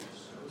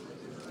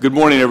Good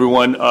morning,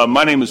 everyone.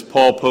 My name is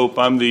Paul Pope.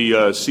 I'm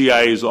the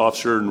CIA's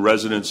officer in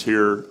residence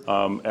here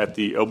at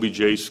the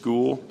LBJ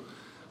School.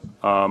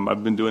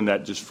 I've been doing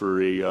that just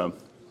for a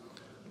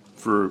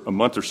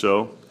month or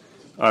so,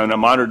 and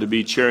I'm honored to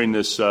be chairing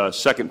this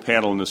second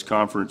panel in this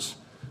conference.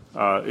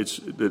 It's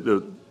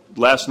the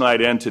last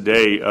night and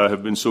today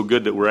have been so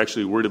good that we're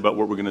actually worried about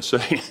what we're going to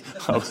say,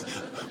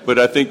 but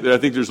I think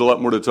there's a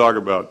lot more to talk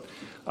about.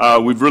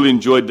 We've really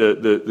enjoyed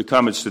the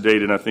comments to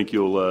date, and I think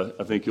you'll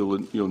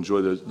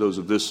enjoy those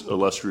of this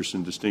illustrious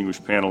and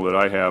distinguished panel that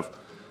I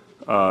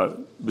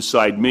have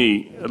beside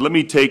me. Let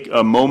me take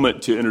a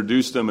moment to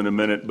introduce them in a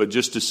minute, but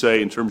just to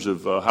say in terms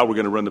of how we're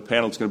going to run the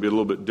panel, it's going to be a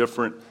little bit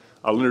different.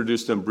 I'll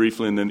introduce them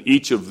briefly, and then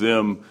each of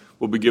them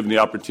will be given the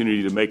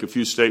opportunity to make a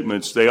few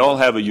statements. They all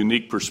have a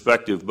unique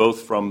perspective,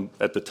 both from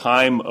at the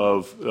time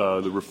of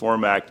the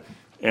Reform Act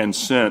and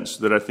since,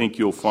 that I think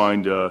you'll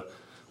find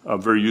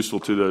very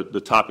useful to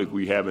the topic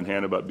we have in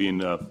hand about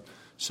being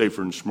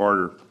safer and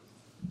smarter.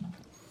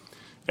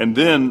 And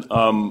then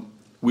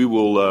we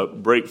will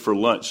break for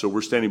lunch. So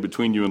we're standing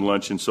between you and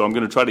lunch, and so I'm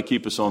going to try to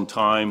keep us on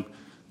time,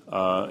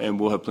 and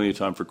we'll have plenty of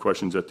time for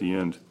questions at the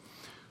end.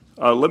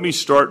 Let me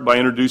start by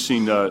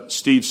introducing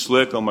Steve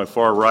Slick on my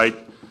far right.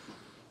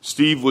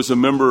 Steve was a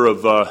member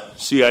of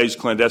CIA's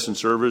clandestine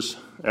service,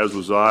 as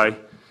was I.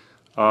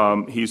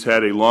 He's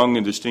had a long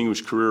and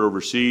distinguished career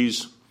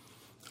overseas.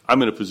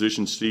 I'm in a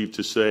position, Steve,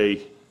 to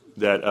say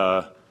that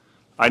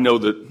I know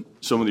that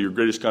some of your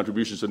greatest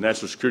contributions to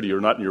national security are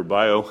not in your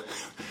bio.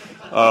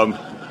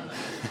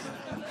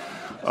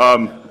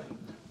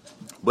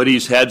 But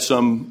he's had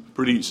some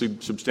pretty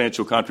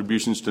substantial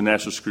contributions to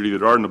national security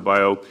that are in the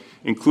bio,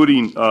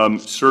 including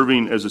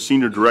serving as a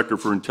senior director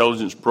for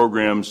intelligence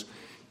programs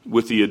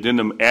with the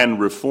addendum and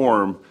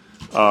reform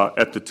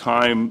at the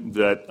time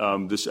that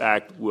this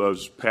act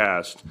was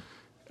passed.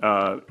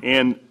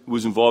 And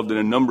was involved in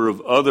a number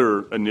of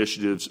other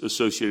initiatives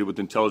associated with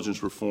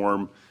intelligence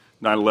reform,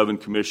 9/11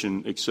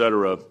 Commission, et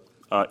cetera,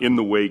 in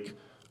the wake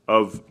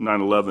of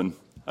 9/11.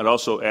 I'd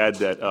also add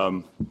that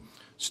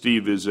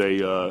Steve was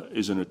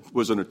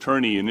an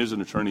attorney and is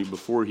an attorney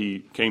before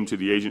he came to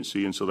the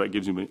agency, and so that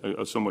gives him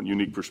a somewhat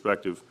unique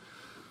perspective.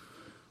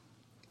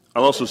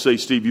 I'll also say,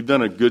 Steve, you've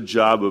done a good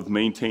job of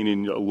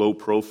maintaining a low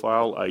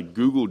profile. I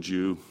Googled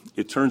you.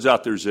 It turns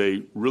out there's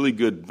a really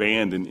good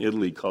band in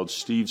Italy called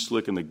Steve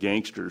Slick and the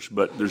Gangsters,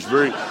 but there's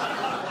very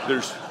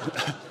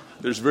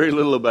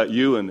little about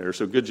you in there,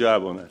 so good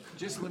job on that.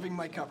 Just living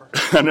my cover.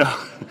 I know.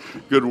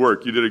 Good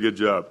work. You did a good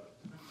job.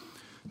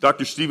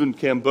 Dr. Stephen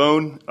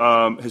Cambone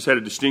has had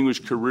a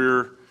distinguished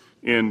career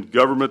in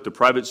government, the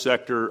private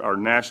sector, our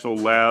national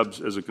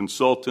labs, as a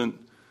consultant,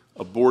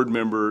 a board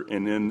member,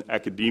 and in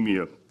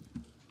academia.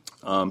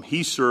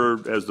 He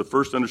served as the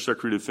first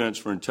Undersecretary of Defense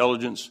for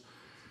Intelligence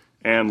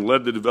and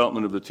led the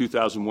development of the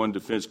 2001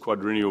 Defense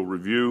Quadrennial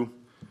Review.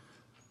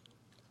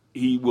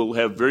 He will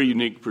have very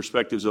unique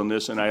perspectives on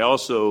this, and I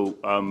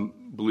also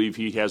believe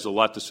he has a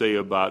lot to say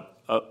about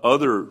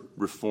other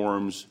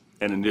reforms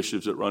and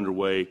initiatives that were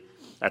underway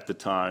at the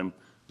time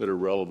that are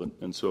relevant,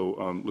 and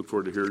so look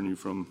forward to hearing you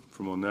from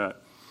on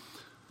that.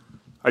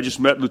 I just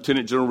met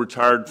Lieutenant General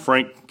retired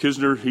Frank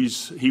Kisner.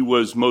 He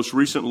was most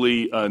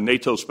recently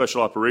NATO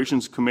Special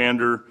Operations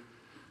Commander,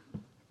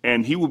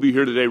 and he will be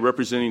here today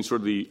representing sort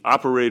of the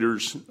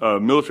operators,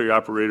 military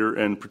operator,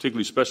 and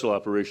particularly special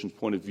operations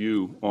point of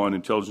view on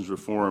intelligence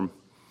reform.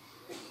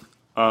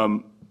 I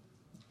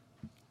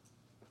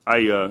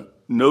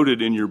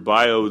noted in your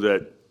bio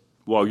that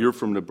while you're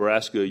from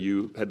Nebraska,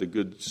 you had the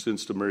good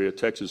sense to marry a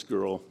Texas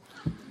girl,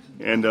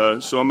 and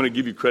so I'm going to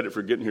give you credit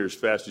for getting here as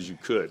fast as you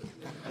could.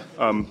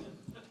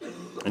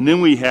 And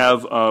then we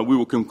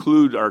will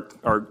conclude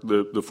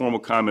the formal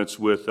comments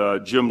with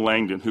Jim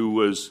Langdon, who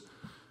was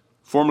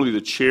formerly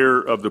the chair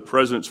of the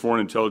President's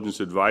Foreign Intelligence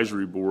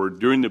Advisory Board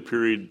during the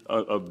period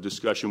of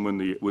discussion when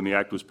the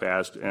act was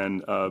passed,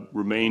 and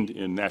remained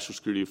in national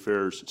security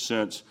affairs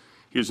since.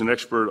 He is an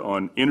expert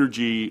on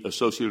energy,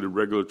 associated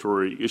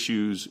regulatory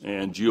issues,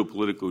 and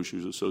geopolitical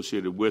issues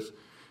associated with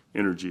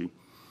energy.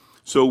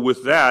 So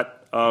with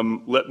that,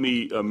 let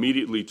me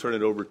immediately turn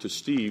it over to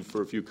Steve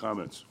for a few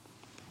comments.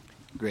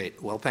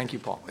 Great. Well, thank you,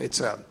 Paul.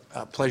 It's a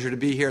pleasure to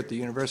be here at the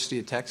University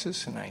of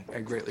Texas, and I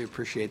greatly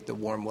appreciate the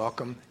warm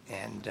welcome,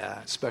 and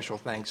special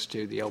thanks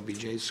to the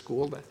LBJ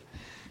School, the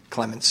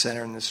Clements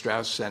Center, and the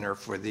Strauss Center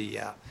for the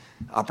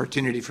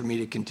opportunity for me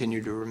to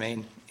continue to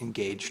remain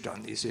engaged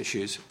on these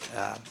issues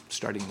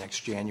starting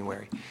next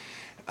January.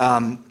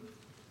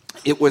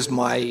 It was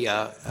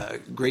my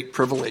great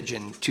privilege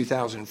in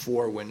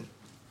 2004 when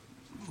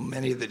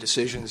many of the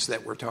decisions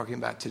that we're talking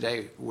about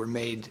today were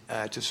made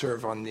to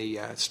serve on the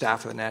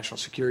staff of the National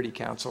Security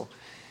Council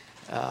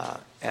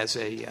as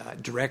a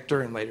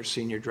director and later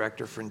senior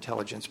director for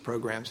intelligence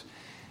programs.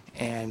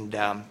 And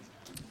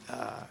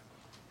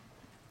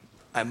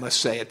I must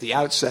say at the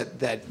outset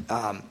that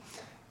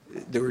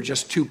there were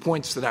just 2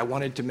 points that I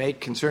wanted to make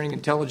concerning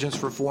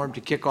intelligence reform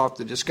to kick off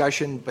the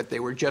discussion, but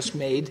they were just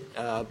made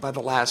by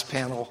the last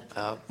panel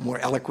more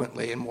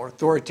eloquently and more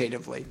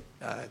authoritatively.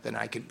 than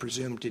I could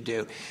presume to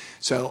do.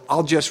 So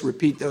I'll just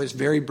repeat those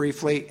very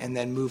briefly and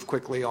then move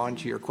quickly on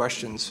to your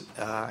questions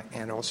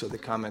and also the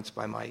comments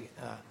by my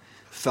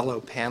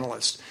fellow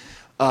panelists.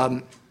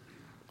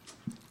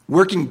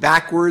 Working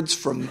backwards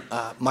from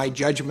my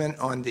judgment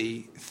on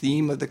the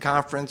theme of the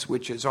conference,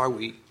 which is are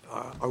we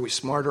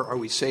smarter, are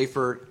we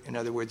safer? In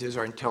other words, is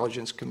our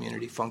intelligence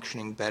community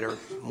functioning better,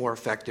 more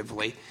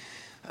effectively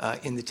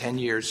in the 10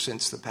 years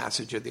since the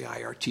passage of the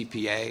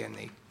IRTPA and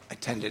the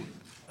attendant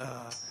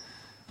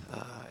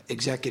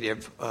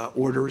executive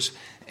orders?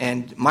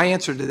 And my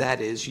answer to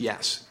that is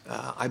yes.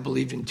 I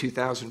believed in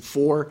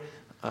 2004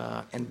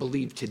 and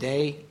believe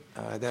today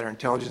that our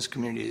intelligence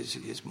community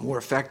is more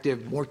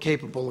effective, more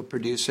capable of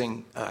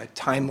producing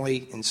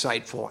timely,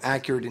 insightful,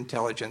 accurate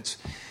intelligence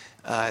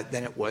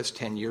than it was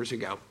 10 years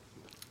ago.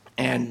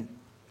 And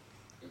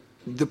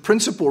the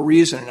principal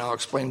reason, and I'll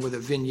explain with a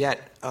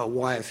vignette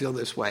why I feel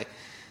this way,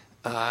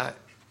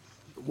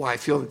 why I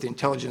feel that the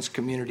intelligence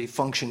community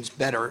functions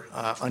better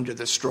under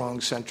the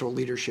strong central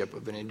leadership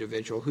of an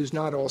individual who's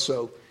not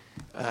also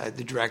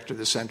the director of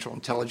the Central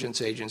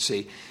Intelligence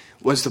Agency,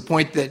 was the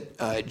point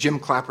that Jim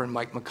Clapper and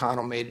Mike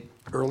McConnell made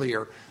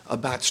earlier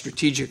about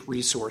strategic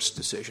resource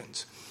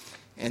decisions.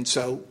 And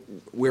so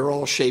we're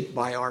all shaped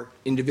by our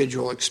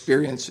individual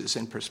experiences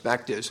and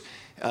perspectives.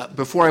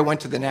 Before I went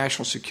to the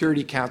National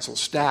Security Council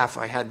staff,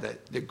 I had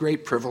the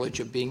great privilege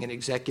of being an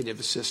executive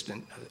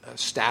assistant, a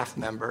staff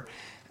member,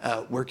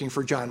 working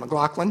for John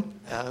McLaughlin,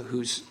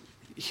 who's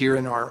here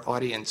in our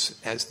audience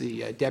as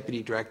the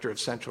Deputy Director of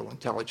Central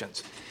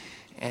Intelligence.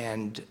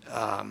 And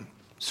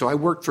so I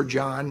worked for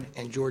John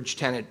and George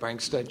Tenet by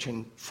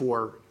extension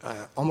for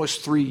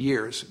almost 3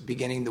 years,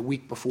 beginning the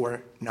week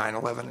before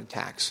 9/11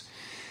 attacks.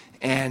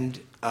 And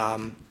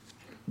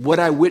what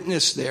I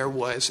witnessed there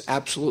was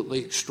absolutely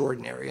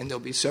extraordinary, and there'll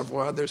be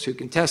several others who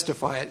can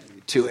testify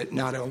to it,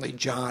 not only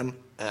John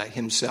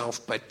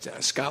himself,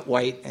 but Scott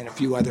White and a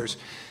few others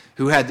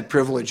who had the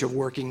privilege of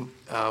working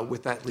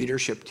with that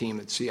leadership team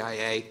at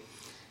CIA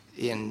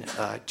in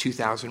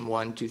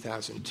 2001,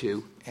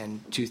 2002,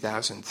 and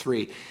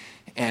 2003.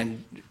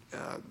 And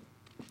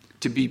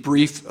to be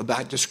brief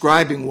about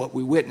describing what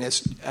we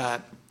witnessed,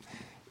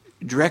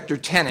 Director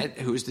Tenet,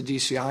 who was the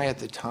DCI at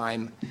the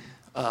time,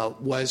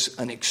 was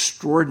an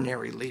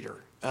extraordinary leader,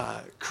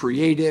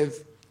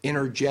 creative,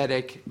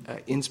 energetic,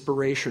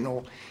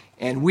 inspirational,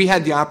 and we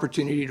had the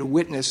opportunity to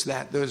witness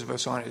that, those of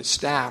us on his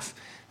staff,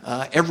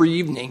 every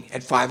evening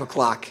at 5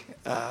 o'clock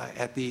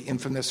at the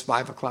infamous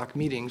 5 o'clock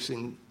meetings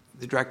in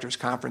the director's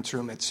conference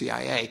room at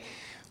CIA,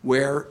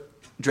 where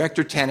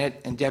Director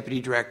Tenet and Deputy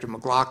Director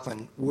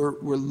McLaughlin were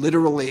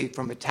literally,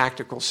 from a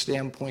tactical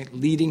standpoint,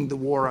 leading the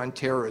war on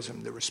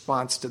terrorism, the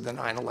response to the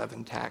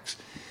 9/11 attacks,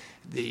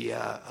 the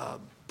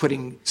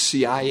putting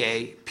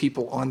CIA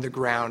people on the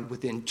ground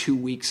within 2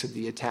 weeks of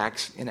the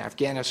attacks in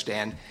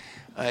Afghanistan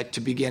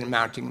to begin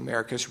mounting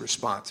America's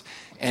response.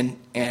 And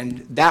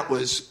that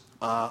was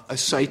a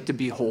sight to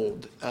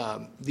behold.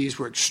 These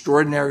were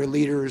extraordinary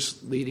leaders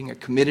leading a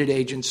committed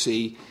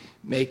agency,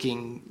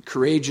 making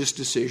courageous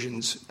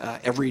decisions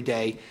every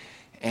day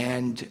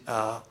and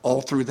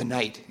all through the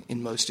night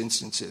in most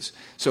instances.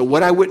 So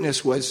what I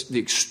witnessed was the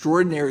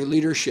extraordinary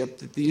leadership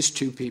that these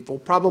two people,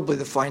 probably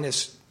the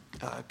finest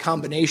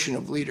combination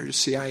of leaders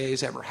CIA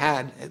has ever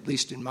had, at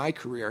least in my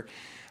career,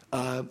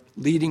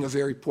 leading a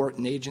very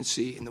important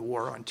agency in the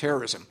war on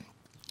terrorism.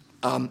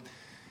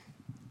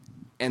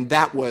 And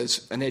that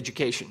was an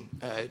education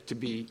to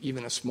be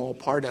even a small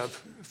part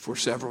of for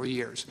several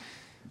years.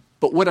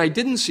 But what I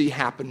didn't see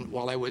happen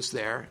while I was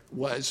there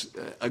was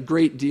a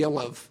great deal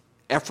of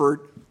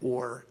effort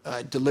or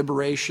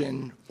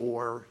deliberation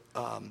or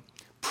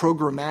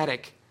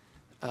programmatic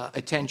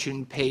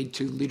attention paid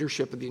to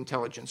leadership of the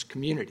intelligence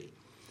community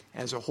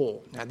as a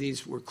whole. Now,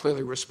 these were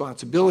clearly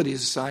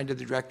responsibilities assigned to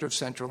the Director of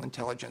Central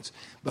Intelligence,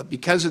 but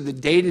because of the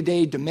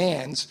day-to-day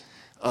demands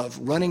of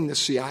running the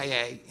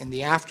CIA in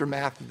the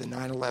aftermath of the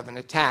 9/11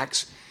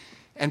 attacks,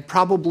 and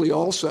probably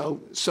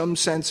also some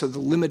sense of the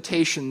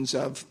limitations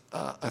of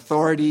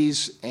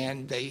authorities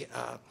and the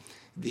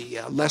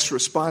less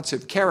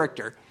responsive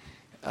character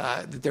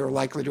that they were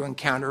likely to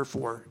encounter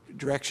for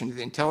direction of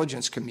the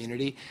intelligence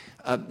community,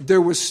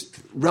 there was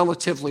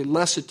relatively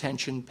less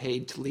attention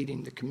paid to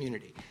leading the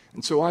community.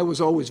 And so I was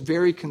always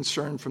very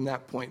concerned from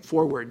that point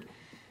forward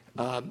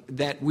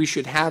that we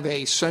should have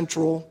a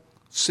central,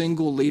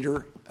 single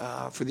leader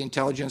for the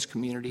intelligence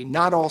community,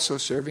 not also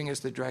serving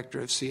as the director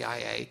of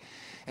CIA,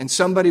 and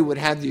somebody would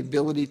have the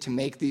ability to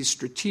make these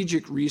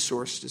strategic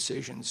resource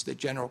decisions that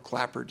General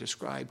Clapper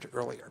described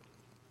earlier,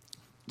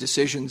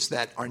 decisions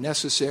that are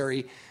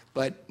necessary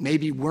but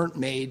maybe weren't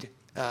made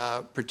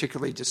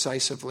particularly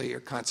decisively or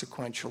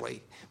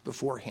consequentially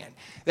beforehand.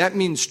 That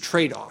means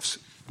trade-offs.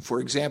 For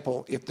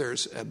example, if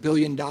there's $1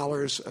 billion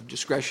of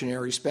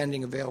discretionary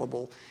spending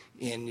available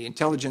in the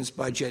intelligence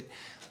budget,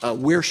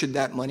 where should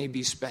that money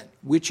be spent?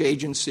 Which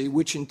agency,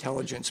 which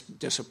intelligence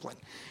discipline?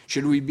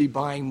 Should we be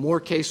buying more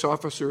case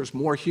officers,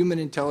 more human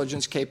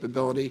intelligence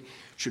capability?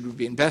 Should we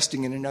be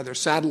investing in another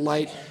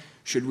satellite?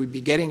 Should we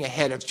be getting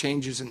ahead of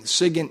changes in the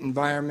SIGINT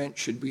environment?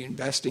 Should we be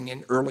investing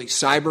in early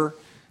cyber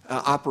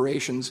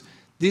operations?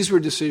 These were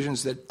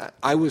decisions that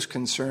I was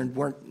concerned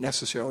weren't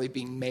necessarily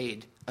being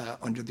made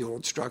under the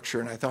old structure,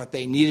 and I thought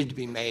they needed to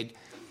be made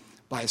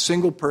by a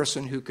single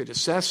person who could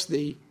assess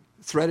the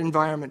threat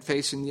environment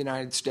facing the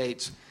United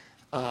States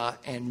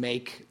and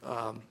make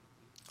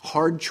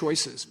hard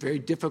choices, very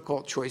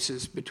difficult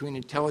choices between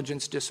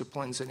intelligence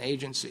disciplines and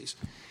agencies.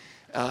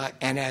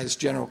 And as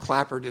General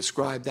Clapper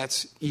described,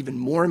 that's even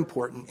more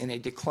important in a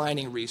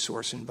declining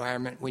resource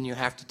environment when you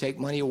have to take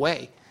money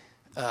away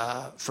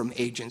from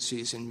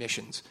agencies and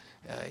missions,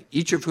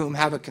 each of whom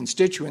have a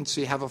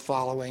constituency, have a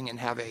following, and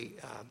have a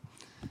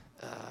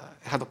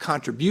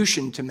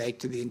contribution to make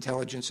to the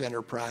intelligence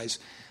enterprise.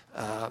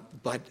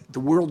 But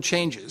the world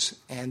changes,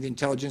 and the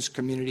intelligence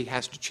community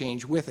has to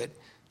change with it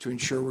to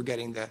ensure we're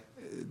getting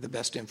the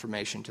best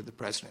information to the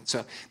president.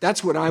 So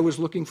that's what I was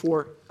looking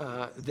for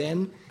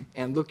then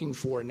and looking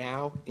for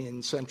now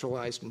in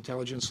centralized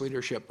intelligence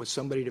leadership, was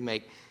somebody to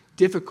make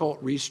difficult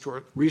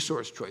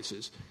resource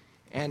choices.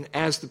 And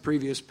as the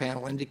previous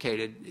panel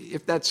indicated,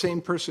 if that same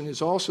person is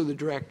also the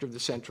director of the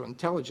Central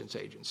Intelligence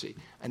Agency,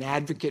 an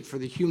advocate for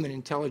the human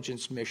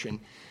intelligence mission,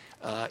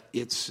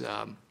 it's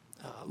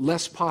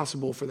less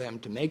possible for them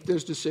to make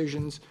those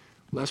decisions,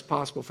 less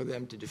possible for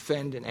them to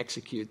defend and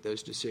execute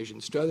those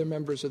decisions to other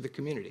members of the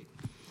community.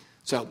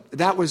 So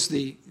that was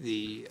the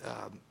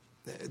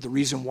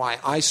reason why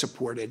I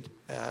supported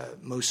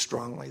most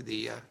strongly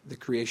the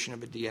creation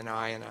of a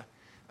DNI and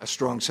a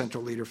strong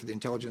central leader for the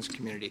intelligence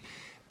community.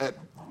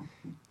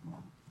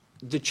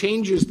 The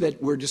changes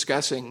that we're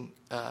discussing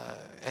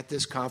at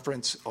this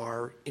conference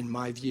are, in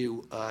my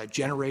view,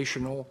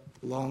 generational,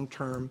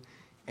 long-term,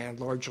 and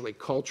largely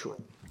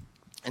cultural.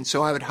 And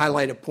so I would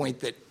highlight a point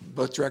that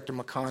both Director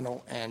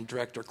McConnell and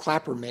Director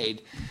Clapper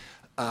made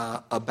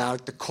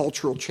about the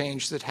cultural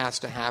change that has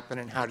to happen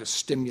and how to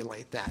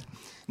stimulate that.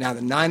 Now,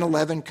 the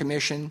 9/11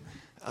 Commission,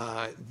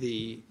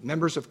 the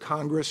members of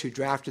Congress who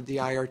drafted the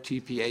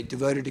IRTPA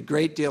devoted a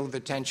great deal of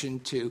attention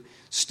to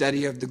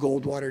study of the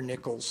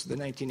Goldwater-Nichols, the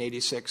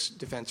 1986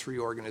 Defense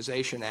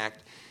Reorganization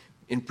Act,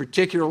 in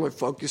particular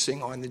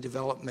focusing on the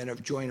development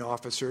of joint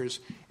officers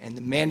and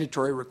the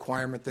mandatory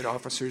requirement that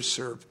officers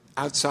serve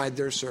outside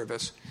their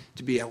service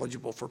to be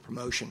eligible for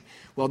promotion.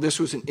 Well, this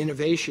was an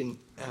innovation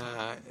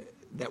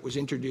that was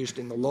introduced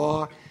in the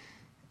law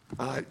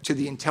to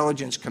the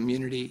intelligence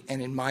community,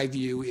 and in my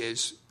view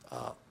is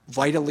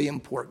vitally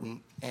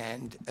important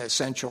and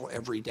essential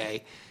every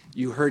day.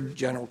 You heard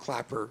General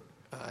Clapper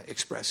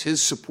express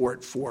his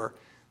support for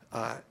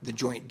the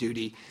joint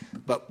duty.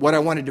 But what I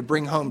wanted to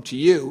bring home to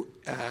you,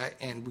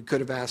 and we could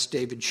have asked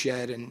David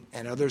Shedd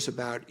and others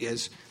about,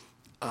 is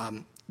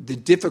the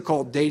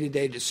difficult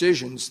day-to-day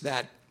decisions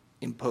that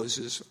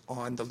imposes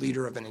on the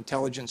leader of an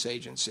intelligence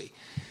agency.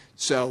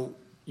 So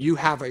you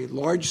have a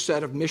large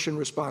set of mission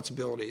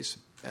responsibilities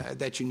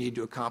that you need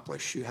to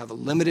accomplish. You have a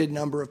limited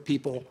number of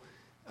people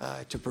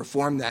to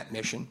perform that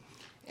mission,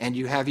 and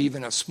you have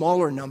even a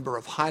smaller number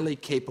of highly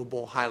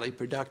capable, highly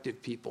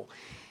productive people.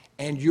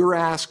 And you're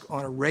asked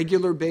on a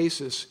regular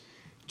basis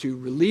to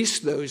release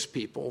those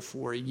people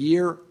for a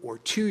year or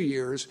 2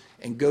 years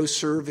and go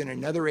serve in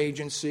another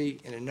agency,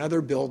 in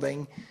another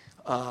building,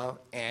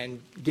 and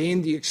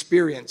gain the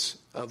experience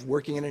of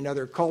working in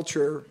another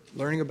culture,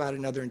 learning about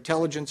another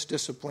intelligence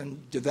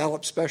discipline,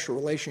 develop special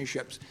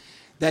relationships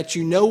that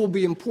you know will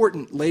be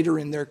important later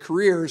in their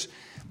careers.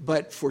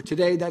 But for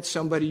today, that's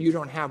somebody you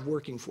don't have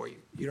working for you.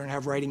 You don't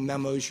have writing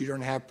memos. You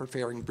don't have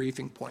preparing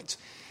briefing points.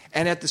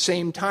 And at the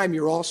same time,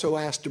 you're also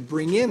asked to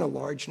bring in a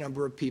large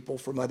number of people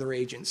from other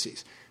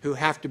agencies who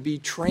have to be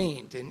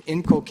trained and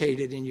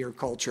inculcated in your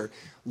culture,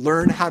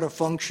 learn how to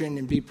function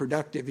and be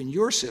productive in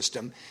your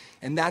system.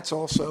 And that's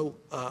also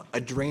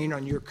a drain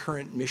on your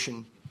current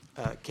mission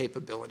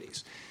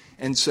capabilities.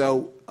 And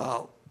so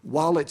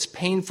while it's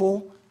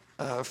painful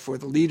for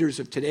the leaders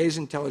of today's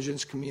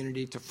intelligence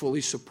community to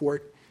fully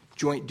support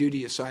joint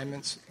duty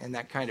assignments and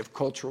that kind of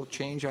cultural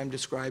change I'm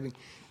describing,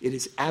 it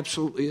is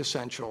absolutely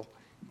essential,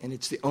 and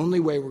it's the only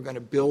way we're going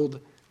to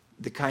build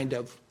the kind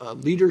of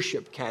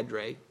leadership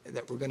cadre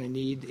that we're going to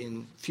need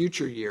in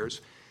future years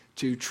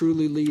to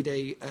truly lead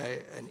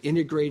an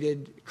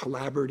integrated,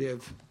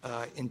 collaborative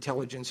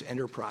intelligence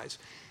enterprise.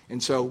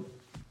 And so,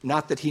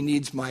 not that he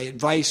needs my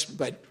advice,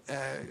 but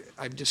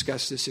I've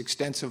discussed this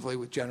extensively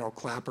with General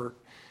Clapper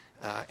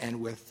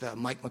and with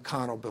Mike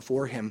McConnell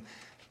before him.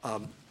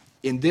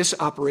 In this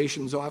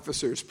operations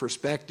officer's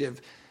perspective,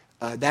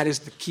 that is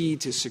the key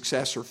to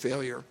success or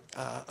failure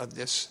of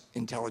this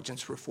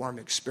intelligence reform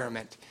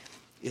experiment,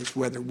 is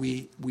whether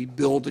we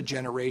build a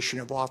generation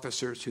of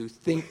officers who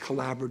think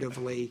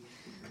collaboratively,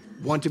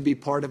 want to be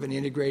part of an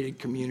integrated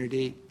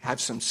community, have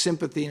some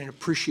sympathy and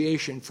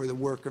appreciation for the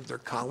work of their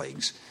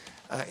colleagues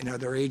in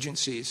other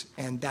agencies,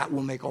 and that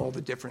will make all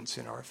the difference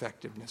in our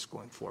effectiveness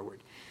going forward.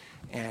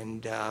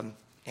 And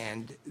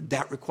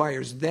that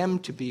requires them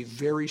to be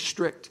very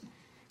strict,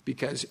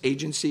 because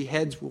agency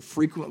heads will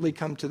frequently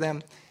come to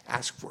them,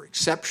 ask for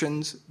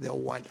exceptions. They'll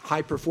want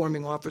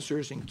high-performing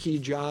officers in key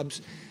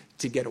jobs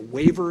to get a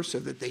waiver so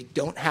that they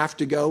don't have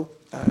to go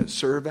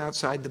serve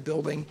outside the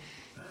building?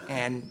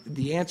 And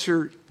the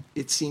answer,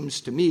 it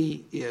seems to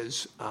me,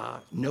 is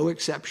no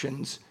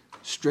exceptions,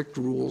 strict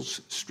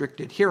rules, strict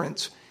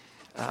adherence.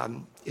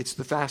 It's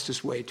the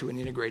fastest way to an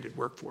integrated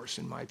workforce,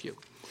 in my view.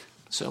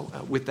 So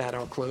with that,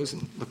 I'll close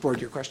and look forward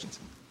to your questions.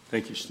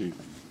 Thank you, Steve.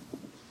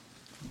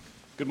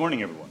 Good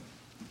morning, everyone.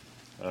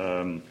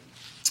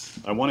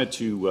 I wanted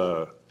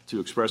to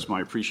express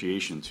my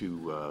appreciation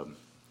to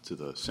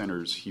the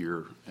centers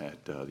here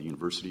at the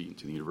university, and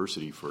to the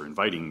university for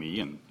inviting me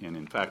and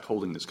in fact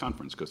holding this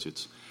conference, because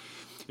it's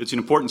an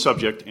important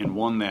subject and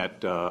one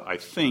that I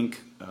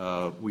think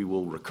we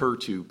will recur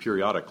to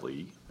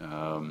periodically.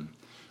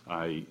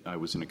 I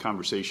was in a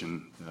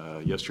conversation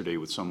yesterday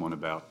with someone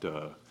about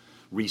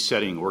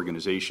resetting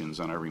organizations,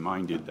 and I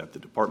reminded that the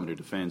Department of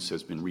Defense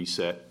has been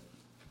reset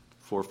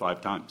 4 or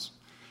 5 times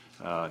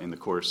in the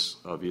course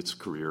of its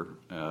career.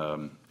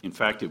 In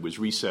fact, it was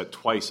reset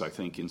twice, I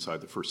think,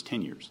 inside the first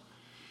 10 years.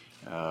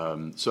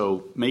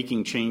 So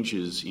making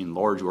changes in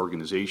large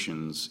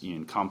organizations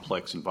in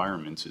complex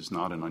environments is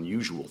not an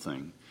unusual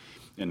thing,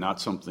 and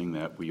not something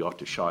that we ought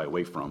to shy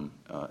away from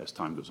as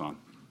time goes on.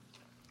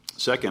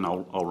 Second,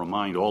 I'll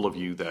remind all of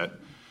you that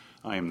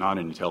I am not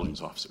an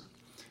intelligence officer.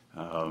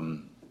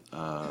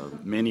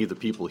 Many of the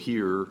people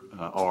here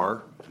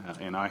are,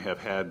 and I have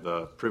had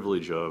the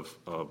privilege of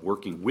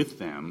working with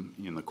them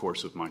in the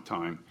course of my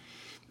time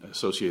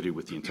associated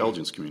with the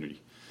intelligence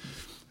community.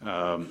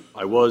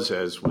 I was,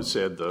 as was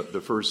said,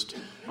 the first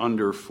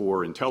under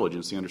for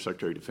intelligence, the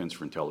Undersecretary of Defense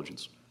for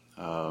Intelligence.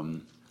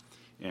 And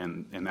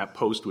that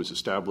post was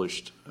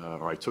established,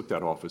 or I took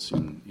that office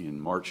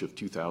in March of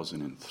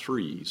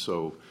 2003,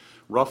 so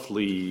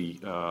roughly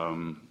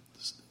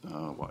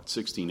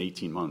 16,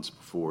 18 months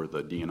before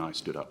the D&I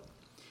stood up.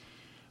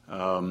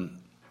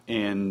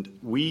 And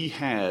we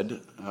had,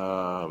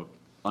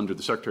 under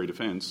the Secretary of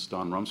Defense,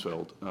 Don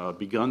Rumsfeld,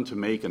 begun to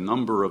make a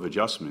number of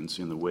adjustments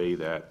in the way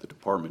that the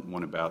department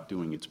went about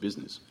doing its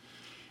business.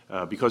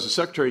 Because the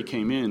Secretary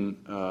came in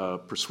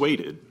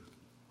persuaded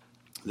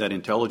that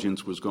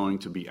intelligence was going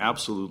to be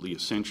absolutely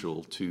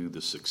essential to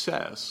the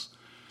success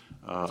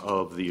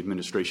of the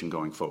administration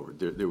going forward.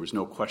 There was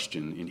no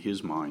question in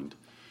his mind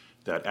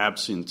that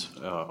absent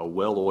a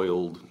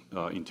well-oiled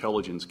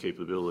intelligence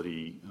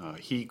capability,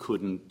 he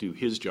couldn't do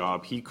his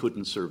job, he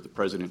couldn't serve the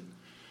president,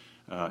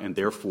 and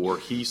therefore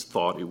he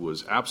thought it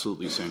was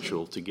absolutely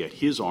essential to get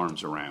his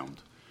arms around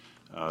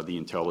the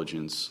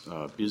intelligence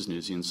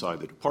business inside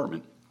the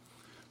department.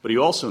 But he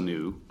also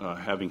knew,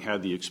 having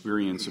had the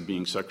experience of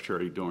being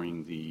secretary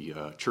during the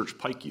Church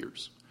Pike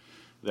years,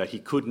 that he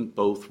couldn't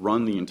both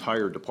run the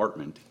entire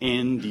department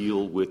and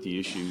deal with the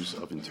issues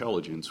of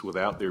intelligence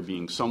without there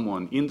being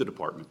someone in the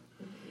department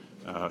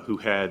who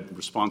had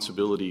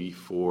responsibility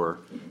for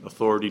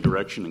authority,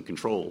 direction, and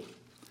control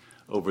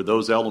over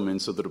those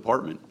elements of the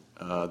department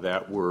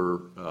that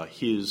were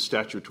his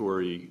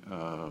statutory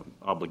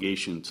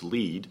obligation to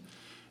lead,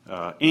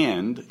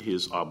 and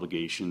his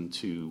obligation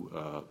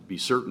to be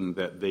certain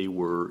that they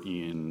were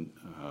in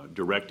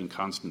direct and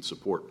constant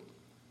support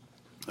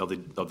of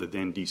the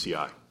then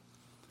DCI.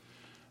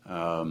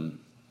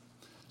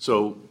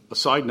 So a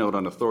side note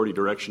on authority,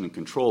 direction, and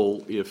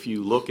control, if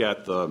you look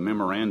at the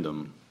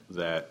memorandum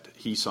that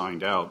he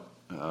signed out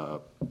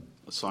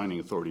assigning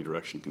authority,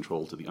 direction, and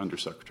control to the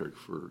Undersecretary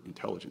for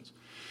Intelligence,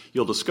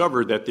 you'll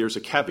discover that there's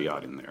a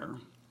caveat in there,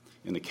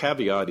 and the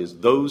caveat is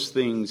those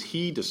things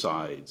he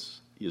decides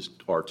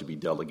are to be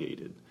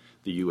delegated,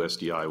 the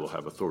USDI will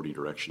have authority,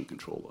 direction, and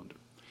control under.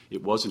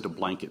 It wasn't a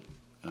blanket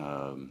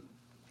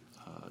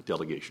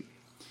delegation.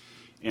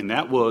 And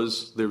there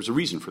was a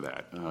reason for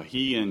that.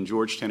 He and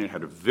George Tenet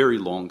had a very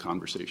long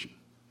conversation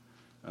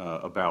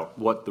about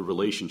what the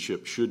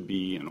relationship should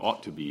be and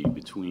ought to be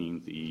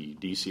between the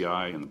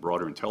DCI and the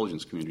broader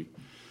intelligence community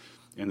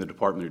and the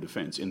Department of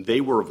Defense. And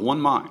they were of one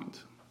mind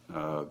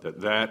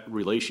that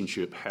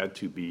relationship had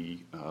to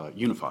be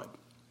unified,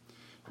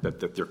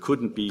 that there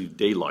couldn't be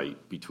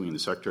daylight between the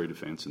Secretary of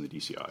Defense and the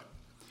DCI.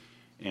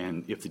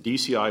 And if the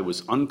DCI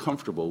was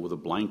uncomfortable with a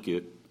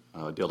blanket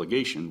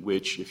delegation,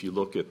 which, if you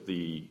look at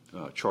the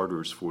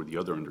charters for the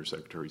other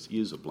undersecretaries,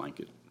 is a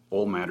blanket,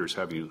 all matters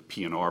having to do with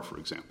PNR, for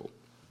example,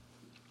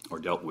 are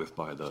dealt with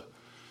by the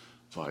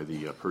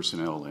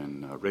personnel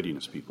and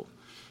readiness people.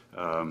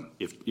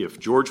 If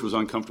George was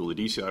uncomfortable, the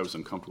DCI was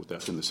uncomfortable with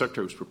that, then the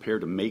Secretary was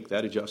prepared to make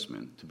that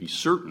adjustment to be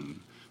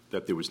certain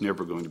that there was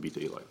never going to be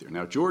daylight there.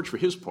 Now, George, for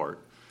his part,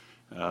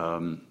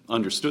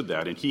 understood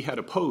that, and he had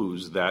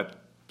opposed that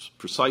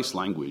precise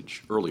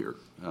language earlier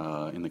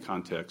in the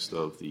context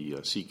of the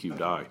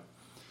CQDI,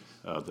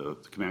 the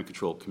Command,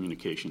 Control,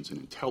 Communications, and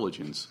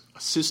Intelligence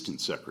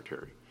Assistant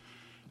Secretary.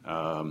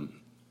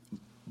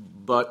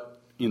 But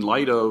in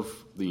light of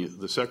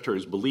the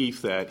Secretary's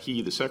belief that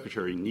he, the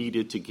Secretary,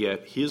 needed to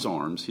get his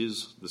arms,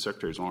 the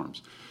Secretary's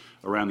arms,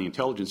 around the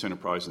intelligence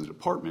enterprise in the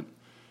department,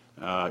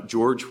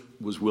 George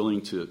was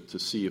willing to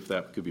see if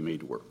that could be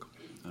made to work.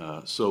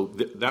 So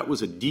that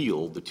was a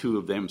deal the two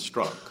of them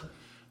struck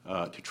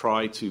to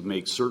try to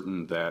make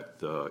certain that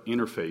the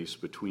interface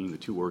between the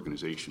two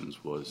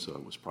organizations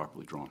was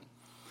properly drawn.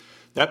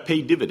 That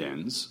paid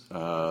dividends,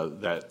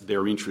 that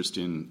their interest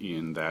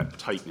in that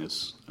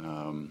tightness,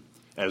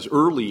 as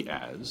early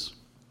as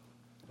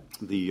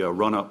the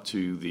run-up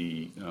to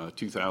the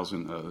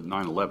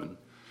 9/11,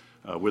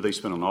 where they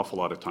spent an awful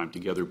lot of time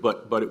together.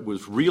 But it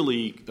was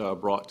really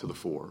brought to the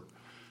fore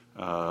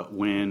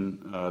when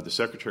the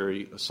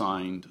Secretary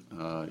assigned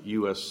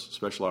U.S.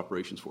 Special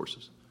Operations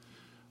Forces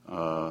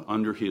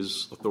under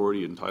his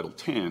authority in Title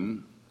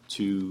 10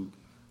 to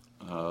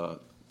the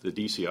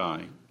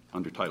DCI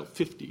under Title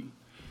 50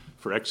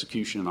 for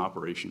execution and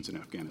operations in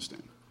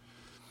Afghanistan.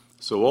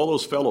 So all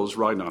those fellows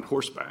riding on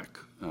horseback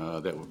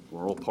that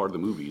were all part of the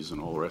movies and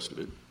all the rest of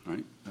it,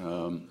 right,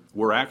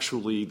 were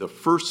actually the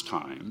first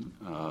time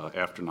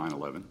after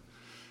 9/11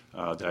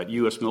 that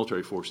U.S.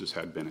 military forces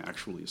had been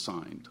actually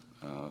assigned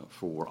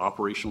for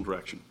operational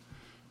direction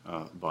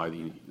by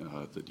the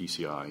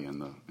DCI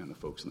and the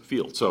folks in the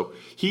field. So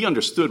he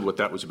understood what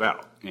that was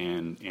about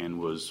and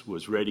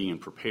was ready and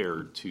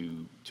prepared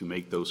to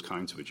make those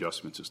kinds of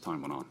adjustments as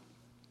time went on.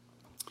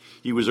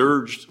 He was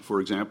urged, for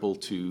example,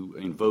 to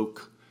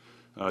invoke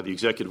the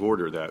executive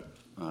order that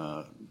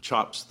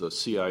chops the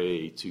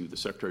CIA to the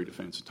Secretary of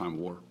Defense at time of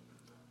war.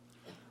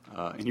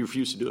 And he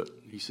refused to do it.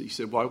 He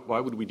said, why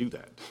would we do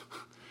that?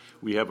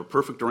 We have a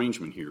perfect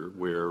arrangement here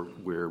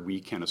where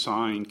we can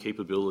assign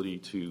capability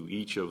to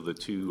each of the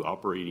two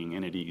operating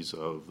entities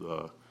of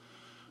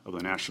the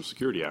national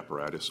security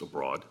apparatus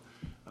abroad.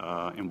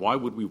 And why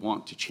would we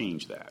want to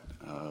change that?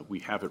 We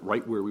have it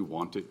right where we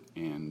want it,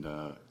 and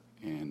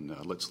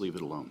let's leave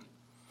it alone.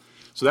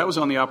 So that was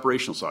on the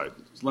operational side.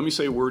 Let me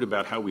say a word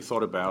about how we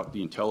thought about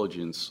the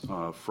intelligence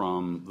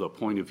from the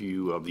point of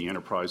view of the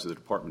enterprise of the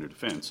Department of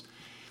Defense.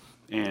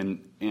 And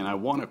I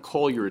want to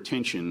call your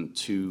attention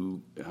to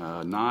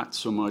not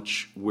so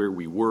much where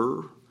we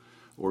were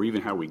or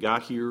even how we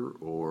got here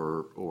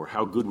or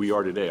how good we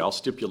are today. I'll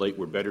stipulate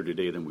we're better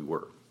today than we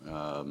were.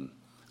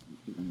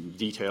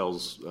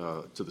 Details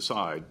to the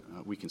side,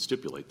 we can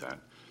stipulate that.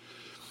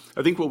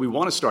 I think what we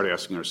want to start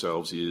asking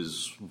ourselves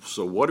is,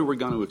 so what are we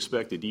going to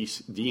expect the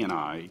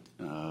DNI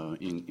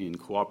in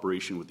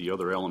cooperation with the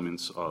other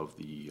elements of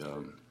the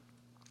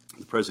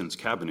President's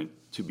cabinet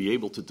to be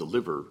able to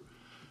deliver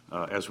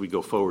as we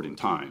go forward in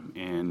time?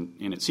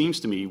 And it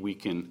seems to me we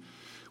can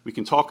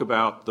talk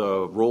about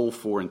the role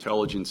for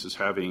intelligence as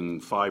having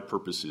 5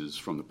 purposes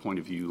from the point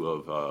of view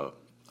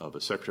of a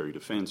Secretary of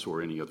Defense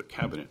or any other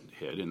cabinet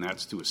head, and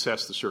that's to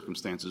assess the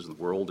circumstances in the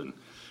world and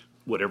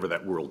whatever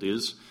that world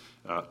is.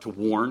 To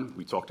warn,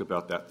 we talked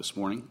about that this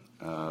morning.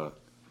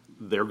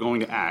 They're going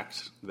to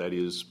act, that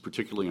is,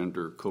 particularly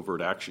under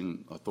covert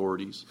action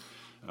authorities.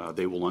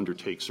 They will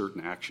undertake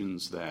certain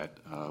actions that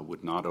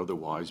would not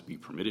otherwise be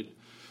permitted.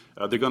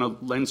 They're going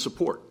to lend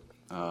support.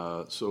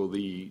 So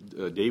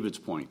David's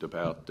point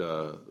about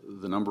the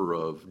number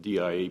of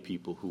DIA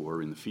people who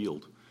are in the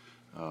field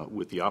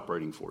with the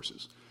operating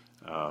forces.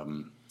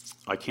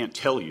 I can't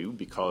tell you,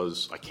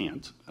 because I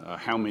can't,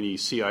 how many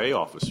CIA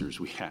officers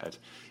we had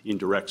in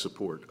direct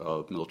support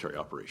of military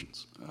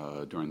operations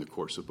during the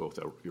course of both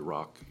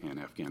Iraq and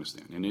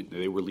Afghanistan. And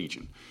they were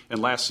legion.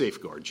 And last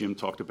safeguard, Jim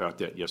talked about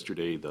that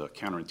yesterday, the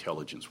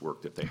counterintelligence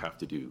work that they have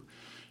to do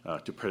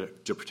to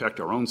protect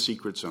our own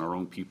secrets and our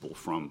own people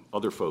from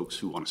other folks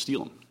who want to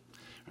steal them,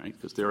 right?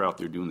 Because they're out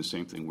there doing the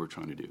same thing we're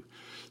trying to do.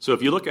 So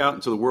if you look out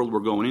into the world we're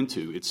going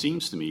into, it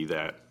seems to me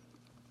that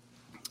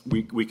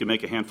we can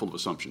make a handful of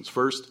assumptions.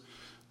 First,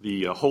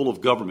 the whole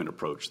of government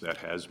approach that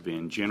has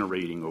been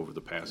generating over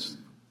the past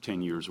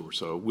 10 years or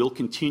so will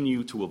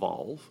continue to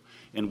evolve,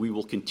 and we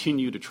will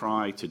continue to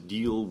try to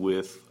deal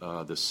with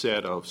the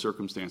set of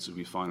circumstances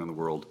we find in the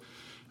world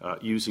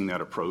using that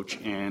approach,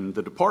 and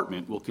the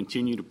department will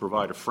continue to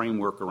provide a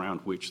framework around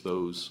which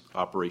those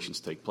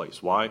operations take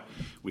place. Why?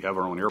 We have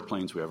our own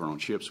airplanes, we have our own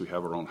ships, we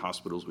have our own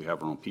hospitals, we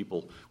have our own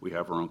people, we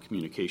have our own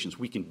communications.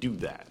 We can do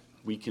that.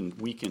 We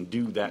can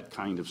do that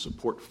kind of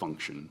support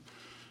function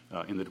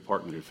in the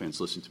Department of Defense.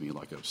 Listen to me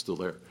like I was still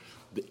there.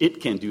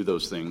 It can do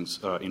those things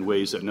in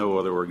ways that no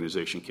other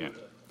organization can.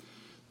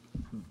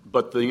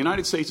 But the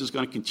United States is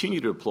going to continue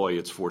to deploy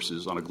its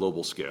forces on a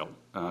global scale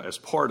as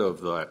part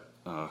of that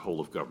whole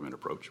of government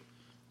approach,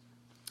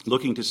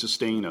 looking to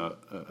sustain a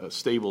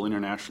stable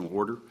international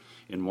order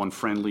and one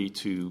friendly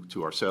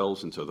to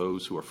ourselves and to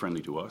those who are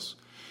friendly to us.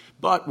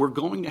 But we're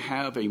going to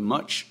have a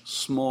much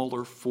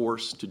smaller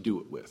force to do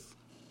it with,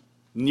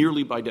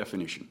 nearly by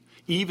definition.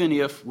 Even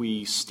if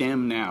we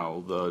stem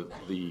now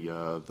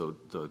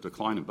the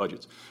decline in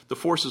budgets, the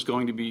force is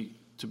going to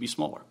be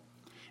smaller.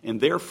 And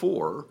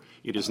therefore,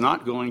 it is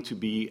not going to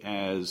be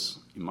as,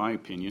 in my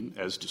opinion,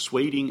 as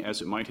dissuading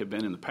as it might have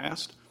been in the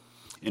past,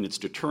 and its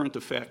deterrent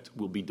effect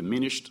will be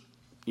diminished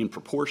in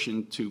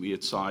proportion to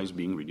its size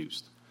being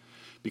reduced,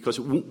 because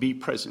it won't be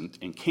present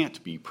and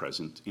can't be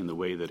present in the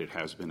way that it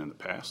has been in the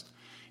past.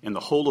 And the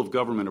whole of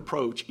government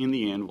approach, in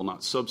the end, will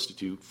not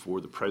substitute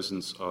for the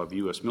presence of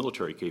U.S.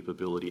 military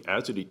capability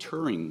as a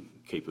deterring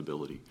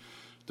capability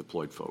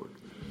deployed forward.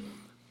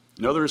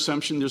 Another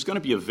assumption, there's going to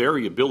be a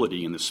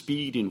variability in the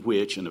speed in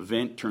which an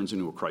event turns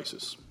into a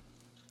crisis.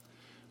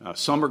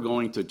 Some are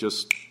going to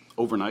just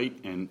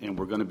overnight, and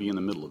we're going to be in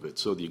the middle of it.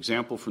 So the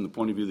example from the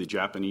point of view of the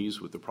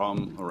Japanese with the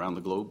problem around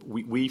the globe,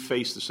 we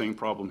face the same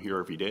problem here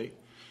every day.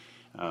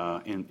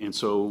 And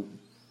so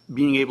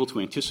being able to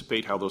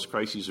anticipate how those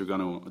crises are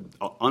going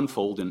to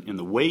unfold and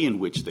the way in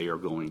which they are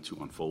going to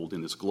unfold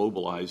in this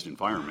globalized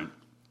environment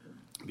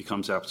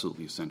becomes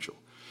absolutely essential.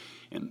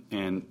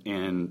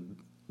 And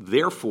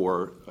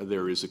therefore,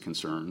 there is a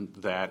concern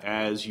that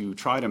as you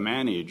try to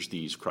manage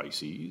these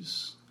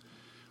crises,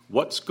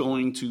 what's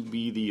going to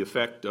be the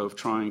effect of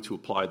trying to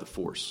apply the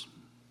force?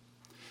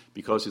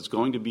 Because it's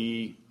going to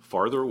be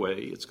farther away,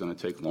 it's going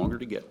to take longer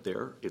to get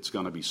there, it's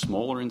going to be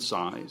smaller in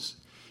size,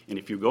 and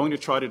if you're going to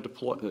try to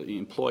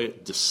employ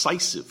it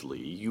decisively,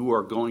 you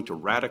are going to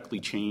radically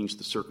change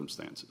the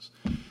circumstances.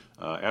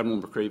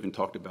 Admiral McCraven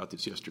talked about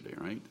this yesterday,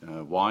 right?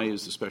 Why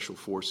is the Special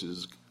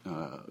Forces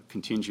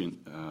contingent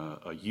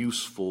a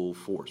useful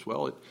force?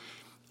 Well,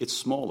 it's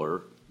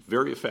smaller,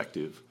 very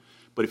effective,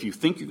 but if you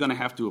think you're going to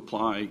have to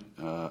apply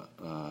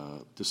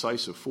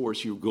decisive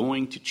force, you're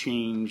going to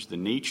change the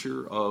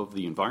nature of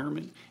the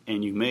environment,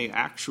 and you may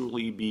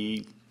actually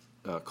be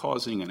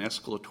causing an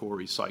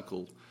escalatory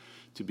cycle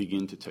to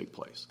begin to take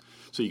place.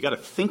 So you've got to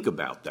think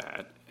about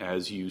that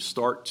as you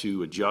start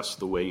to adjust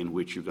the way in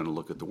which you're going to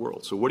look at the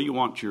world. So what do you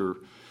want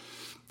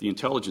the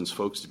intelligence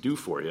folks to do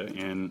for you?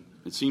 And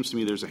it seems to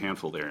me there's a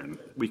handful there, and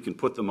we can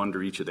put them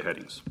under each of the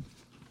headings.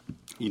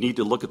 You need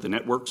to look at the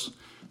networks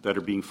that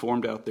are being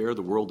formed out there.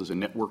 The world is a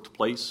networked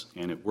place,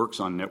 and it works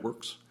on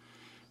networks.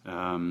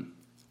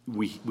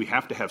 We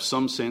have to have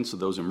some sense of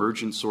those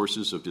emergent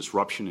sources of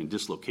disruption and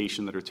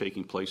dislocation that are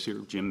taking place here.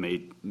 Jim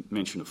made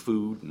mention of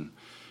food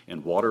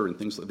and water and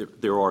things like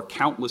that. There are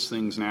countless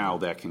things now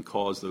that can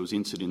cause those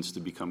incidents to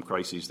become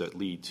crises that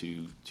lead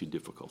to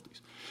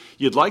difficulties.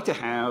 You'd like to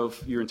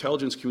have your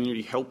intelligence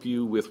community help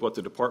you with what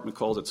the department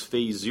calls its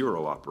phase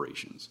zero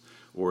operations,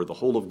 or the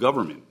whole of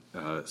government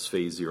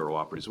phase zero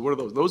operations. What are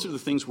those? Those are the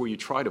things where you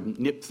try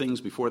to nip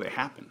things before they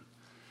happen.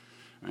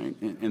 Right?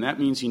 And that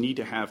means you need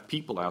to have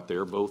people out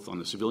there, both on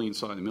the civilian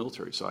side and the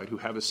military side, who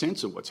have a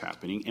sense of what's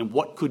happening and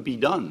what could be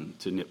done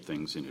to nip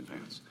things in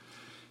advance.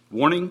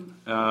 Warning,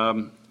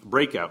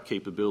 breakout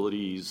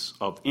capabilities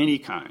of any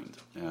kind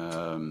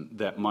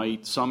that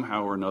might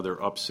somehow or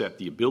another upset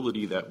the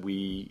ability that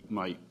we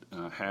might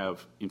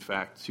have, in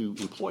fact, to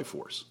employ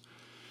force.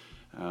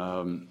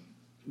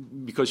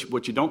 Because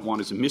what you don't want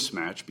is a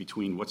mismatch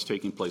between what's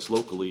taking place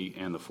locally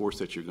and the force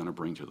that you're going to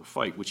bring to the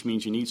fight, which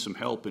means you need some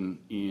help from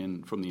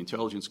the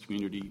intelligence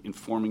community in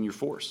forming your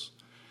force.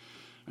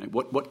 Right?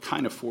 What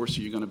kind of force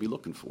are you going to be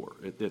looking for?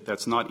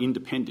 That's not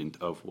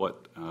independent of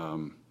what's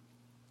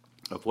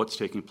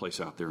taking place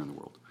out there in the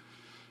world.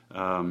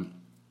 I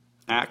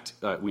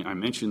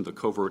mentioned the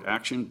covert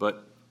action,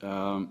 but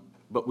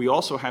we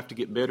also have to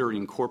get better at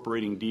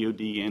incorporating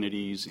DoD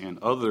entities and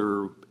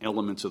other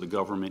elements of the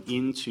government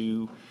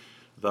into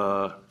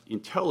the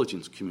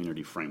intelligence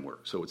community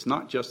framework. So it's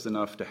not just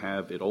enough to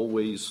have it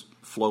always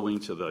flowing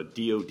to the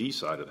DoD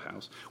side of the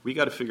house. We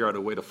got to figure out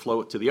a way to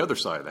flow it to the other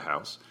side of the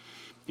house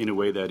in a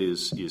way that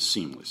is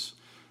seamless.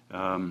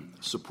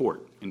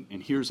 Support,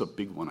 and here's a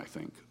big one, I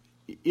think.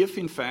 If,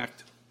 in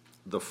fact,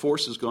 the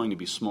force is going to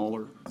be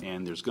smaller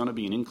and there's going to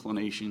be an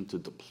inclination to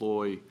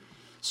deploy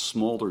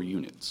smaller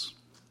units,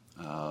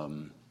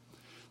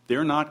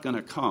 they're not going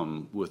to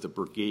come with a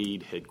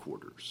brigade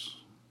headquarters.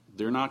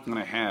 They're not going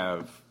to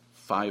have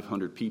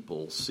 500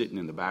 people sitting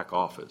in the back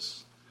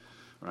office,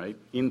 right,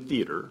 in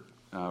theater,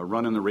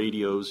 running the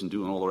radios and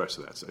doing all the rest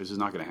of that. So this is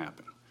not going to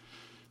happen.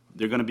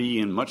 They're going to be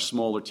in much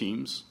smaller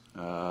teams,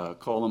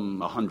 call them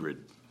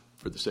 100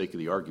 for the sake of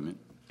the argument,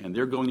 and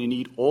they're going to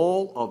need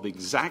all of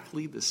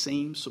exactly the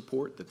same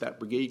support that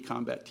brigade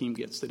combat team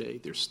gets today.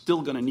 They're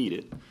still going to need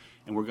it,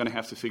 and we're going to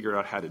have to figure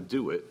out how to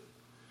do it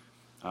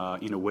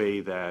in a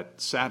way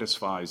that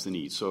satisfies the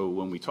need. So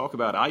when we talk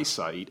about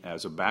eyesight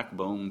as a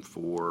backbone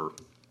for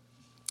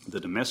the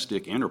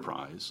domestic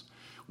enterprise,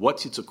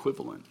 what's its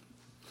equivalent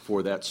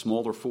for that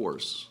smaller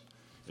force?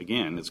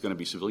 Again, it's going to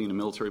be civilian and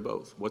military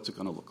both. What's it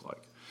going to look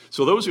like?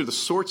 So those are the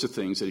sorts of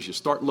things that as you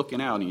start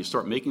looking out and you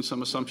start making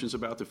some assumptions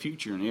about the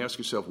future and you ask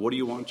yourself, what do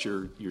you want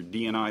your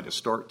D&I to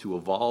start to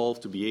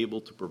evolve to be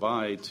able to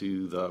provide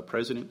to the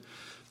President,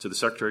 to the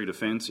Secretary of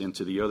Defense, and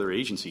to the other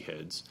agency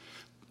heads?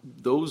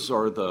 Those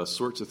are the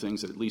sorts of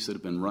things that at least that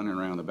have been running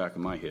around the back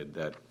of my head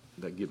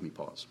that give me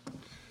pause.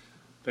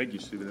 Thank you,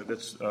 Stephen.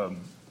 That's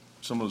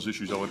some of those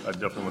issues I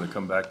definitely want to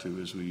come back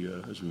to as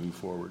we move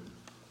forward.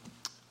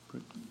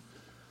 Great.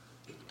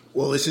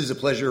 Well, this is a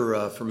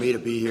pleasure for me to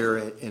be here,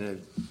 and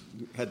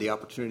I had the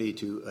opportunity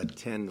to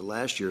attend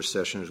last year's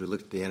session as we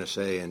looked at the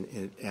NSA, and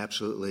it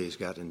absolutely has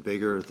gotten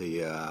bigger.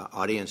 The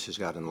audience has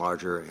gotten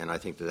larger, and I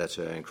think that's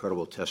an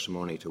incredible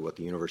testimony to what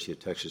the University of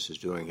Texas is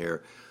doing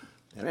here.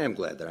 And I am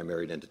glad that I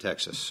married into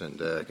Texas and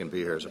can be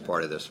here as a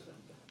part of this.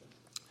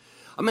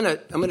 I'm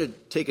going to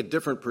take a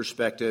different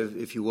perspective,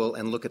 if you will,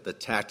 and look at the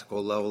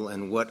tactical level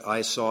and what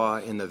I saw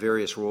in the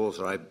various roles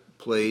that I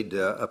played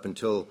up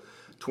until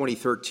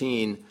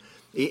 2013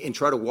 and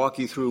try to walk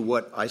you through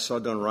what I saw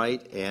done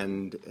right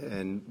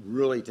and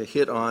really to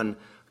hit on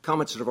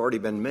comments that have already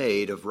been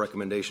made of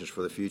recommendations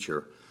for the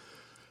future.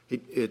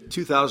 In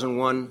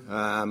 2001,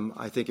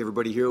 I think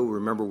everybody here will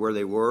remember where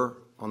they were.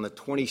 On the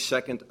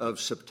 22nd of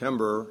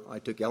September, I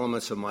took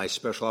elements of my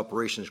special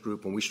operations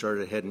group and we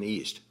started heading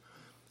east.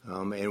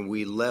 And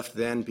we left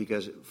then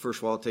because, first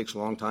of all, it takes a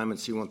long time in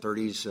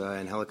C-130s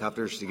and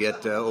helicopters to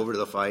get over to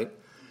the fight.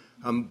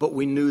 But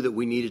we knew that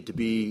we needed to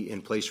be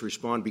in place to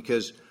respond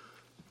because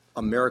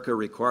America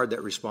required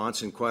that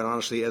response, and quite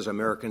honestly, as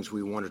Americans,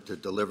 we wanted to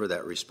deliver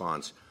that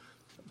response.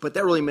 But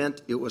that really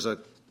meant it was a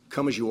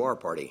come-as-you-are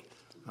party.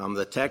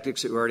 The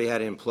tactics that we already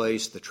had in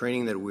place, the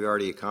training that we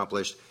already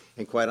accomplished,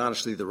 and quite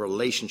honestly, the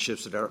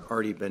relationships that had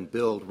already been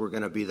built were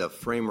going to be the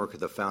framework of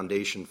the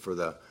foundation for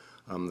the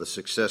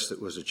success that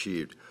was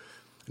achieved.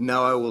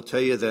 Now, I will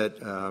tell you that,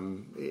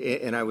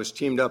 and I was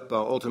teamed up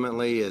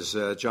ultimately as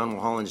John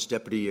Mulholland's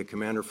deputy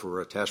commander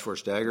for Task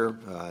Force Dagger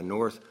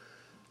North,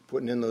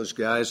 putting in those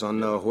guys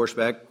on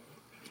horseback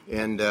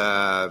and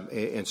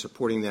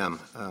supporting them.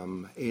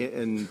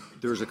 And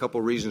there's a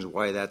couple reasons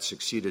why that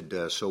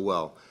succeeded so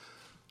well.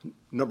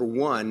 Number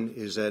one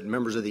is that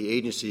members of the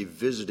agency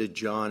visited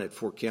John at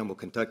Fort Campbell,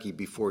 Kentucky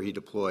before he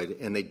deployed,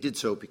 and they did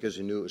so because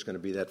they knew it was going to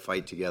be that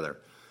fight together.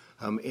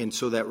 And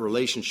so that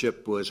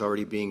relationship was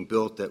already being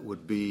built that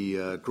would be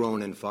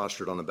grown and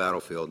fostered on the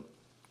battlefield.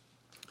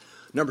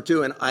 Number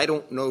two, and I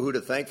don't know who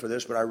to thank for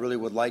this, but I really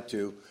would like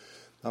to,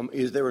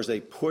 is there was a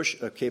push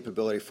of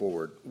capability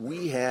forward.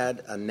 We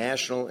had a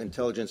national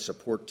intelligence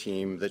support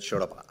team that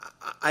showed up.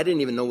 I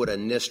didn't even know what a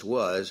NIST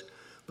was,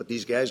 but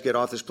these guys get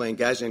off this plane,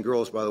 guys and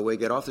girls, by the way,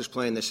 get off this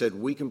plane. They said,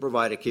 we can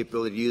provide a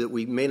capability to you that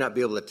we may not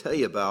be able to tell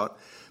you about,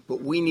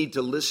 but we need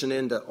to listen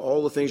into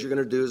all the things you're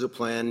going to do as a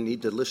plan,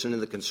 need to listen to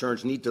the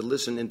concerns, need to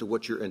listen into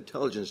what your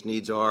intelligence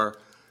needs are,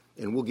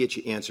 and we'll get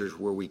you answers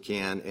where we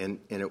can, and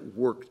it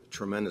worked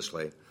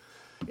tremendously.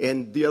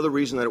 And the other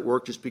reason that it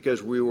worked is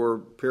because we were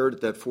paired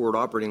at that forward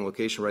operating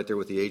location right there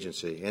with the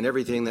agency, and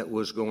everything that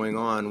was going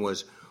on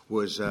was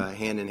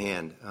hand in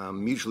hand,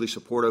 mutually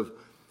supportive,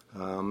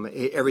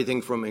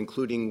 everything from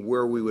including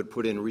where we would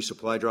put in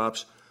resupply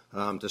drops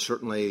to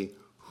certainly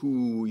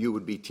who you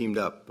would be teamed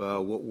up,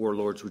 what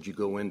warlords would you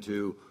go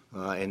into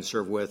and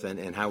serve with,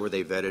 and how were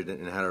they vetted,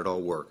 and how did it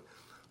all work.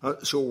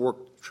 So it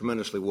worked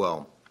tremendously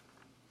well.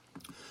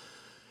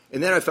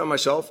 And then I found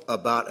myself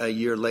about a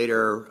year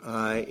later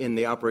in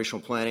the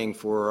operational planning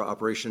for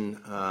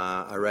Operation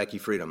Iraqi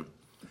Freedom.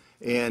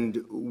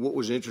 And what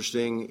was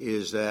interesting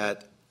is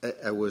that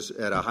I was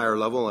at a higher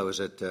level. I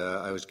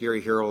was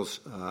Gary Harrell's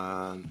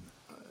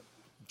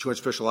Joint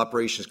Special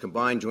Operations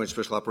Combined, Joint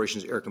Special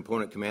Operations Air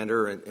Component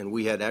Commander, and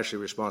we had actually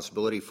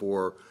responsibility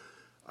for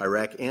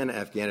Iraq and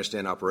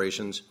Afghanistan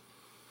operations.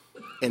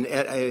 And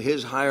at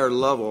his higher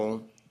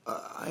level,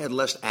 I had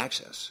less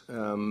access.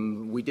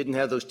 We didn't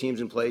have those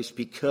teams in place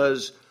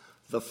because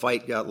the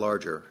fight got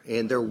larger,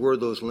 and there were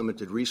those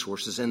limited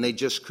resources, and they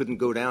just couldn't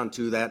go down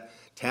to that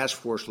task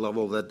force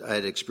level that I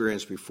had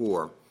experienced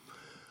before.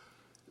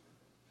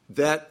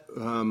 That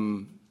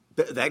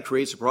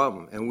creates a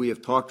problem, and we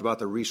have talked about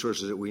the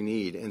resources that we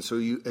need. And so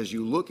as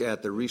you look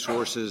at the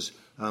resources,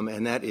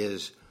 and that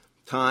is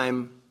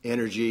time,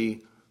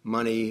 energy,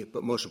 money,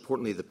 but most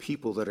importantly, the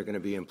people that are going to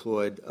be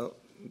employed,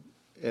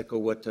 echo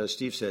what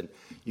Steve said,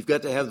 you've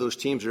got to have those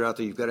teams that are out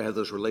there, you've got to have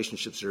those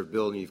relationships that are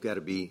built, and you've got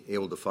to be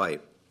able to fight.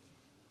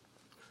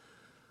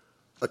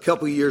 A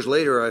couple of years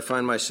later, I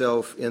find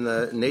myself in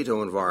the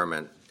NATO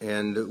environment,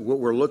 and what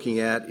we're looking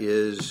at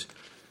is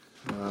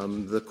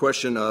the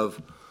question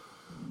of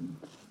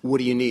what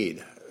do you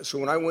need? So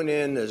when I went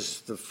in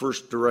as the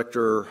first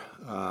director,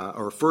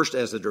 first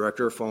as the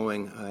director,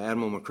 following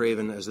Admiral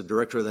McCraven as the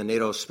director of the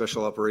NATO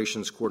Special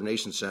Operations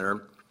Coordination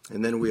Center,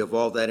 and then we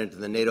evolved that into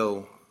the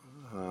NATO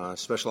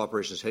Special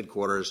Operations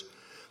Headquarters,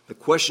 the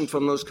question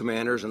from those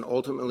commanders, and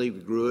ultimately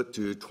we grew it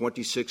to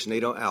 26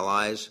 NATO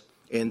allies,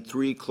 and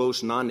 3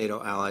 close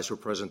non-NATO allies were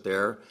present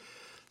there,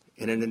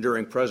 and an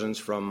enduring presence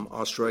from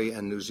Australia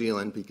and New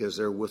Zealand because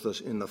they're with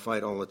us in the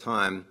fight all the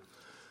time.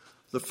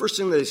 The first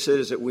thing they said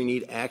is that we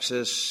need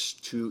access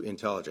to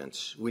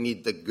intelligence. We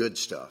need the good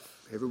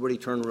stuff. Everybody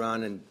turned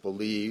around and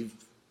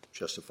believed,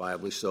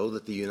 justifiably so,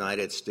 that the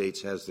United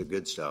States has the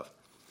good stuff.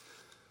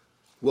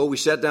 Well, we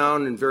sat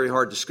down in very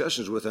hard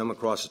discussions with them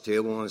across the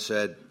table and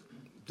said,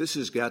 this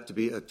has got to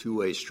be a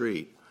two-way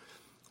street.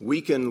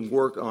 We can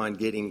work on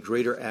getting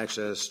greater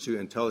access to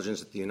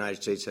intelligence that the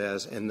United States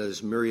has, and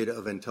those myriad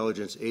of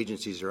intelligence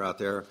agencies are out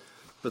there,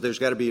 but there's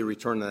got to be a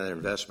return on that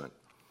investment.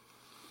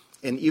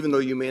 And even though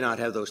you may not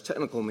have those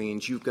technical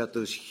means, you've got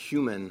those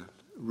human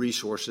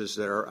resources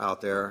that are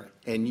out there,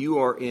 and you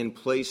are in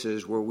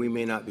places where we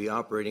may not be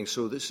operating,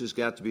 so this has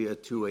got to be a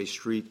two-way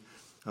street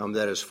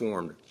that is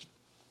formed.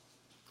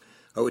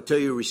 I would tell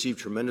you we received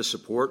tremendous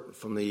support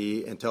from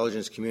the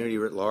intelligence community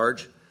writ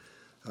large,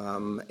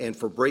 and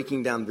for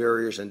breaking down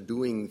barriers and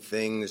doing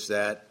things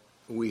that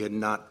we had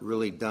not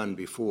really done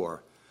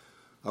before.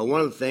 One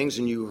of the things,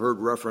 and you heard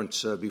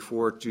reference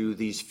before to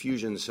these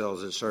fusion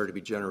cells that started to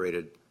be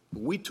generated,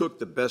 we took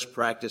the best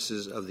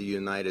practices of the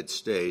United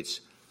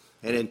States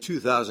and in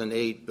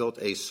 2008 built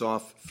a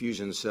soft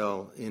fusion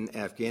cell in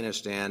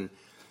Afghanistan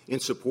in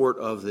support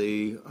of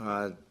the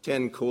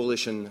 10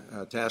 coalition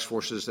task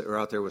forces that are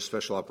out there with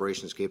special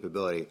operations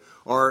capability,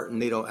 our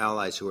NATO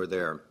allies who are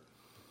there.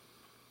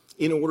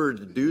 In order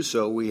to do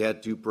so, we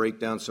had to break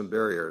down some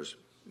barriers.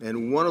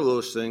 And one of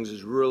those things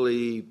is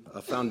really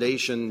a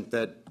foundation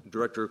that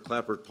Director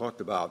Clapper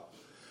talked about.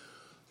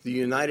 The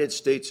United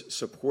States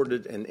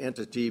supported an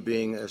entity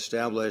being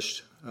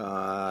established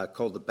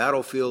called the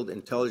Battlefield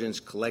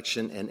Intelligence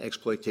Collection and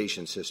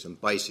Exploitation System,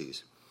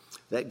 BICES.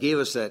 That gave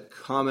us that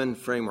common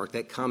framework,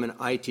 that common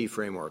IT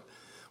framework,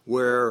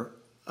 where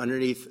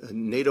underneath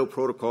NATO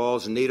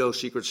protocols and NATO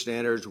secret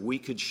standards, we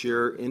could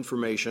share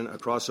information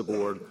across the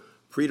board,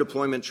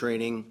 pre-deployment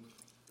training.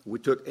 We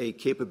took a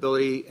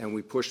capability and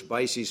we pushed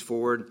BICES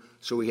forward,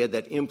 so we had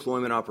that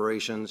employment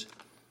operations,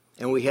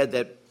 and we had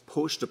that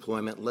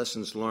post-deployment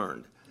lessons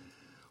learned.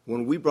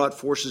 When we brought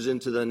forces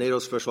into the NATO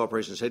Special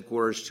Operations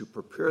Headquarters to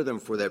prepare them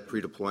for that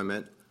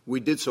pre-deployment, we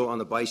did so on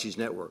the BICES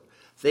network.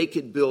 They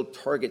could build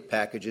target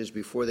packages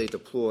before they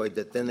deployed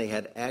that then they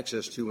had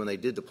access to when they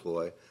did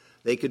deploy.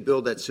 They could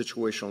build that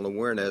situational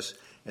awareness,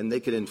 and they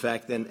could, in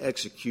fact, then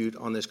execute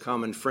on this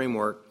common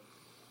framework,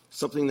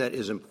 something that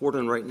is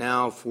important right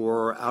now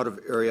for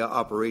out-of-area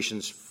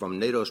operations from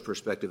NATO's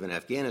perspective in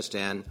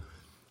Afghanistan.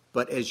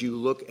 But as you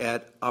look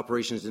at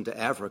operations into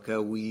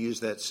Africa, we use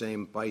that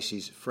same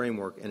BICES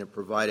framework, and it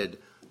provided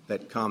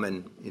that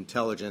common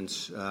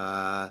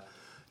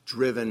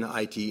intelligence-driven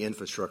IT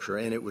infrastructure,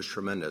 and it was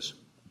tremendous.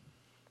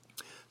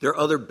 There are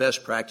other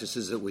best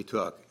practices that we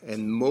took,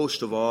 and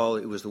most of all,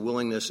 it was the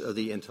willingness of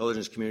the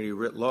intelligence community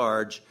writ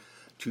large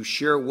to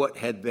share what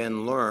had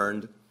been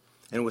learned,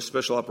 and with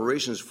special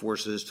operations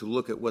forces to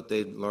look at what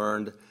they'd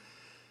learned.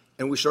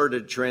 And we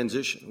started to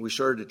transition. We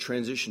started to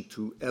transition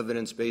to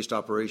evidence-based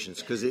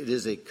operations because it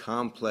is a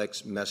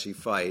complex, messy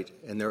fight,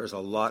 and there is a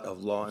lot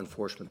of law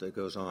enforcement that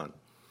goes on.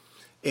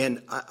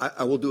 And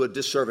I will do a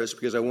disservice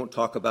because I won't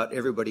talk about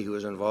everybody who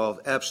is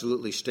involved.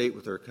 Absolutely, state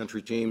with their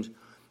country teams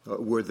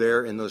were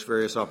there in those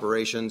various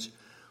operations.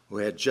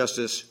 We had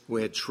Justice.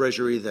 We had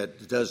Treasury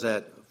that does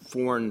that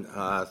foreign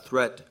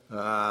threat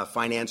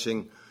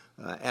financing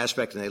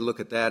aspect, and they look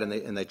at that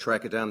and they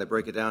track it down, they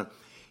break it down.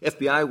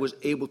 FBI was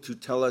able to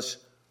tell us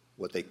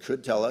what they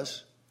could tell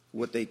us,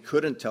 what they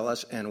couldn't tell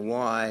us, and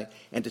why,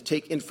 and to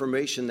take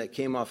information that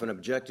came off an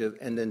objective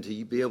and then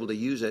to be able to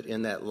use it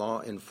in that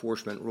law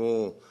enforcement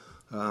role.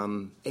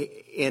 And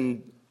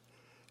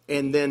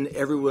then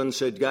everyone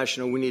said, gosh,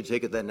 we need to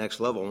take it that next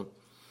level.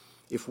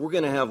 If we're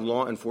going to have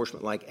law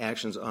enforcement-like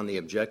actions on the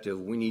objective,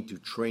 we need to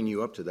train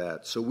you up to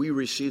that. So we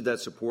received that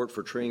support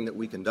for training that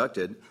we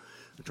conducted.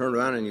 I turned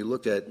around and you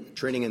looked at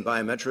training in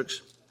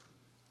biometrics,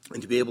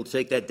 and to be able to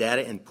take that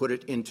data and put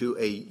it into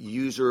a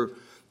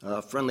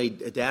user-friendly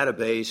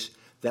database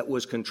that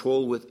was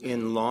controlled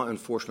within law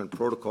enforcement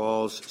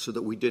protocols so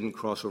that we didn't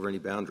cross over any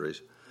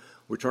boundaries.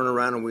 We turned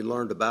around and we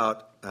learned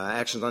about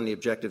actions on the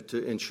objective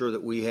to ensure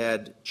that we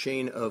had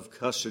chain of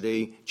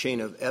custody, chain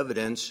of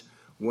evidence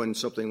when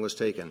something was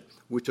taken.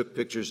 We took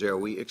pictures there.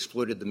 We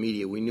exploited the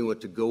media. We knew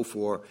what to go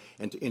for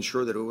and to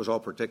ensure that it was all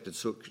protected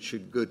so it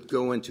should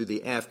go into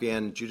the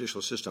Afghan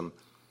judicial system.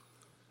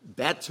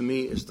 That, to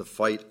me, is the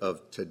fight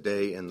of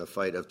today and the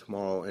fight of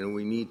tomorrow, and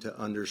we need to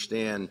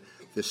understand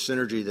the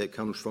synergy that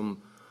comes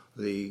from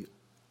the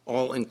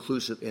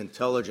all-inclusive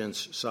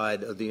intelligence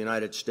side of the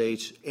United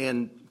States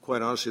and,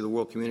 quite honestly, the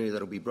world community that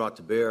will be brought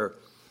to bear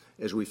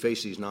as we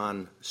face these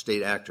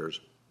non-state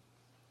actors.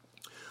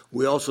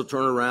 We also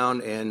turn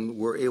around and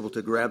we're able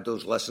to grab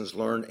those lessons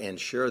learned and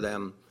share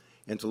them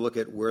and to look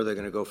at where they're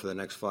going to go for the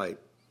next fight.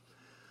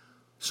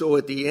 So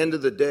at the end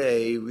of the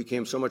day, we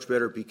became so much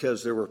better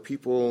because there were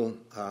people,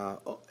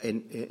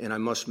 and I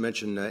must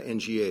mention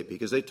NGA,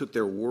 because they took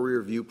their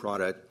Warrior View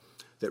product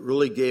that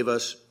really gave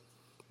us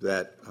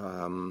that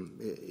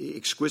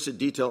exquisite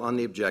detail on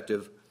the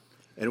objective,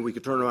 and we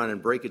could turn around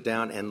and break it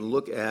down and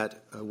look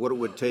at what it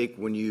would take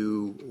when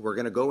you were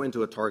going to go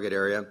into a target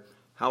area.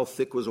 How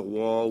thick was a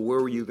wall? Where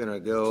were you going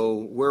to go?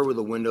 Where were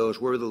the windows?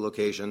 Where were the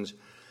locations?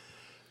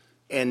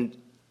 And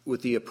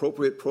with the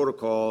appropriate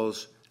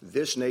protocols,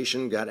 this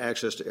nation got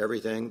access to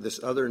everything.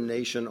 This other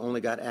nation only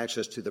got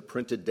access to the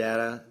printed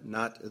data,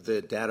 not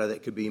the data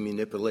that could be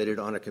manipulated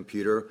on a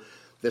computer.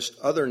 This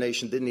other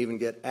nation didn't even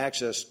get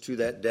access to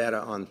that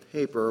data on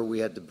paper. We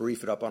had to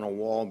brief it up on a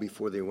wall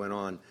before they went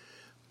on.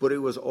 But it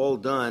was all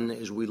done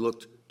as we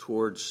looked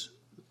towards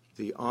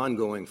the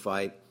ongoing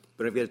fight.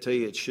 But I've got to tell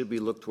you, it should be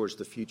looked towards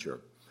the future.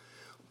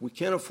 We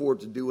can't afford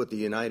to do what the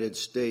United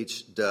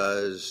States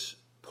does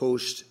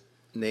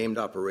post-named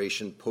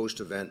operation,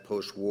 post-event,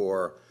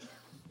 post-war,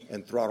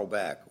 and throttle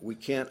back. We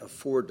can't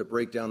afford to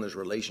break down those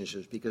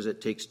relationships because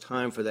it takes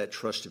time for that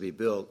trust to be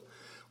built.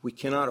 We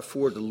cannot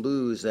afford to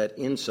lose that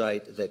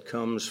insight that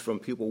comes from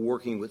people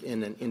working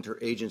within an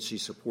interagency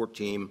support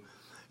team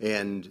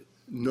and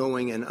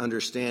knowing and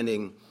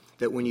understanding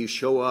that when you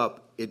show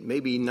up, it may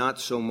be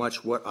not so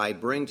much what I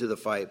bring to the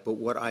fight, but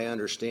what I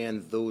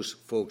understand those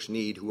folks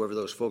need, whoever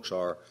those folks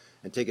are,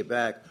 and take it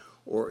back,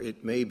 or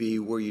it may be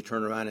where you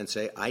turn around and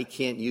say, I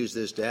can't use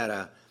this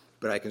data,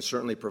 but I can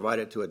certainly provide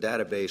it to a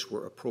database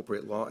where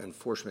appropriate law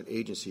enforcement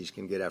agencies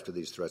can get after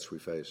these threats we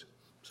face.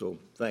 So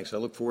thanks. I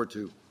look forward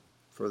to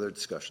further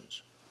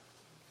discussions.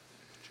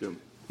 Jim.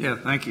 Yeah,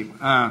 thank you.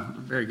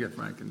 Very good,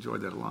 Frank.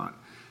 Enjoyed that a lot.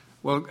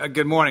 Well,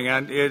 good morning.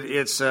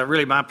 It's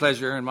really my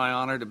pleasure and my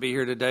honor to be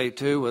here today,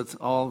 too, with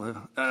all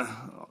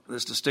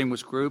this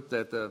distinguished group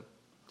that the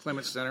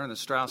Clements Center and the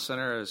Strauss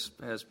Center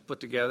has put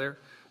together.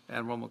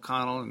 Admiral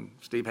McConnell and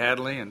Steve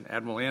Hadley and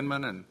Admiral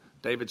Inman and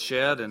David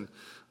Shedd and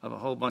a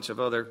whole bunch of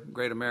other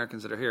great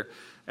Americans that are here.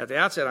 At the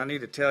outset, I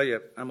need to tell you,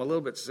 I'm a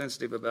little bit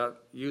sensitive about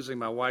using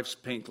my wife's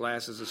pink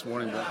glasses this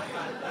morning, but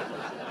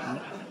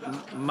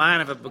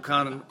mine have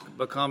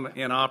become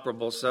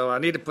inoperable, so I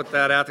need to put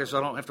that out there so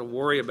I don't have to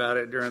worry about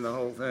it during the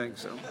whole thing.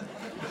 So,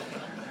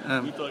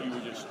 we thought you were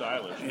just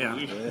stylish. Yeah.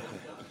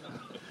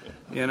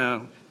 You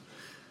know.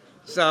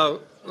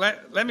 So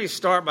let me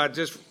start by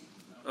just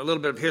a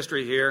little bit of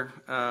history here.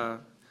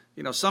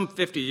 Some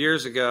 50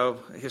 years ago,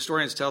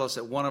 historians tell us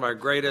that one of our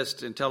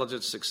greatest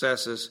intelligence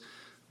successes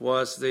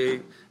was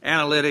the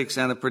analytics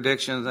and the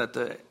prediction that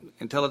the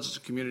intelligence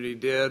community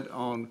did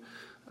on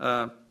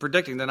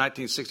predicting the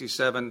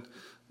 1967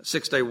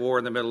 Six-Day War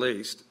in the Middle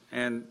East.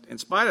 And in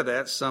spite of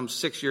that, some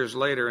 6 years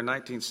later, in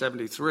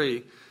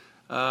 1973,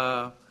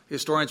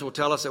 historians will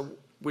tell us that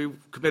we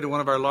committed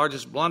one of our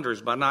largest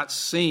blunders by not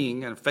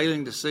seeing and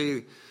failing to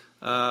see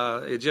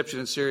Egyptian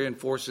and Syrian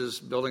forces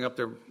building up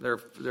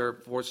their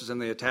forces in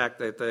the attack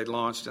that they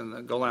launched in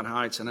the Golan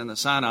Heights and in the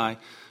Sinai,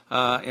 as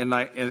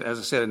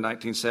I said, in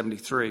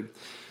 1973.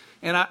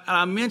 And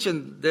I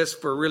mentioned this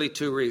for really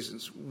two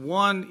reasons.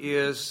 One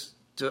is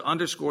to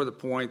underscore the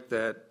point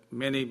that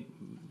many,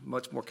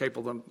 much more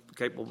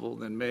capable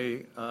than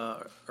me,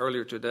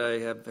 earlier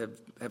today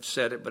have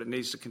said it, but it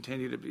needs to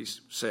continue to be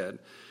said.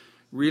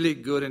 Really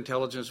good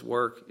intelligence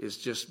work is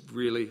just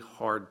really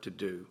hard to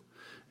do.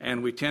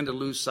 And we tend to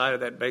lose sight of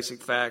that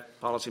basic fact.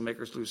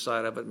 Policymakers lose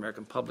sight of it.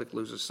 American public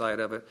loses sight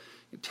of it.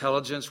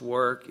 Intelligence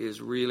work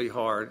is really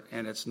hard,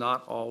 and it's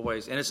not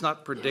always, and it's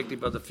not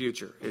predictive of the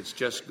future. It's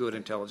just good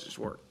intelligence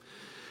work.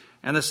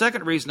 And the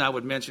second reason I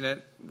would mention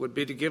it would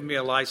be to give me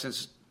a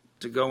license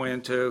to go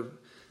into,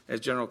 as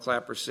General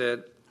Clapper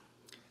said,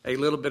 a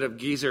little bit of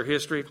geezer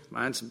history.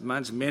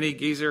 Mine's mini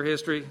geezer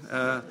history,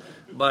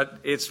 but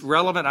it's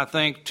relevant, I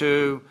think,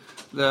 to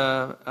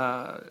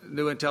the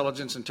new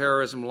intelligence and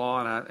terrorism law,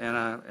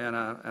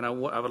 and I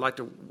would like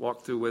to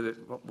walk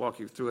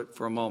you through it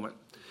for a moment.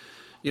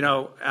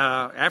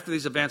 After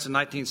these events in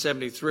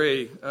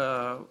 1973,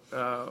 a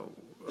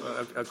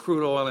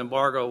crude oil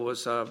embargo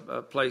was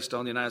placed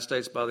on the United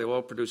States by the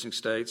oil-producing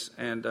states,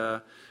 and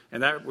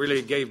that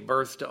really gave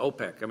birth to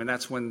OPEC. I mean,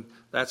 that's when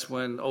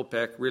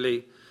OPEC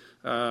really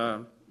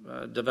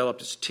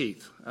developed its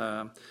teeth.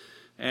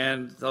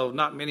 And though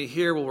not many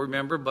here will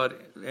remember, but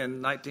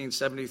in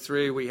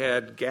 1973 we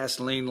had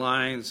gasoline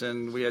lines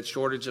and we had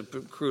shortage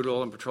of crude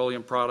oil and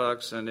petroleum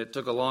products, and it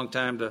took a long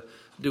time to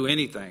do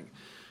anything.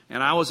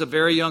 And I was a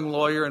very young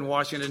lawyer in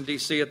Washington,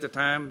 D.C. at the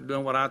time,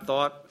 doing what I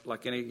thought,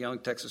 like any young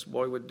Texas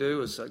boy would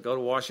do, is go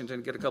to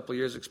Washington, get a couple of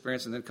years'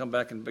 experience, and then come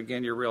back and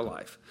begin your real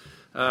life.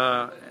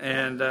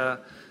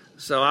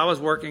 So I was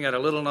working at a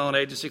little-known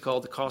agency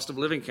called the Cost of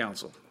Living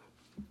Council.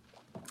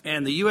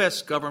 And the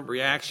U.S. government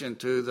reaction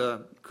to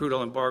the crude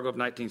oil embargo of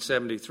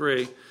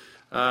 1973,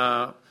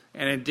 and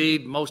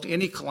indeed most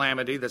any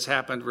calamity that's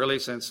happened really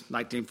since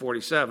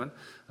 1947,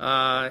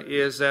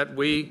 is that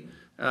we,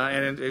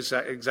 and it's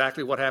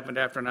exactly what happened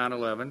after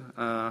 9/11,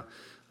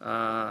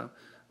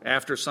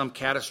 after some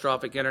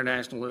catastrophic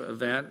international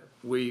event,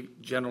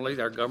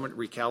 our government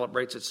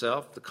recalibrates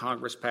itself, the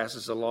Congress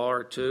passes a law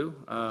or two,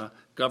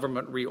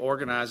 government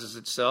reorganizes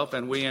itself,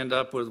 and we end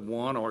up with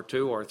one or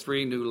two or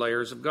three new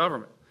layers of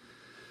government.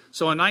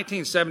 So in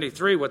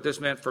 1973, what this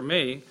meant for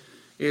me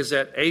is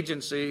that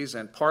agencies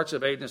and parts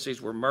of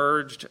agencies were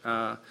merged,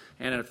 and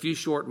in a few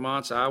short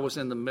months, I was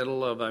in the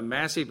middle of a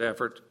massive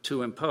effort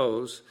to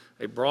impose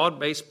a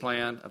broad-based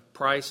plan of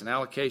price and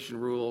allocation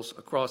rules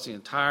across the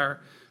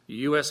entire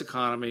U.S.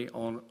 economy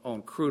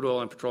on crude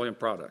oil and petroleum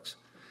products.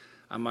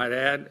 I might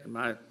add,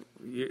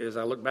 as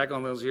I look back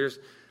on those years,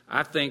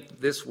 I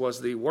think this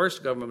was the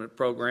worst government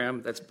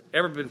program that's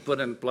ever been put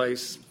in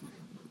place,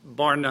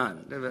 bar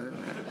none.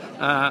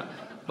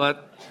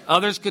 But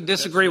others could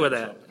disagree with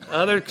that.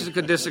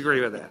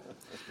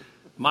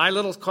 My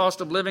little Cost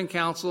of Living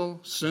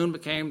Council soon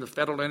became the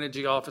Federal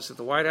Energy Office at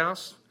the White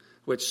House,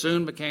 which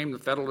soon became the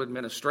Federal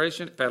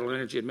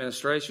Energy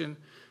Administration.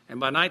 And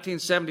by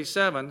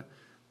 1977,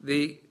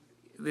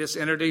 this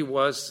entity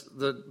was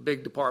the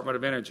big Department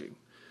of Energy.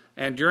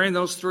 And during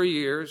those 3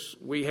 years,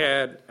 we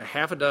had a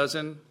half a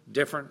dozen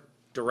different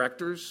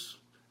directors,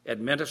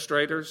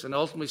 administrators, and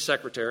ultimately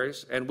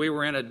secretaries, and we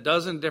were in a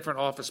dozen different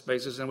office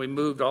spaces, and we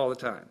moved all the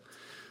time.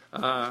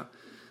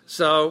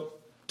 So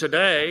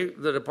today,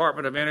 the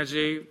Department of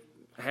Energy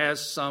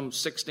has some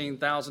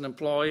 16,000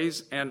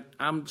 employees, and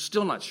I'm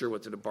still not sure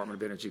what the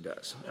Department of Energy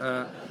does.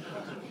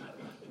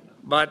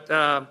 But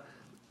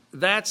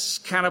that's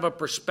kind of a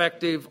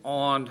perspective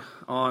on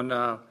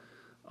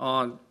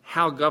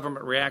how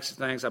government reacts to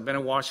things. I've been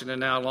in Washington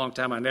now a long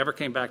time. I never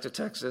came back to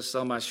Texas,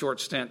 so my short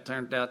stint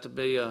turned out to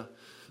be a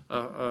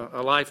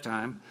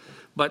lifetime.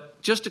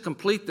 But just to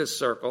complete this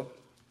circle,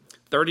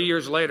 30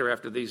 years later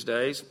after these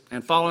days,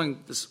 and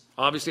following this,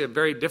 obviously a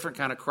very different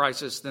kind of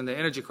crisis than the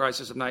energy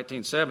crisis of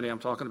 1970, I'm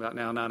talking about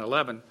now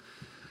 9/11,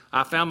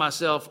 I found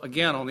myself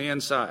again on the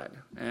inside,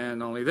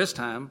 and only this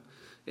time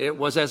it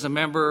was as a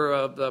member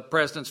of the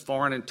President's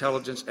Foreign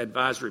Intelligence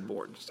Advisory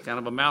Board. It's kind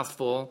of a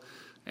mouthful,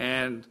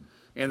 and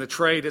in the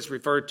trade it's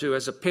referred to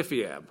as a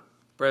PIFIAB,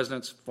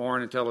 President's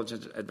Foreign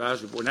Intelligence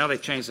Advisory Board. Now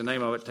they've changed the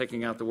name of it,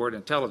 taking out the word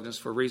intelligence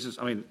for reasons,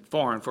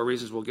 foreign, for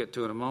reasons we'll get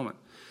to in a moment.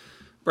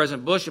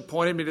 President Bush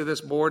appointed me to this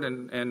board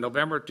in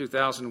November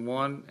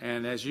 2001,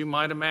 and as you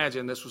might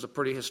imagine, this was a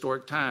pretty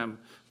historic time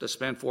to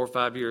spend 4 or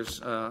 5 years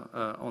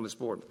on this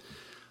board.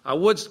 I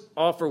would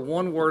offer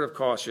one word of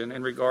caution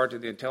in regard to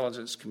the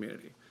intelligence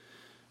community.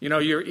 You know,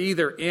 you're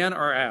either in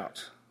or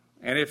out,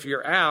 and if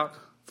you're out,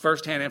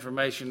 firsthand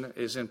information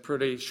is in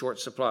pretty short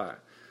supply.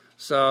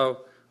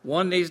 So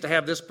one needs to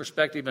have this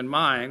perspective in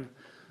mind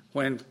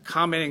when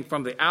commenting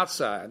from the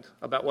outside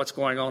about what's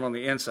going on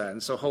the inside,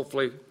 and so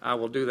hopefully I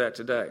will do that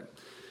today.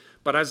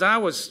 But as I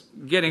was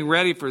getting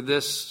ready for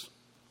this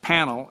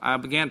panel, I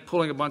began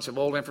pulling a bunch of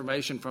old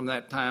information from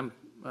that time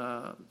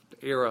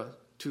era,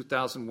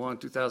 2001,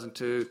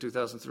 2002,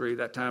 2003,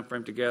 that time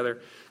frame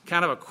together,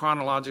 kind of a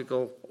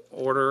chronological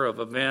order of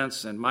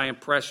events and my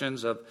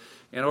impressions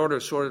in order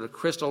sort of to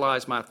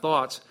crystallize my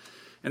thoughts.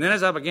 And then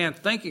as I began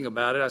thinking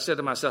about it, I said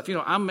to myself, you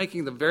know, I'm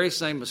making the very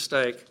same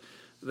mistake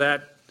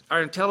that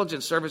our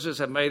intelligence services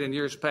have made in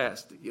years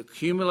past,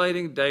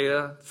 accumulating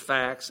data,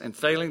 facts, and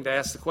failing to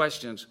ask the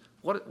questions,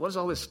 what does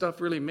all this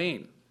stuff really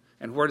mean,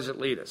 and where does it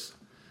lead us?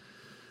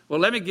 Well,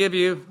 let me give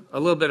you a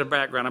little bit of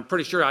background. I'm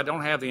pretty sure I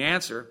don't have the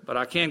answer, but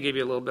I can give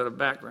you a little bit of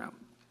background.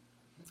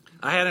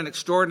 I had an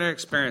extraordinary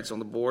experience on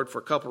the board for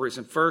a couple of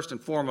reasons. First and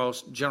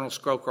foremost, General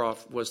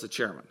Scowcroft was the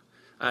chairman.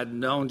 I'd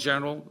known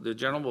the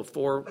general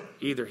before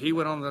either he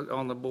went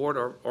on the board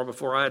or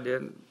before I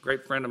did.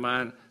 Great friend of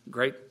mine,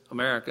 great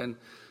American,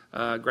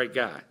 great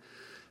guy.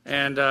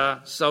 And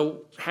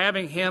so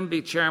having him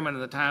be chairman at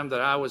the time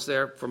that I was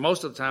there, for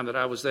most of the time that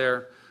I was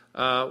there,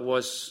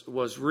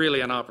 was really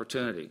an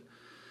opportunity.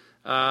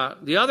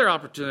 The other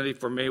opportunity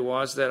for me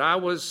was that I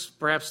was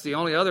perhaps the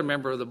only other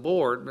member of the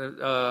board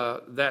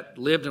that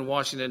lived in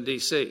Washington,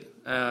 D.C.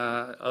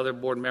 Other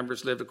board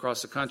members lived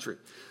across the country.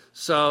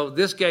 So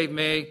this gave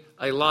me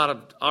a lot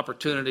of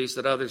opportunities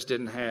that others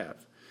didn't have.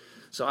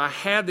 So I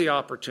had the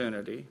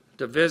opportunity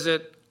to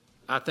visit,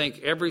 I think,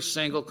 every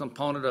single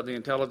component of the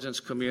intelligence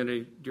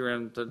community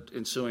during the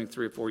ensuing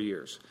 3 or 4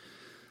 years.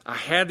 I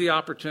had the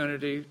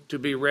opportunity to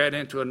be read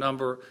into a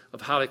number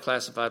of highly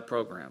classified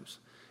programs.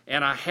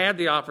 And I had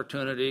the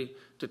opportunity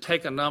to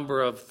take a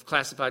number of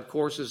classified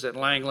courses at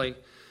Langley,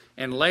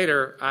 and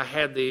later I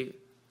had the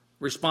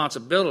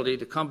responsibility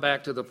to come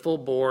back to the full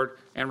board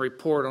and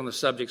report on the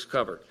subjects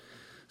covered.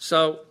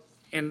 So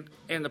in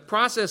the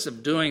process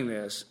of doing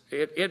this,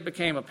 it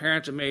became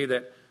apparent to me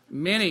that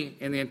many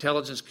in the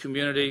intelligence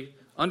community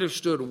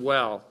understood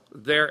well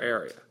their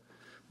area,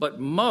 but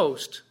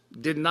most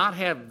did not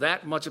have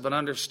that much of an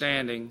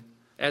understanding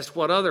as to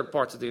what other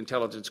parts of the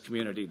intelligence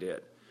community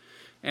did.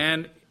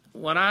 And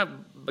when I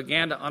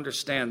began to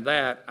understand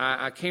that,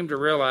 I came to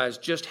realize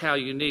just how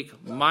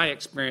unique my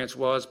experience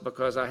was,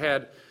 because I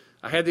had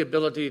the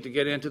ability to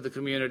get into the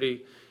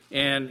community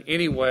in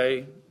any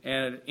way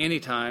and at any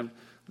time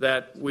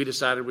that we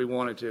decided we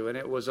wanted to. And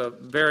it was a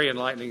very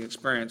enlightening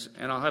experience.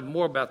 And I'll have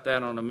more about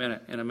that in a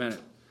minute.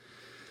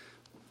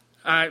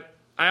 I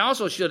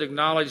also should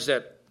acknowledge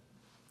that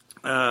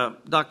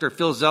Dr.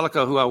 Phil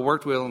Zellico, who I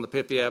worked with on the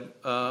PIPIAB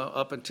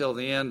up until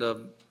the end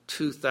of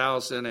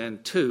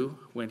 2002,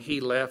 when he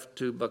left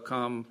to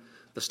become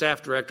the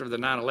staff director of the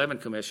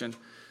 9/11 Commission,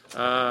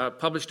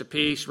 published a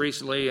piece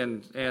recently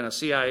in a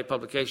CIA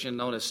publication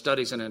known as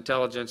Studies in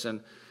Intelligence,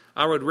 and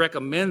I would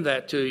recommend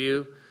that to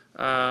you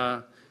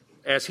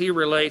as he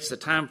relates the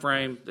time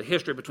frame, the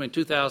history between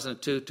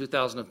 2002 and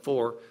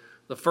 2004,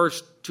 the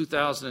first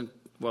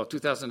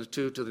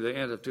 2002 to the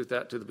end of to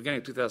the beginning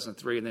of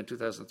 2003, and then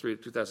 2003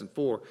 to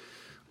 2004,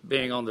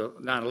 being on the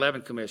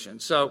 9/11 Commission.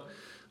 So,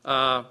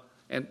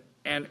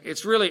 and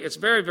it's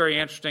very, very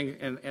interesting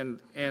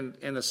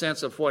in the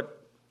sense of what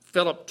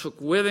Philip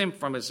took with him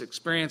from his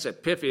experience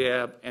at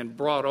PIFIAB and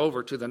brought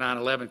over to the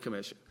 9/11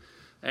 Commission.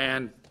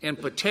 And in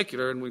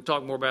particular, and we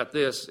talk more about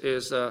this,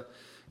 is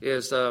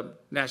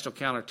National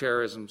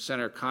Counterterrorism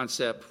Center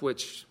concept,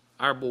 which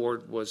our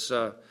board was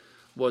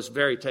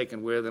very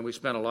taken with, and we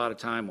spent a lot of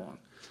time on.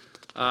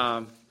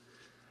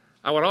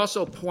 I would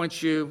also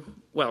point you,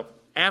 well,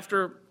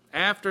 after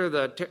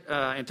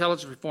the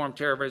Intelligence Reform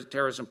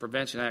Terrorism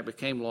Prevention Act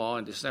became law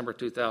in December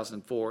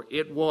 2004,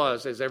 it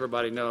was, as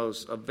everybody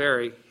knows, a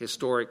very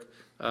historic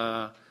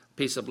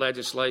piece of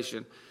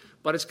legislation.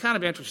 But it's kind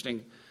of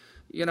interesting.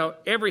 You know,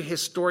 every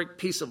historic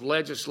piece of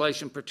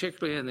legislation,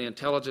 particularly in the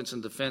intelligence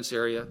and defense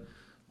area,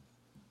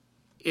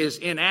 is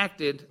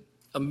enacted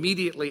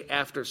immediately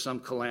after some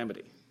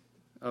calamity,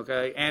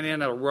 okay, and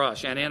in a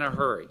rush and in a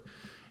hurry.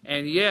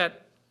 And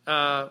yet,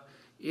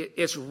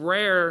 it's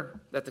rare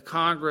that the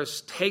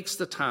Congress takes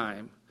the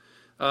time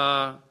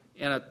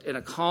in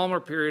a calmer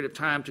period of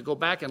time to go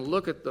back and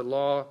look at the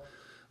law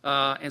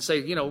and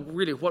say,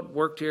 really what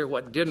worked here,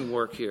 what didn't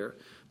work here,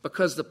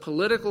 because the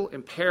political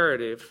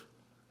imperative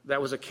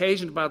that was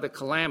occasioned by the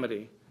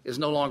calamity is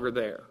no longer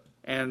there,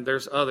 and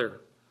there's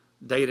other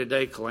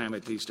day-to-day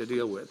calamities to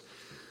deal with.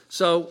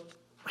 So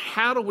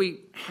how did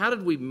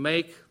we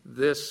make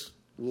this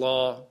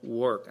law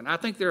work? And I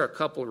think there are a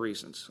couple of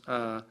reasons,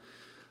 a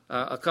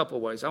couple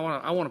of ways. I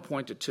want to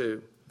point to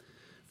two.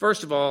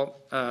 First of all,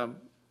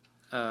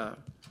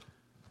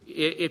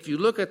 if you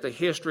look at the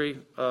history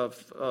of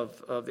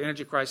the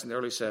energy crisis in the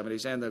early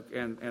 70s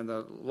and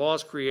the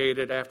laws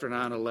created after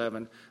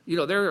 9/11,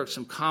 there are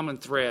some common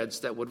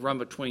threads that would run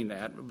between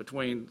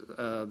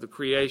the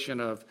creation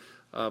of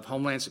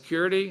Homeland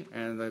Security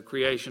and the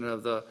creation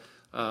of the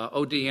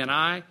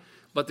ODNI,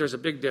 but there's a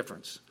big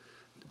difference.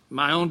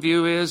 My own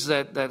view is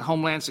that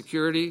Homeland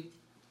Security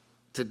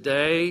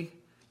today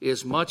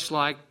is much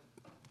like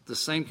the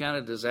same kind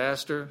of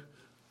disaster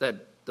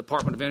that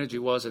Department of Energy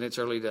was in its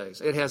early days.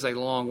 It has a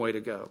long way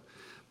to go.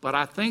 But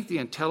I think the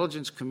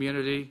intelligence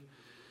community,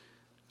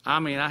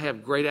 I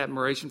have great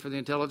admiration for the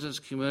intelligence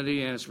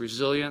community and its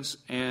resilience.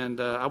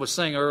 And I was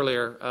saying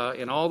earlier,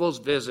 in all those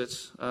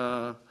visits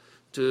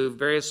to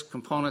various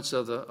components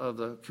of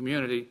the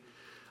community,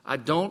 I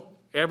don't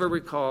ever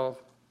recall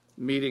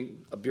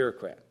meeting a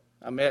bureaucrat.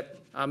 I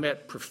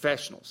met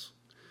professionals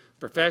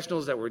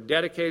that were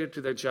dedicated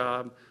to their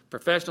job,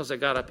 professionals that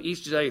got up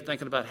each day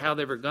thinking about how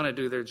they were going to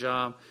do their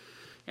job.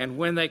 And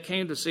when they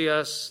came to see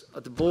us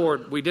at the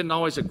board, we didn't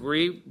always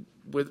agree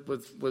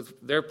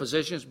with their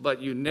positions, but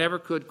you never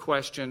could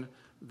question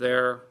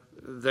their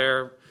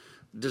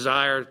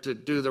desire to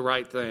do the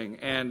right thing.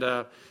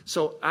 And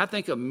so I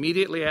think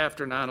immediately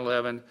after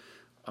 9/11,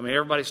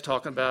 everybody's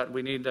talking about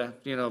we need to,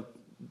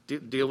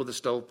 deal with the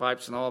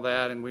stovepipes and all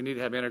that, and we need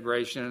to have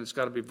integration, and it's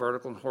got to be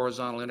vertical and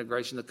horizontal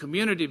integration. The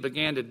community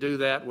began to do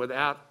that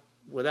without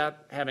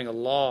having a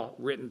law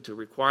written to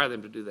require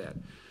them to do that.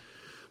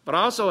 But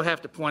I also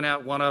have to point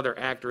out one other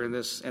actor in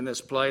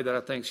this play that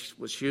I think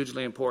was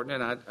hugely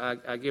important,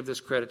 and I give this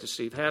credit to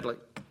Steve Hadley.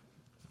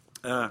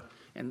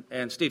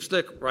 And Steve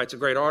Slick writes a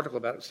great article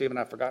about it. Stephen,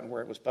 I've forgotten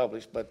where it was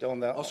published, but on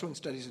the also in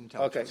Studies in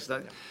Intelligence.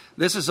 Okay, so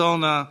this is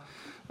on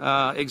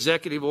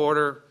Executive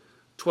Order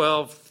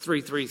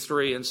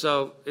 12333, and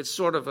so it's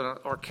sort of an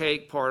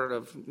archaic part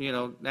of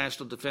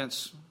national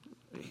defense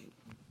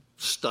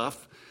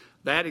stuff.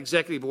 That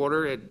executive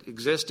order had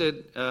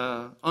existed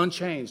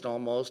unchanged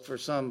almost for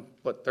some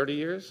 30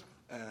 years?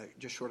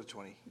 Just short of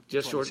 20.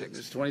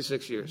 Just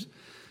 26 years.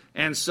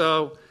 And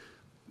so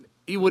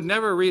you would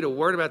never read a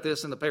word about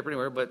this in the paper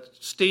anywhere, but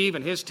Steve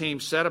and his team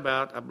set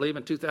about, I believe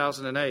in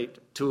 2008,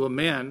 to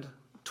amend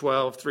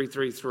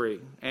 12333.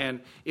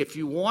 And if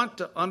you want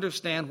to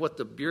understand what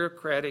the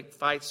bureaucratic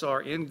fights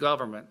are in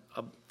government,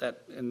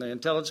 that in the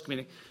intelligence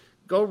community,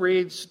 go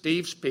read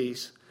Steve's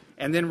piece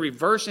and then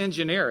reverse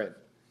engineer it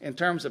in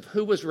terms of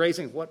who was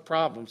raising what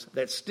problems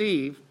that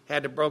Steve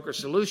had to broker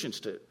solutions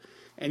to.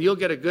 And you'll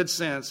get a good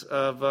sense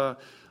of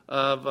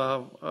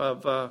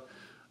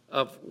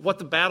what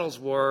the battles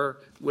were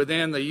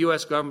within the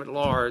U.S. government at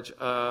large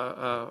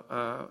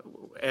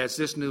as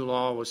this new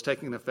law was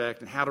taking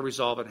effect, and how to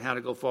resolve it and how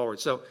to go forward.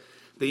 So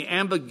the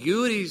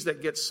ambiguities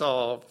that get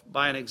solved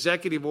by an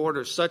executive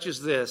order such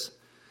as this,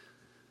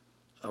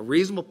 a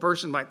reasonable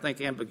person might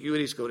think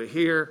ambiguities go to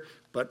here,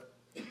 but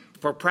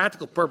for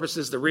practical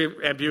purposes, the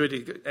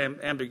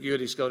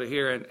ambiguities go to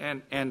here.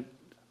 And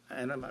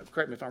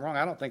correct me if I'm wrong,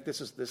 I don't think this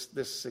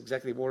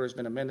executive order has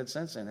been amended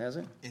since then, has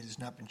it? It has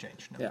not been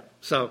changed, no. Yeah.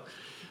 So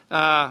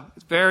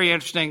it's very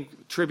interesting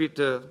tribute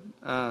to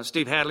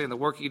Steve Hadley and the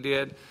work he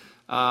did.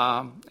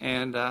 So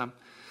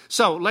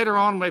later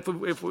on,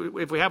 if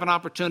we have an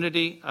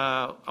opportunity,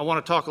 I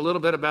want to talk a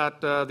little bit about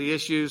the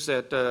issues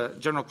that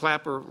General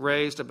Clapper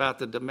raised about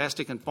the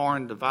domestic and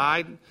foreign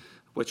divide,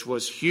 which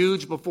was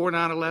huge before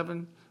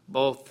 9/11,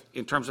 both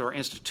in terms of our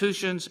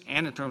institutions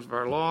and in terms of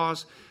our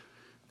laws.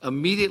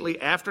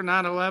 Immediately after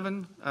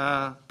 9/11,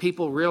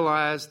 people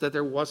realized that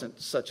there wasn't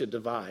such a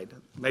divide.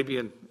 Maybe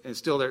and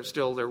still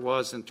there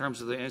was in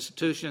terms of the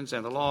institutions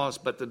and the laws,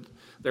 but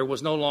there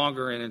was no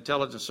longer in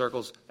intelligence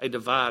circles a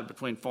divide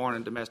between foreign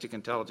and domestic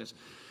intelligence.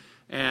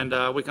 And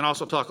we can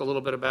also talk a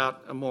little bit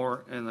about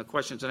more in the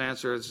questions and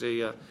answers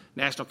the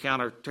National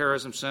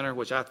Counterterrorism Center,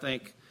 which I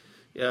think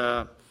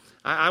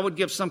I would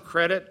give some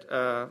credit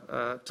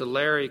to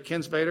Larry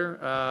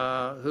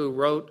Kinsvader, who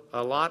wrote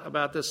a lot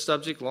about this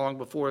subject long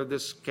before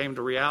this came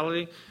to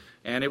reality,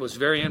 and it was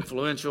very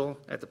influential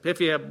at the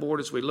PIFIAB board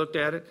as we looked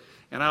at it.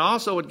 And I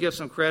also would give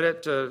some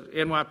credit to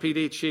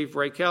NYPD Chief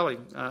Ray Kelly.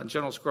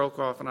 General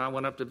Scrowcroft and I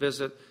went up to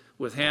visit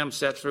with him,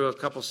 sat through a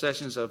couple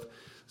sessions of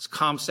this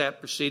ComSat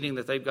proceeding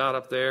that they've got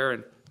up there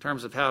in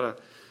terms of how to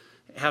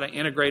how to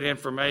integrate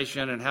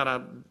information and how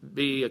to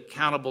be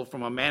accountable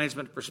from a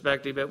management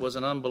perspective. It was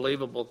an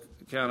unbelievable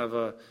kind of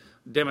a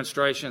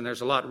demonstration.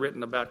 There's a lot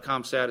written about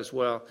ComStat as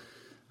well.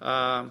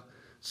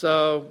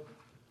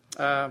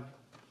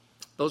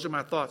 Those are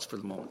my thoughts for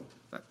the moment.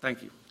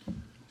 Thank you.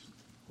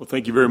 Well,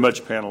 thank you very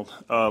much, panel.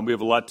 We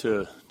have a lot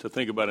to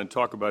think about and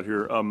talk about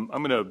here. I'm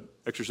going to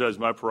exercise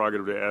my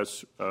prerogative to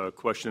ask a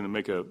question and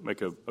make a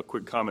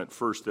quick comment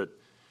first. That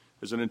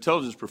as an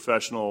intelligence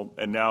professional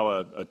and now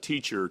a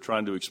teacher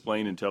trying to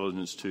explain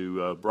intelligence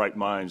to bright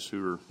minds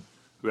who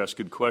ask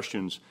good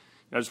questions,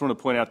 I just want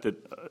to point out that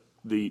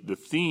the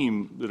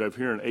theme that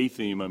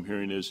I'm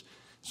hearing is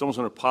it's almost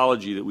an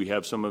apology that we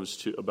have some of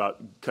us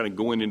about kind of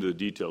going into the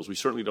details. We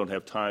certainly don't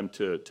have time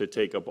to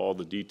take up all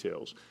the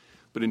details.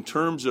 But in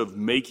terms of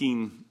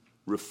making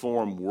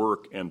reform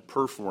work and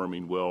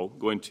performing well,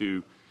 going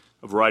to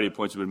a variety of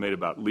points have been made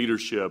about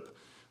leadership,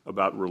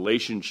 about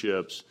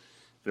relationships,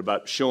 and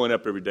about showing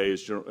up every day,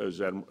 as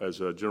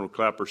General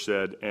Clapper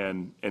said,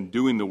 and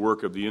doing the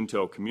work of the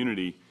intel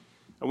community.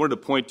 I wanted to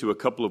point to a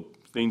couple of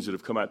things that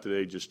have come out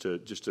today just to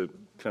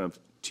kind of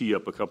tee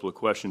up a couple of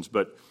questions.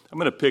 But I'm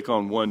going to pick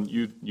on one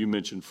you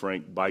mentioned,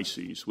 Frank,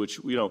 BICES, which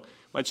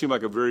might seem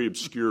like a very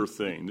obscure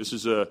thing. This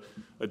is a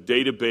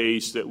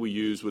database that we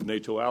use with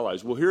NATO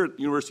allies. Well, here at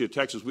the University of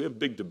Texas, we have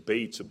big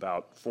debates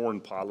about foreign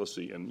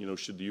policy and,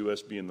 should the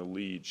U.S. be in the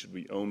lead? Should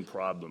we own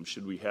problems?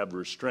 Should we have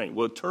restraint?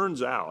 Well, it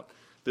turns out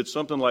that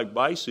something like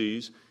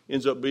BICES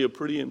ends up being a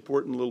pretty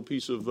important little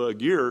piece of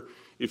gear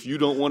if you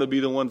don't want to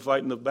be the one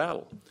fighting the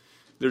battle.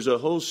 There's a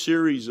whole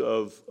series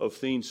of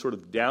things sort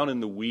of down in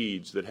the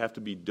weeds that have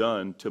to be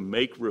done to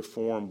make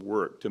reform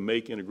work, to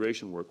make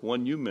integration work.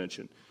 One you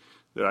mentioned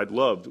that I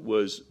loved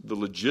was the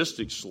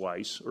logistics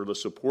slice or the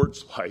support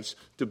slice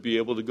to be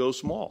able to go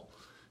small.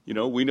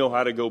 We know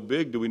how to go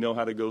big. Do we know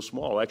how to go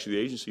small? Actually,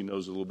 the agency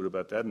knows a little bit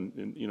about that,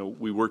 and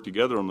we work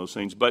together on those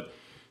things. But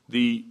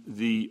the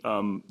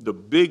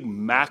big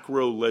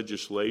macro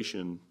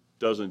legislation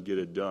doesn't get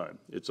it done.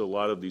 It's a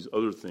lot of these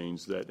other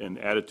things and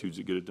attitudes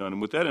that get it done.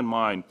 And with that in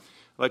mind,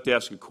 I'd like to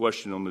ask a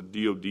question on the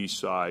DoD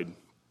side,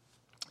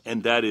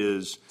 and that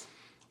is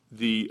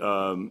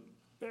Admiral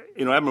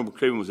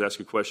Craven was asked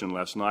a question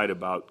last night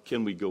about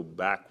can we go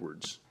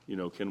backwards?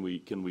 Can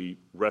we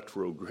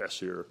retrogress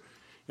here?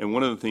 And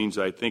one of the things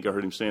I think I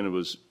heard him saying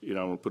was, I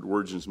don't want to put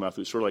words in his mouth,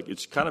 it's sort of like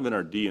it's kind of in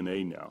our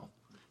DNA now.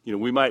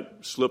 We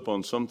might slip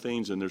on some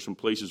things, and there's some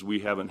places we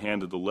haven't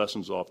handed the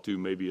lessons off to,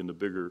 maybe in the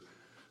bigger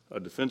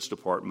Defense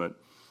Department.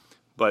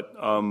 But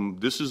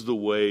this is the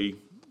way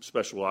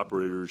special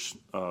operators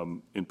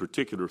in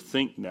particular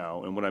think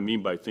now. And what I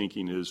mean by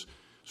thinking is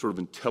sort of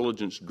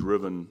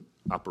intelligence-driven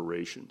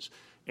operations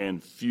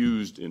and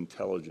fused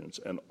intelligence,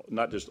 and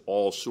not just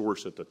all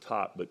source at the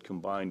top, but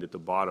combined at the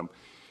bottom.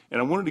 And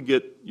I wanted to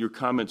get your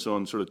comments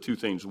on sort of two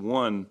things.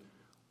 One,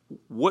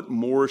 what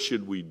more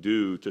should we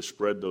do to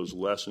spread those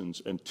lessons?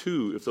 And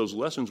two, if those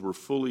lessons were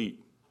fully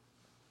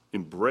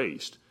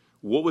embraced,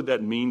 what would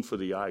that mean for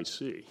the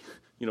IC?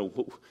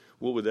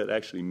 What would that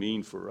actually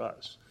mean for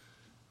us?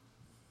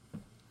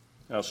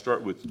 I'll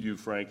start with you,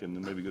 Frank, and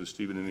then maybe go to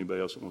Stephen and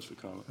anybody else that wants to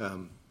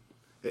comment.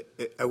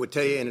 I would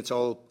tell you, and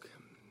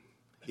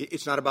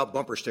it's not about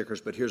bumper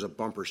stickers, but here's a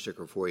bumper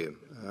sticker for you.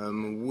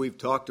 We've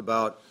talked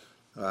about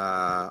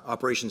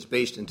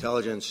operations-based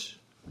intelligence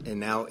and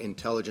now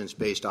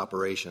intelligence-based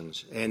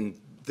operations, and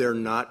they're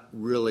not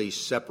really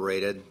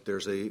separated.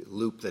 There's a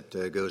loop that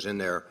goes in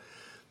there,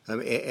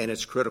 and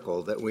it's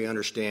critical that we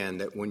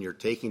understand that when you're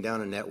taking down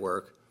a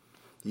network,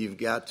 you've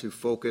got to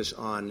focus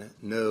on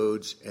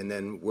nodes and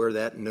then where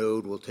that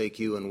node will take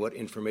you and what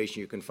information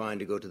you can find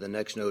to go to the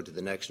next node, to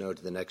the next node,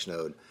 to the next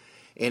node.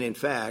 And in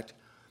fact,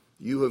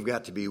 you have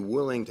got to be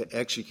willing to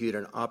execute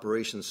an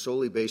operation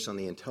solely based on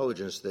the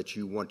intelligence that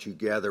you want to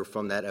gather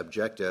from that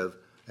objective,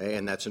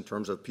 and that's in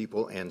terms of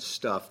people and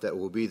stuff that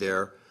will be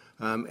there,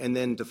 and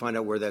then to find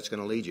out where that's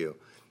going to lead you.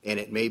 And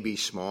it may be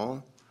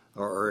small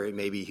or it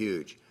may be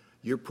huge.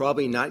 You're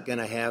probably not going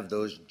to have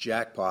those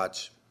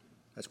jackpots.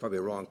 That's probably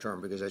a wrong term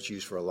because that's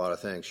used for a lot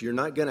of things. You're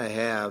not going to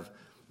have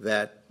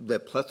that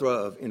plethora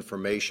of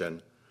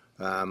information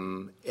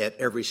at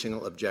every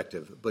single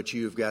objective, but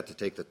you've got to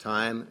take the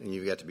time and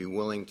you've got to be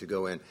willing to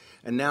go in.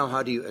 And now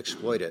how do you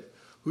exploit it?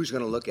 Who's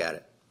going to look at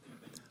it?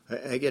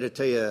 I got to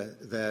tell you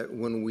that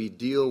when we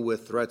deal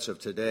with threats of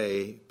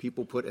today,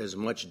 people put as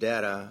much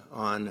data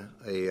on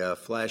a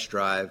flash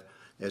drive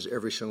as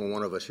every single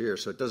one of us here.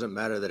 So it doesn't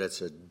matter that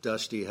it's a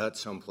dusty hut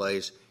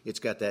someplace. It's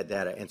got that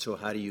data. And so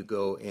how do you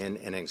go in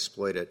and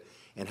exploit it?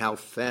 And how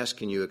fast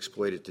can you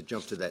exploit it to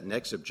jump to that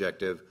next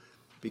objective?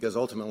 Because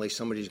ultimately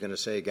somebody's going to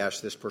say, gosh,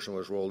 this person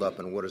was rolled up,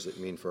 and what does it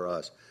mean for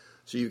us?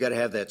 So you've got to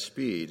have that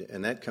speed,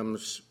 and that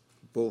comes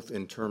both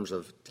in terms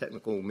of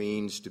technical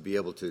means to be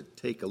able to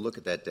take a look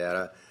at that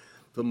data,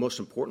 but most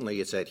importantly,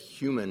 it's that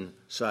human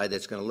side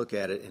that's going to look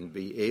at it and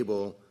be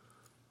able,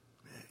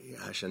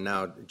 gosh, and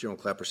now General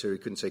Clapper said he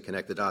couldn't say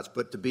connect the dots,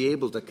 but to be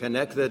able to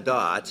connect the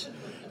dots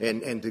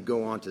and to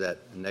go on to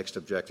that next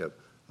objective.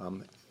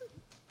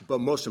 But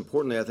most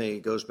importantly, I think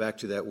it goes back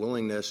to that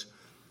willingness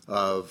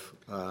of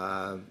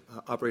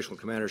operational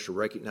commanders to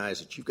recognize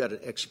that you've got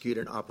to execute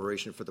an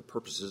operation for the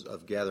purposes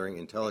of gathering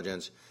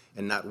intelligence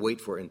and not wait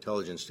for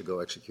intelligence to go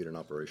execute an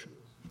operation.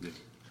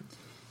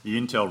 The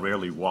intel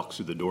rarely walks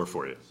through the door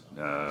for you.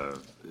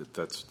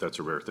 That's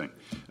a rare thing.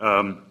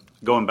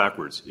 Going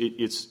backwards,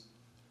 it's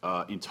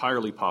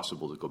entirely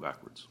possible to go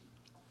backwards.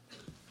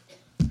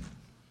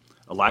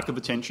 A lack of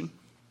attention,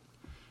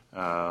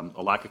 a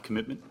lack of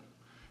commitment,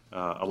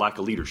 a lack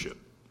of leadership,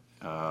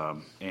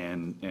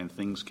 and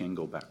things can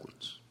go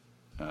backwards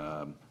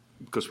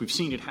because we've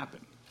seen it happen.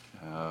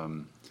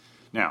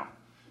 Now,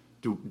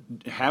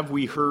 have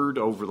we heard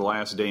over the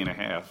last day and a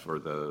half, or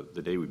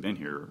the day we've been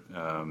here,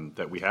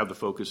 that we have the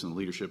focus and the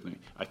leadership?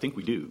 I think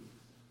we do.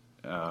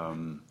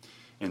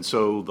 And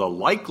so the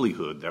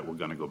likelihood that we're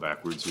going to go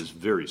backwards is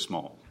very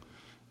small.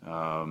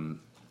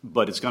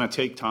 But it's going to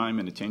take time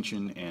and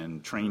attention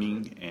and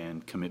training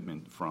and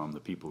commitment from the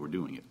people who are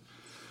doing it.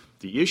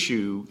 The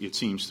issue, it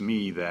seems to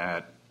me,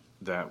 that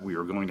we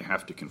are going to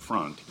have to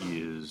confront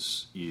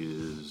is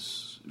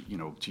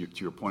to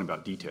your point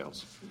about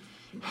details.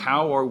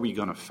 How are we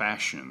going to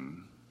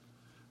fashion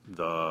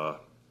the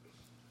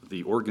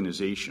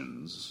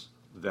organizations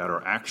that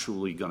are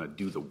actually going to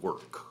do the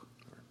work?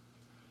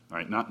 All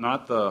right,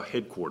 not the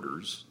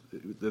headquarters.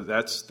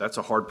 That's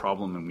a hard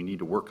problem, and we need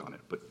to work on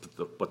it.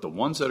 But the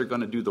ones that are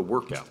going to do the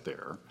work out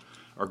there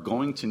are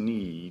going to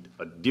need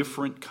a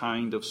different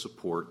kind of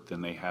support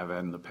than they have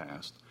had in the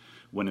past.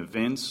 When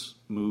events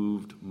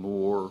moved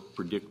more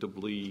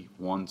predictably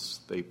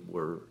once they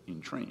were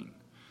in train.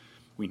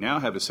 We now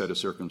have a set of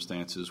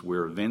circumstances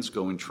where events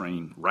go in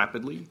train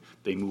rapidly.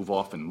 They move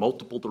off in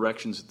multiple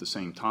directions at the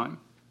same time.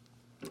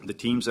 The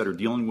teams that are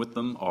dealing with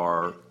them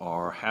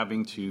are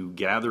having to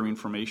gather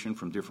information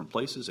from different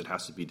places. It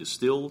has to be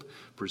distilled,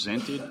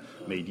 presented,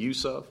 made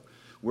use of.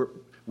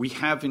 We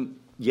haven't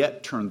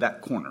yet turned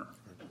that corner.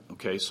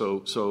 Okay,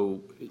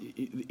 so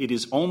it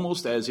is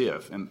almost as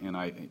if, and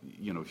I,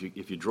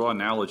 if you draw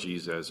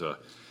analogies as a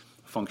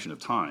function of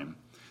time,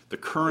 the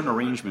current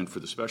arrangement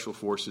for the special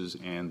forces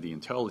and the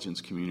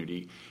intelligence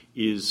community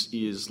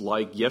is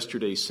like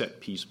yesterday's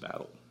set-piece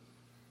battle.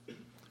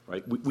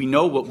 Right? We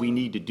know what we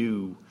need to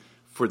do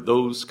for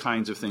those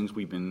kinds of things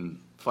we've been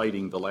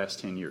fighting the last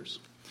 10 years.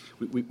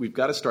 We've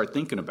got to start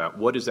thinking about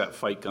what is that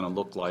fight going to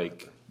look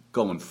like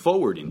going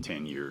forward in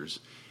 10 years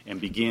and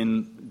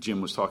begin,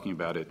 Jim was talking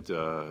about it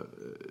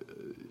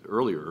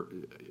earlier,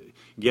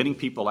 getting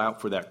people out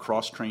for that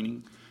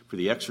cross-training, for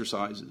the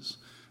exercises,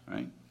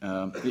 right?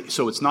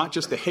 So it's not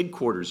just the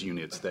headquarters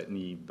units that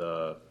need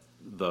the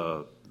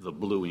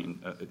bluing,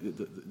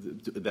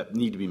 that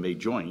need to be made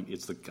joint.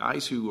 It's the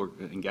guys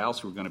and gals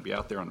who are going to be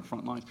out there on the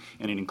front lines,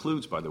 and it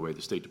includes, by the way,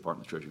 the State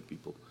Department, Treasury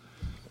people,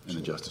 and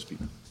the Justice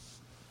people.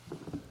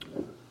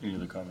 Any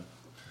other comment?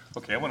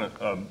 Okay, I want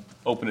to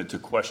open it to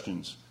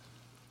questions.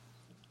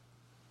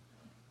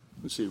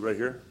 Let's see, right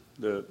here,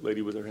 the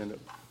lady with her hand up.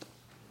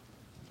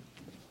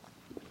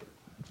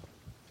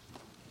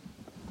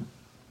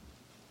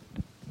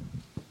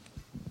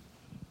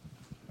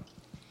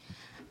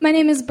 My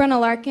name is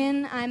Brenna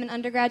Larkin. I'm an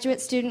undergraduate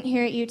student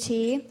here at UT.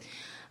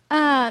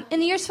 In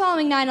the years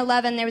following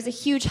 9/11, there was a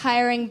huge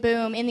hiring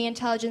boom in the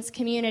intelligence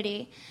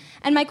community.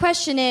 And my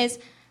question is,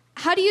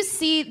 how do you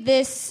see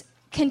this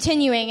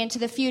continuing into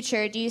the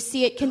future? Do you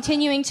see it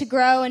continuing to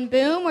grow and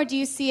boom, or do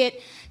you see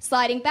it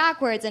sliding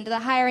backwards into the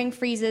hiring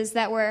freezes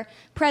that were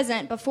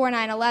present before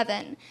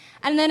 9/11?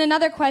 And then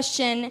another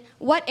question,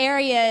 what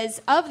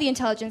areas of the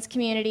intelligence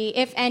community,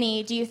 if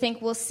any, do you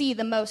think will see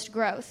the most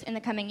growth in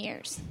the coming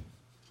years?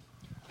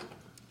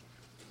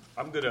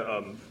 I'm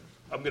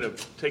gonna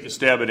take a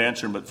stab at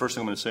answering, but first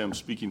I'm going to say I'm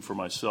speaking for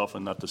myself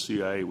and not the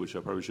CIA, which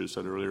I probably should have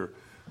said earlier.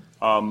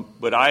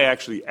 But I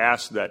actually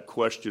asked that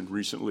question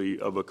recently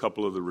of a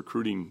couple of the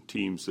recruiting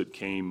teams that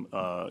came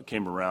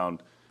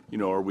around.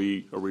 Are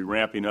we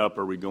ramping up?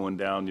 Are we going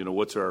down?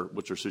 What's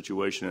our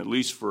situation? At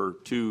least for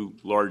two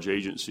large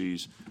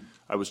agencies,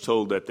 I was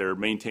told that they're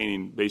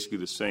maintaining basically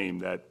the same.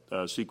 That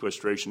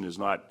sequestration has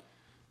not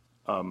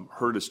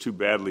hurt us too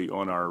badly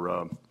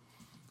on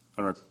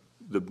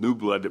the new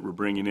blood that we're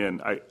bringing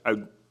in. I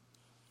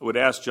would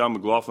ask John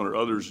McLaughlin or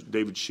others,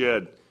 David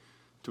Shedd,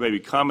 to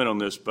maybe comment on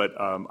this, but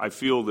I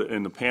feel that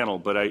in the panel,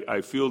 but I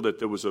feel that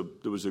there was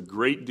a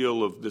great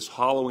deal of this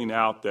hollowing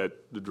out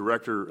that the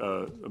director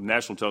of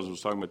National Intelligence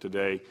was talking about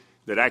today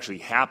that actually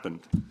happened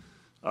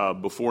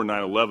before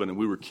 9/11, and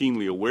we were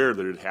keenly aware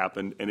that it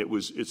happened, and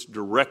it's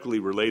directly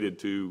related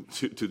to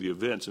the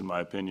events, in my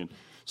opinion.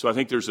 So I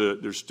think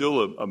there's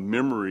still a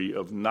memory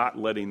of not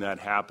letting that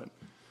happen.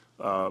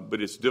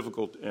 But it's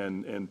difficult,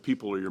 and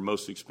people are your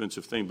most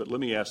expensive thing. But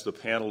let me ask the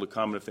panel to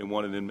comment if they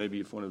want, and then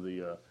maybe if one of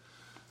the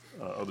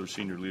other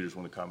senior leaders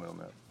want to comment on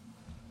that.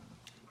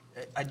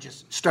 I'd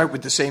just start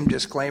with the same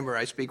disclaimer.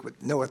 I speak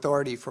with no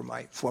authority from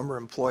my former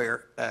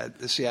employer,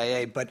 the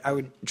CIA, but I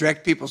would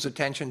direct people's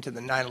attention to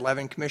the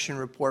 9/11 Commission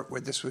report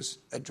where this was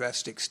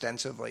addressed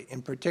extensively,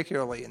 and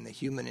particularly in the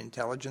human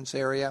intelligence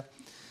area.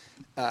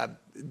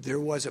 There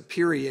was a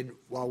period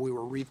while we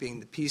were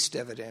reaping the peace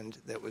dividend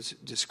that was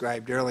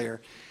described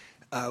earlier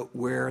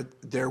where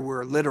there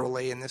were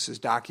literally, and this is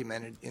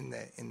documented in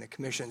the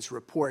Commission's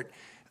report,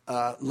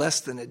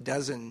 less than a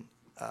dozen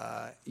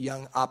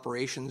young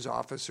operations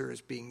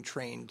officers being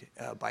trained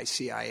by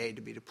CIA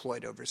to be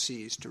deployed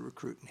overseas to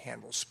recruit and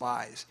handle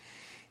spies.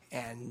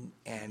 And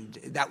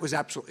that was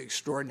absolutely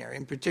extraordinary,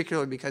 in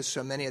particular because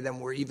so many of them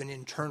were even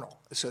internal,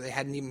 so they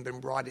hadn't even been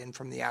brought in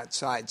from the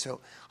outside.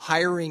 So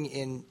hiring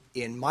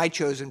in my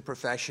chosen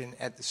profession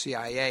at the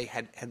CIA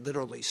had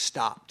literally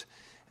stopped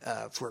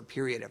for a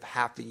period of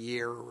half a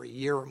year or a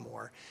year or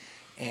more.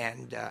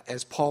 And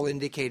as Paul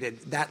indicated,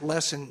 that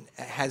lesson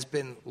has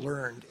been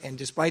learned. And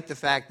despite the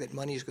fact that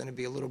money is going to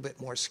be a little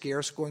bit more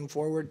scarce going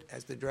forward,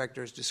 as the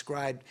director has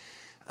described,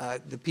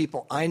 the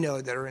people I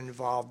know that are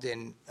involved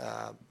in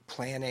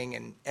planning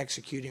and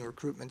executing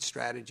recruitment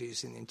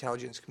strategies in the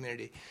intelligence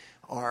community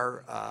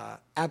are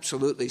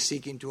absolutely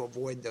seeking to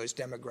avoid those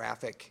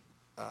demographic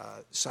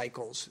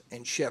cycles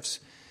and shifts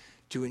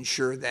to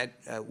ensure that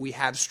we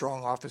have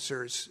strong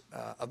officers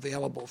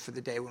available for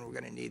the day when we're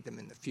going to need them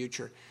in the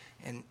future.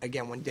 And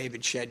again, when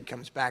David Shedd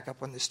comes back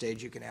up on the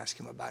stage, you can ask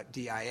him about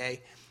DIA.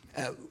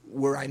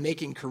 Were I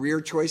making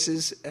career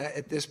choices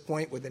at this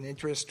point with an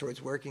interest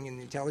towards working in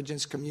the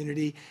intelligence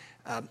community,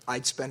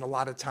 I'd spend a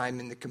lot of time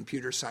in the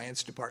computer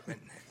science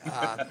department.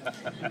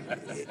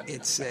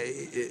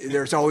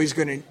 There's always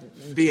going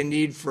to be a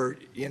need for,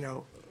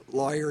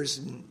 lawyers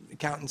and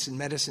accountants and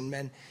medicine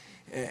men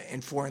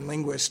and foreign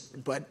linguists.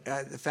 But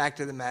the fact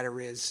of the matter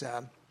is,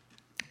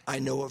 I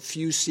know a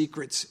few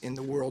secrets in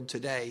the world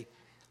today.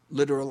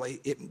 Literally,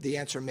 the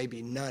answer may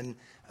be none,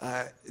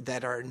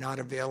 that are not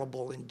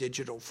available in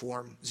digital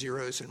form,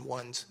 zeros and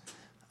ones,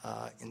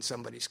 in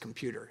somebody's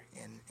computer.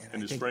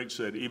 And as Frank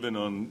said,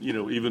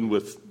 even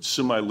with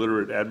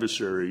semi-literate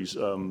adversaries,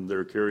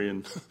 they're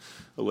carrying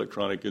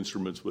electronic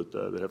instruments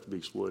that have to be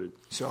exploited.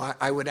 So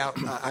I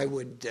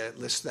would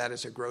list that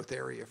as a growth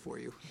area for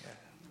you.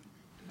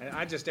 And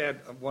I just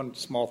add one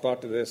small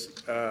thought to this.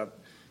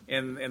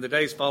 In the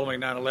days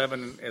following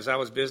 9/11, as I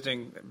was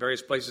visiting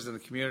various places in the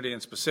community,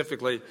 and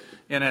specifically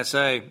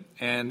NSA,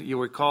 and you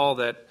recall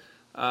that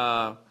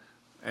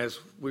as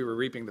we were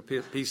reaping the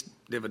peace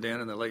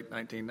dividend in the late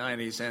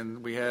 1990s,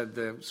 and we had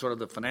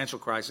the financial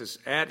crisis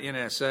at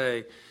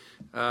NSA,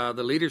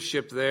 the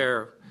leadership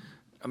there,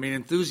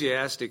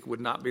 enthusiastic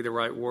would not be the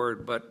right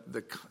word, but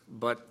the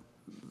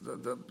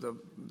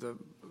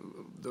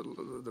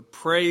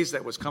praise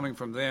that was coming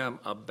from them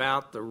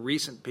about the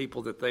recent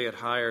people that they had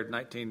hired,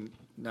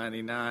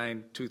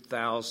 1999,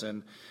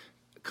 2000,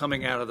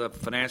 coming out of the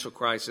financial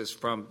crisis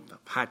from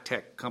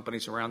high-tech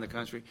companies around the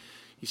country.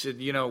 He said,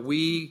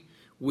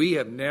 we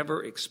have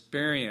never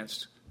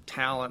experienced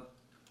talent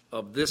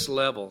of this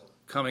level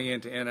coming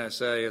into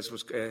NSA as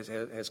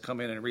has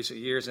come in recent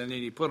years. And then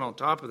you put on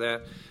top of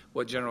that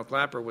what General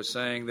Clapper was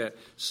saying, that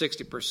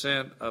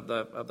 60% of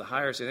the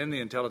hires in the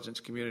intelligence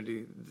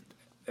community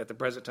at the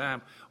present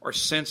time are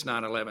since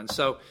 9/11.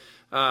 So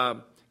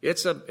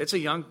it's a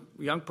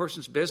young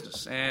person's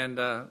business, and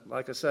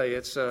like I say,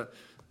 it's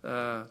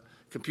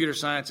computer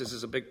sciences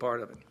is a big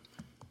part of it.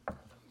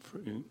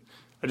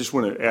 I just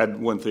want to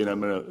add one thing. I'm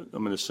going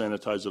to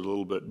sanitize it a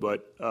little bit,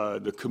 but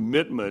the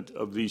commitment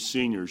of these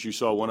seniors. You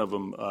saw one of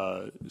them,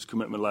 his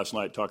commitment last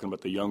night, talking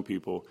about the young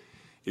people.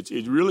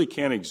 It really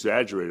can't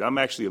exaggerate. I'm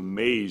actually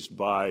amazed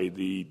by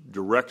the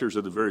directors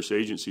of the various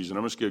agencies, and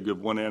I'm just going to give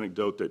one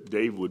anecdote that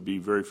Dave would be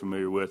very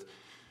familiar with,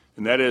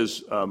 and that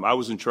is I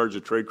was in charge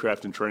of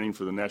tradecraft and training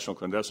for the National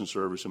Counterterrorism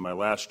Service in my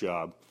last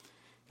job,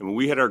 and when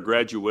we had our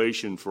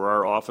graduation for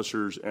our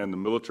officers and the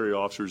military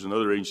officers and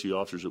other agency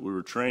officers that we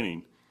were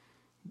training,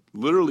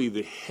 literally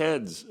the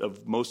heads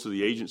of most of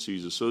the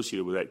agencies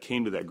associated with that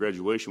came to that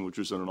graduation, which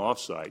was on an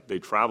offsite. They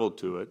traveled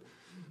to it.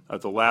 At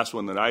the last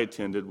one that I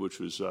attended, which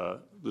was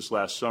this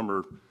last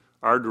summer,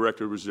 our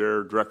director was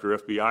there, Director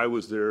FBI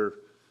was there,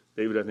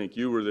 David, I think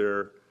you were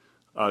there,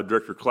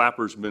 Director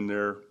Clapper's been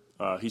there.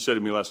 He said to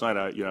me last night,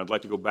 I'd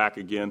like to go back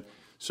again.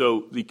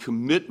 So the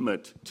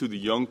commitment to the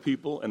young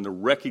people and the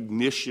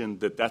recognition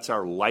that that's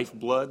our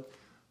lifeblood,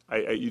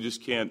 you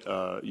just can't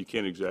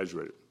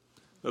exaggerate it.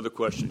 Another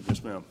question,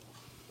 yes, ma'am.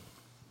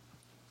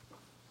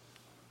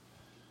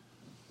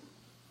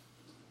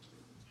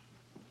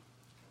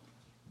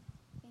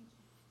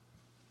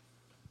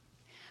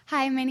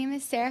 Hi, my name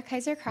is Sarah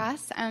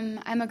Kaiser-Cross.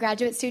 I'm a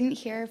graduate student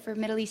here for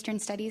Middle Eastern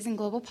Studies and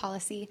Global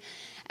Policy.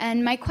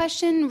 And my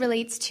question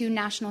relates to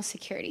national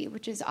security,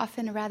 which is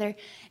often a rather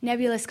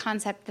nebulous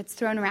concept that's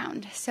thrown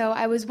around. So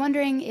I was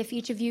wondering if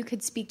each of you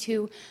could speak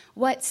to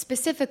what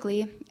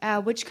specifically,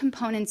 which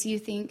components you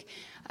think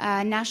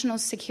national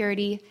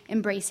security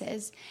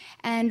embraces,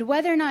 and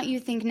whether or not you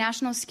think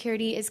national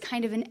security is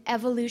kind of an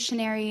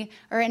evolutionary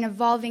or an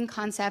evolving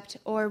concept,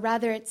 or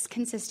rather it's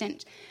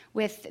consistent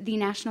with the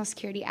National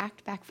Security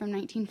Act back from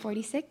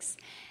 1946.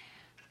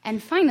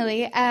 And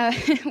finally,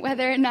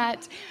 whether or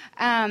not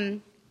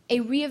a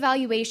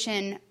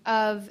reevaluation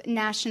of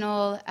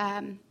national,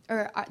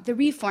 or the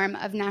reform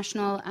of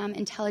national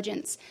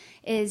intelligence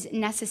is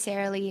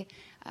necessarily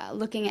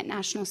looking at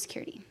national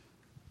security.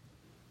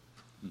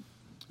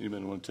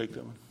 Anybody want to take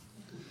that one?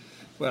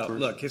 Well,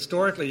 look,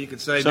 historically, you could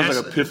say sounds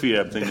like a Piffy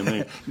app thing to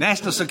me.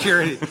 National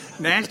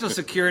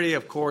security,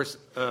 of course,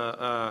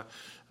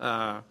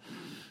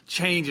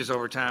 changes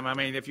over time. I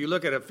mean, if you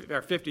look at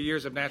our 50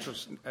 years of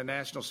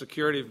national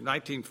security,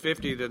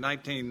 1950 to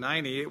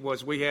 1990, it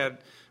was we had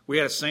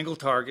a single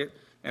target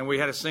and we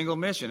had a single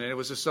mission, and it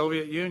was the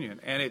Soviet Union,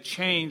 and it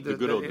changed the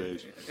good old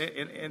days.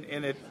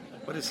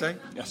 What did it say?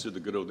 I said the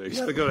good old days.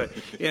 Yeah, the good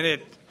old days.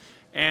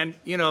 And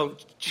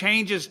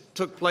changes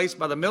took place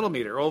by the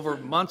millimeter over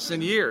months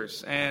and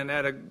years, and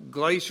at a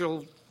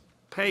glacial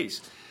pace.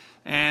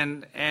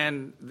 And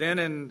then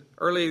in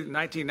early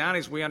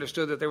 1990s, we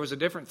understood that there was a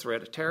different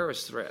threat, a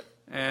terrorist threat.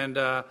 And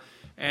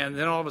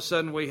then all of a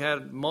sudden, we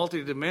had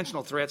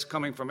multidimensional threats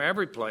coming from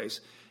every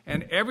place,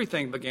 and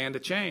everything began to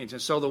change.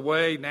 And so the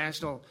way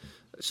national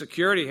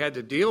security had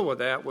to deal with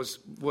that was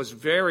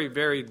very,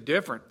 very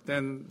different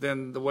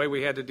than the way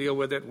we had to deal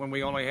with it when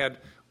we only had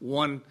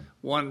one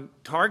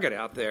target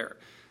out there.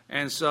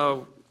 And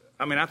so,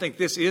 I mean, I think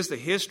this is the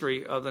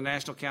history of the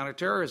National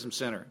Counterterrorism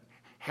Center.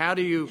 How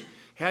do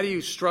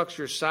you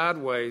structure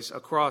sideways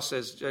across,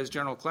 as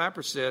General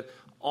Clapper said,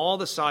 all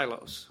the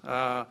silos?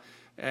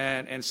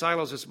 And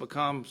silos has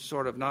become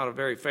sort of not a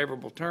very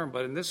favorable term,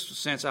 but in this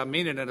sense, I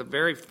mean it in a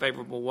very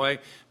favorable way,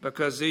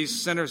 because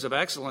these centers of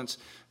excellence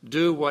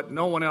do what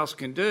no one else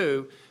can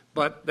do,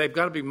 but they've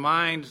got to be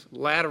mined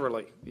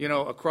laterally,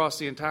 across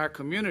the entire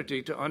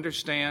community to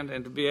understand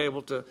and to be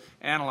able to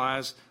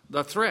analyze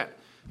the threat.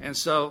 And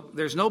so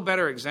there's no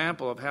better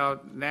example of how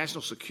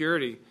national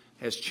security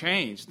has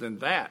changed than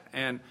that.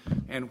 And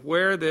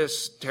where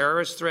this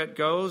terrorist threat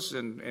goes,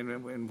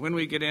 and when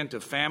we get into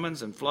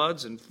famines and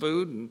floods and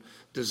food and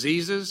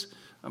diseases,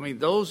 I mean,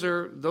 those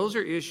are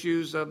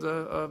issues of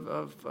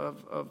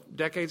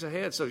decades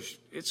ahead. So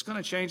it's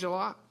going to change a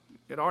lot.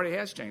 It already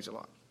has changed a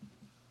lot.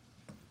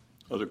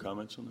 Other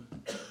comments on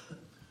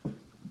that?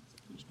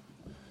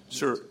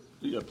 Sir,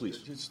 yeah, please.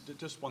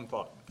 Just one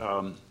thought.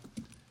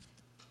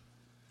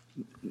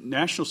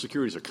 National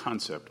security as a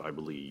concept, I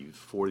believe,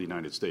 for the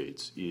United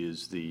States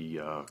is the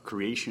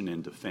creation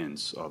and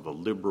defense of a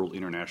liberal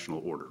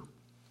international order.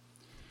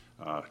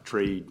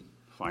 Trade,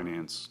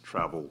 finance,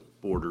 travel,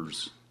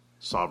 borders,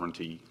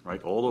 sovereignty,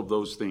 right? All of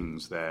those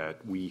things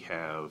that we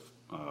have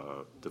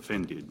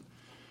defended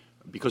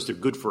because they're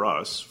good for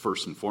us,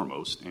 first and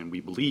foremost, and we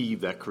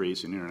believe that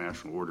creates an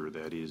international order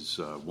that is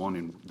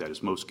that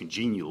is most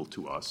congenial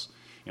to us.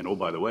 And, oh,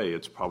 by the way,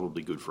 it's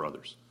probably good for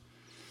others.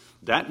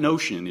 That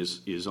notion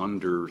is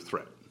under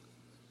threat.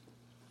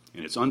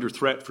 And it's under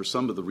threat for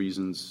some of the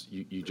reasons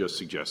you just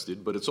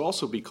suggested, but it's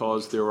also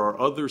because there are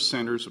other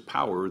centers of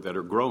power that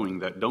are growing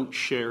that don't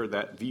share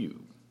that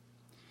view.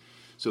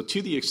 So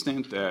to the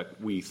extent that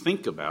we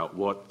think about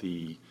what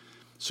the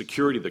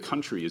security of the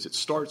country is, it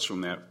starts from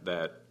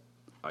that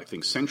I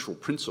think, central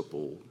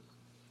principle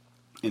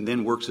and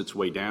then works its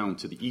way down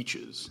to the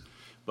eaches.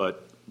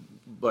 But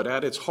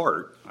at its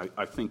heart,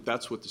 I think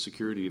that's what the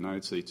security of the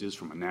United States is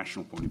from a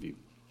national point of view.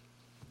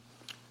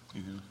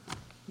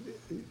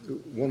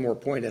 Mm-hmm. One more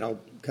point, and I'll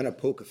kind of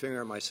poke a finger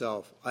at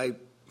myself. I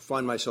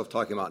find myself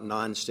talking about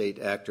non-state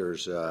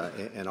actors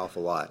an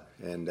awful lot.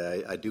 And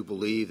I do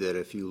believe that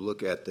if you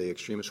look at the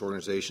extremist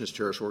organizations,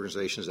 terrorist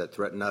organizations that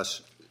threaten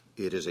us,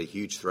 it is a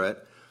huge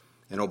threat.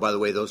 And, oh, by the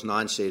way, those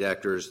non-state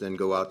actors then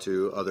go out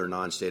to other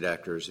non-state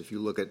actors. If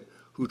you look at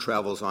who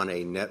travels on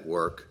a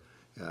network,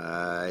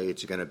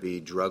 it's going to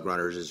be drug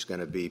runners, it's going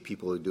to be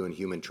people who are doing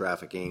human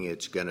trafficking,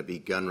 it's going to be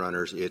gun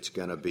runners, it's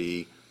going to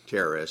be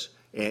terrorists,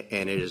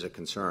 and it is a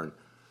concern.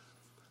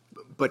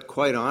 But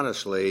quite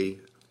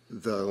honestly,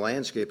 the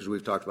landscape, as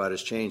we've talked about,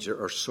 has changed.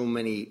 There are so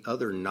many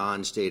other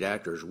non-state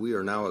actors. We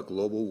are now a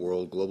global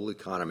world, global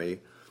economy.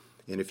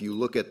 And if you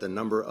look at the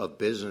number of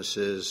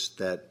businesses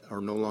that are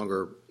no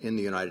longer in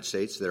the United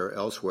States, that are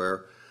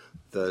elsewhere,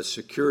 the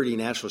security,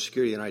 national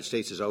security of the United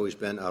States has always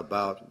been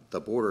about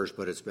the borders,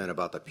 but it's been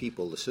about the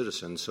people, the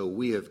citizens. So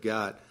we have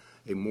got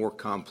a more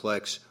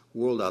complex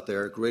world out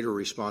there, greater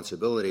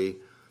responsibility,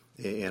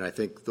 and I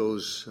think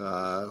those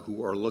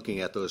who are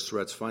looking at those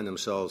threats find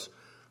themselves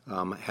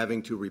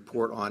having to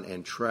report on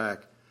and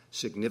track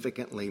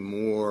significantly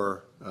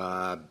more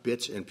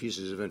bits and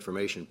pieces of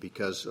information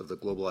because of the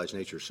globalized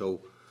nature.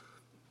 So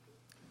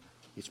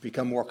it's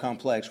become more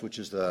complex, which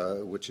is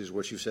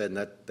what you said, and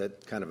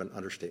that kind of an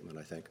understatement,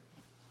 I think.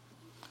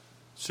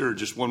 Sir,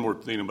 just one more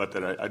thing about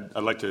that.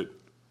 I'd like to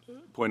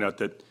point out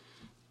that,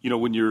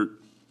 when you're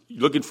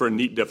looking for a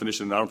neat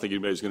definition, and I don't think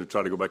anybody's going to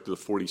try to go back to the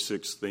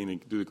 46th thing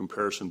and do the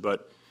comparison,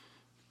 but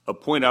a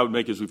point I would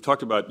make is we've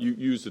talked about, you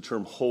used the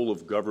term whole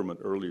of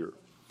government earlier.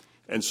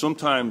 And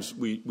sometimes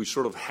we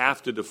sort of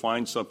have to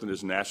define something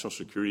as national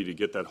security to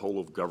get that whole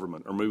of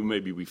government, or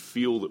maybe we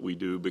feel that we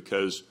do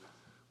because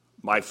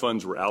my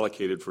funds were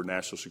allocated for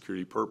national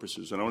security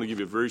purposes. And I want to give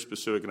you a very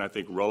specific and I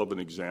think relevant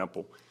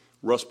example.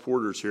 Russ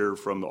Porter's here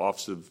from the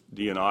Office of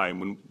D&I.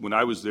 And when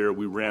I was there,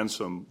 we ran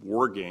some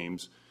war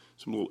games,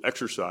 some little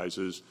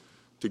exercises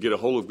to get a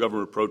whole of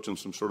government approach on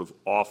some sort of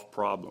off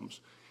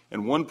problems.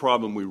 And one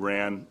problem we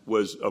ran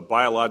was a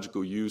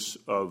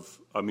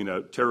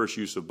terrorist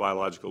use of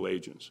biological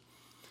agents.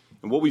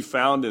 And what we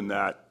found in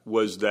that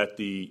was that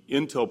the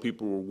intel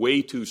people were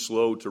way too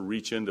slow to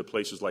reach into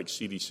places like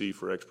CDC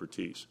for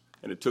expertise.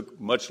 And it took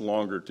much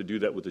longer to do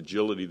that with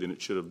agility than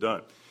it should have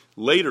done.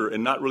 Later,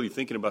 and not really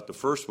thinking about the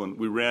first one,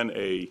 we ran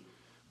a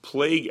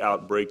plague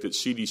outbreak that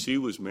CDC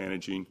was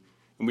managing,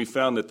 and we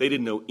found that they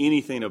didn't know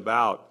anything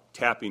about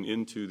tapping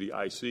into the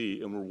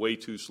IC and were way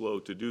too slow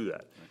to do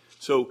that.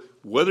 So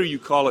whether you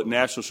call it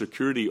national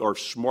security or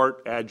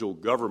smart, agile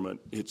government,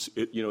 it's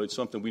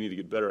something we need to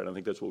get better at. I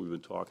think that's what we've been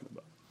talking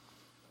about.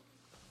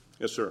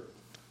 Yes, sir.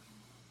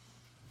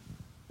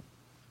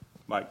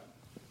 Mike.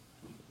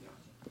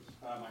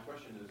 My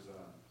question is,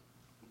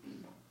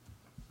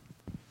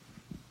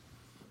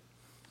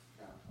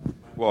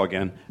 well,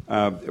 again,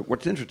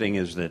 what's interesting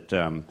is that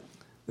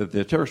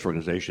the terrorist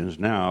organizations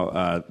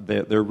now,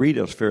 they read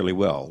us fairly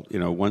well.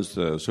 Once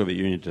the Soviet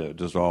Union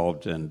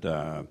dissolved and,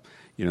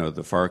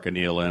 the FARC and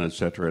ELN, et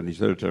cetera, and these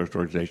other terrorist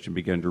organizations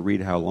began to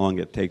read how long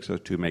it takes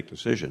us to make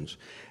decisions.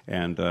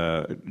 And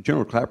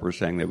General Clapper is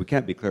saying that we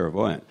can't be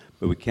clairvoyant,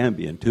 but we can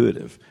be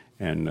intuitive.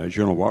 And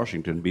General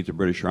Washington beat the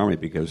British Army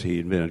because he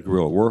invented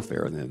guerrilla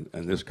warfare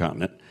in this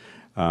continent.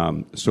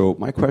 So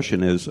my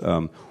question is,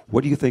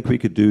 what do you think we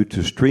could do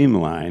to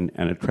streamline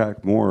and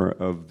attract more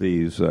of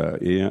these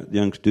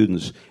young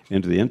students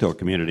into the intel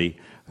community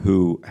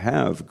who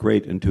have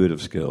great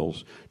intuitive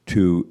skills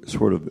to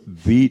sort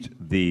of beat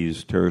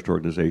these terrorist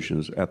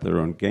organizations at their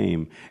own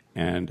game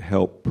and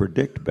help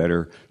predict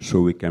better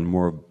so we can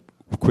more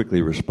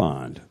quickly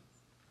respond?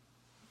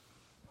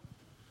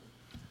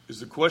 Is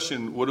the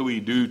question, what do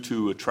we do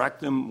to attract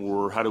them,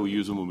 or how do we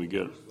use them when we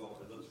get them? First of all,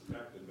 let's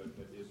attract them,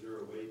 but is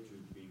there a way to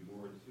be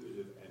more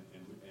intuitive and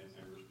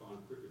respond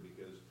quicker?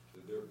 Because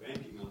they're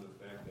banking on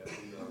the fact that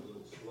we are a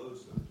little slow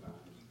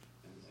sometimes,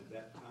 and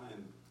that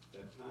time,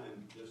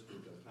 just the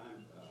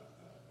time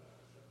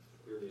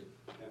period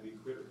can be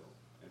critical.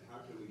 And how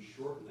can we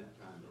shorten that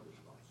time of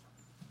response?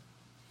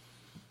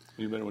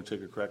 Anybody want to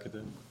take a crack at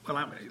that? Well,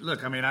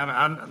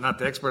 I'm not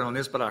the expert on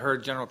this, but I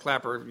heard General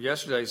Clapper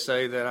yesterday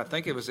say that I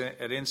think it was at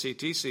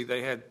NCTC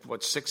they had,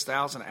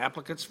 6,000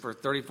 applicants for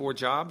 34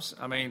 jobs?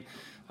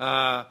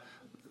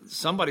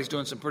 Somebody's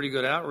doing some pretty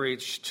good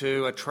outreach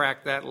to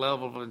attract that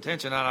level of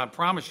attention. And I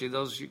promise you,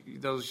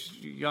 those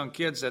young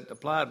kids that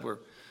applied were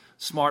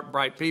smart,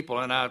 bright people.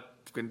 And I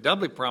can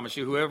doubly promise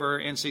you, whoever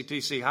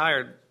NCTC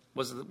hired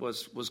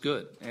was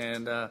good.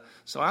 And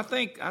so I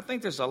think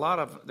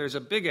there's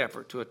a big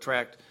effort to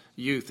attract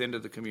youth into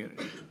the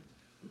community.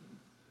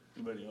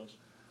 Anybody else?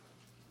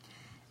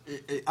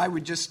 I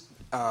would just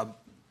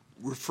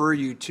refer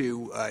you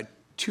to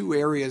two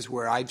areas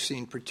where I've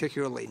seen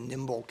particularly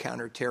nimble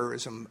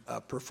counterterrorism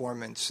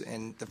performance,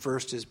 and the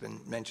first has been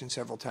mentioned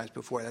several times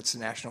before. That's the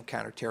National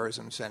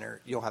Counterterrorism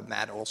Center. You'll have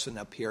Matt Olson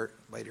up here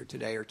later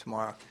today or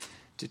tomorrow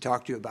to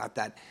talk to you about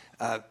that.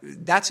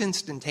 That's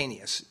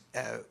instantaneous.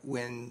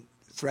 When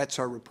threats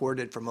are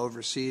reported from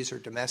overseas or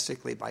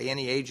domestically by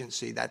any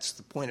agency, that's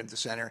the point of the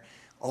center.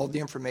 All the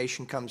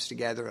information comes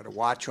together at a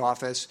watch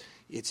office.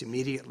 It's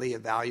immediately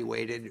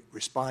evaluated,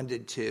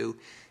 responded to,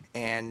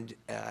 and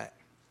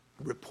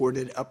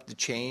reported up the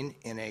chain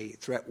in a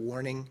threat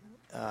warning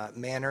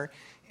manner.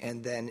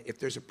 And then if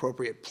there's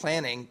appropriate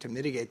planning to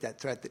mitigate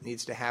that threat that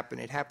needs to happen,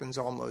 it happens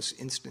almost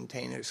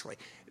instantaneously.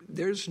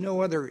 There's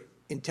no other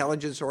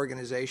intelligence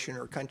organization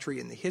or country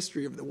in the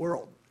history of the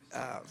world,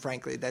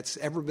 frankly, that's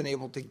ever been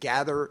able to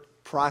gather,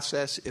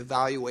 process,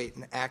 evaluate,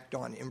 and act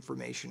on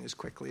information as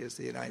quickly as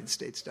the United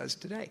States does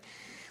today.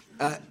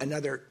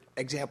 Another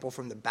example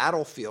from the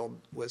battlefield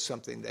was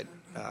something that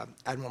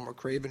Admiral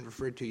McRaven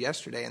referred to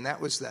yesterday, and that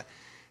was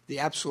the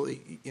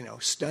absolutely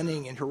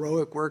stunning and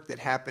heroic work that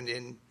happened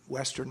in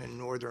western and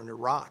northern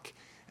Iraq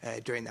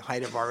during the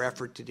height of our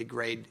effort to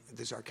degrade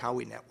the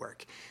Zarqawi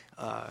network.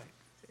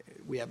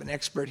 We have an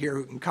expert here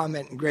who can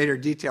comment in greater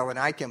detail than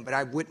I can, but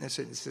I've witnessed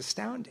it. It's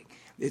astounding.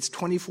 It's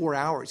 24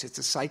 hours. It's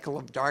a cycle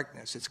of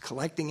darkness. It's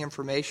collecting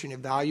information,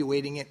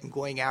 evaluating it, and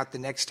going out the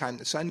next time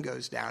the sun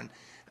goes down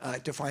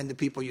to find the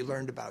people you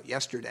learned about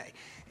yesterday.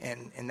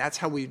 And that's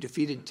how we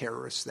defeated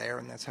terrorists there,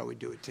 and that's how we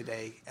do it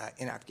today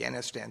in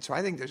Afghanistan. So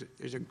I think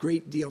there's a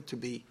great deal to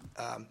be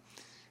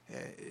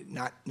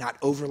not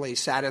overly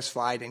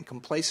satisfied and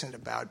complacent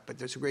about, but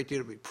there's a great deal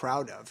to be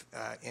proud of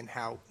in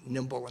how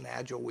nimble and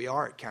agile we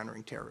are at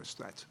countering terrorist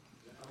threats.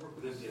 I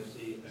worked with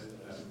NCSC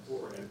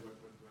before, and what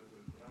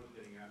I was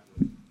getting at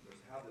was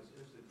how this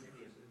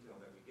instantaneous intel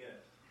that we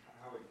get,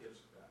 how it gets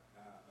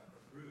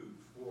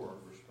approved for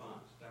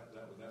response. That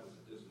was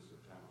the distance of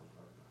time I was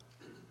talking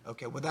about.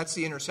 Okay, well, that's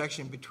the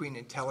intersection between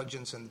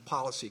intelligence and the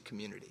policy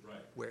community, right,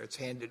 where it's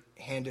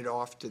handed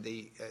off to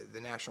the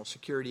National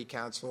Security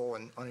Council,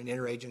 and on an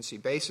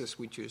interagency basis,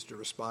 we choose to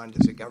respond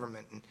as a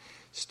government. And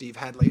Steve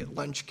Hadley at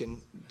lunch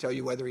can tell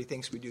you whether he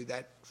thinks we do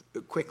that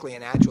quickly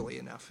and agilely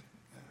enough.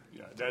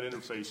 Yeah, that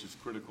interface is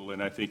critical,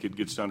 and I think it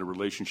gets down to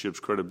relationships,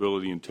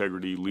 credibility,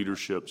 integrity,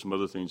 leadership, some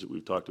other things that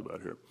we've talked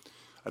about here.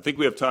 I think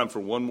we have time for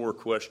one more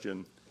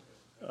question.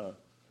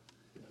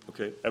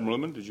 Okay, Admiral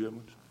Lemon, did you have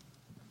one?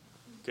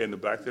 Okay, in the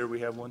back there we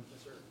have one.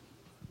 Yes, sir.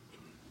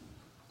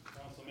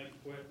 Council, make it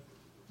quick.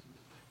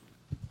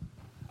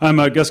 I'm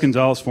Gus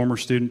Gonzalez, former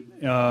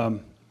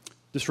student.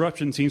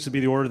 Disruption seems to be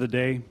the order of the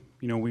day.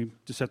 We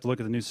just have to look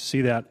at the news to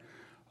see that.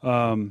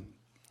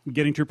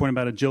 Getting to your point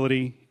about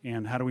agility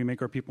and how do we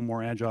make our people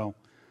more agile.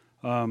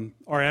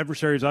 Our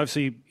adversaries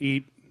obviously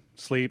eat,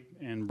 sleep,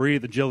 and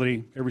breathe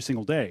agility every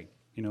single day.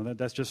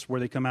 That's just where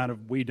they come out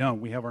of. We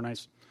don't. We have our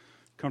nice,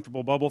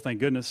 comfortable bubble,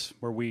 thank goodness,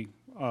 where we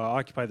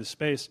occupy this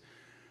space.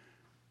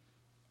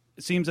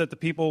 It seems that the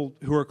people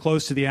who are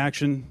close to the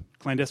action,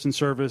 clandestine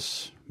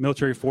service,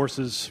 military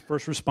forces,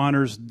 first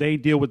responders, they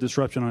deal with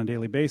disruption on a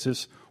daily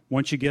basis.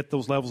 Once you get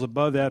those levels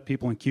above that,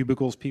 people in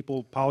cubicles,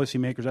 people,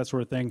 policymakers, that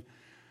sort of thing,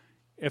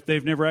 if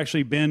they've never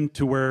actually been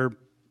to where,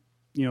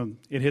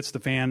 it hits the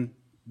fan,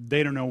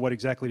 they don't know what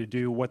exactly to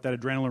do, what that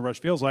adrenaline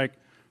rush feels like.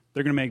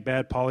 They're going to make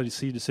bad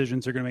policy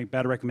decisions. They're going to make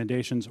bad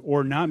recommendations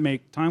or not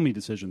make timely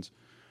decisions.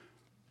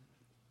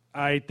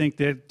 I think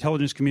the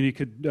intelligence community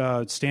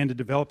could stand to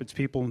develop its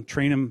people and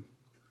train them.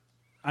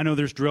 I know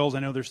there's drills. I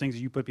know there's things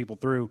that you put people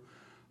through,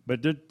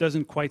 but there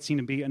doesn't quite seem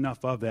to be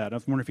enough of that. I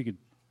wonder if you could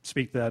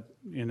speak to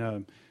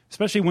that,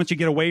 especially once you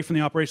get away from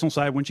the operational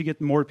side, once you get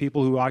more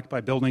people who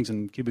occupy buildings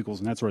and cubicles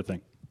and that sort of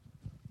thing.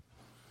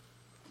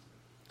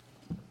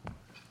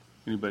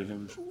 Anybody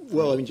have?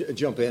 Well, let me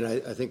jump in.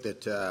 I think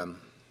that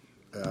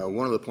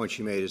one of the points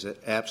you made is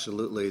that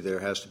absolutely there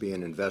has to be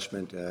an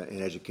investment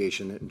in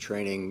education and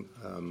training.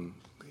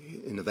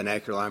 In the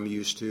vernacular I'm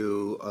used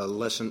to, a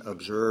lesson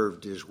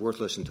observed is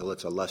worthless until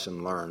it's a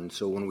lesson learned.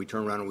 So when we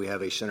turn around and we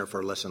have a Center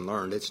for Lesson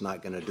Learned, it's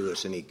not going to do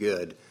us any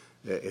good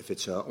if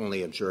it's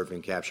only observed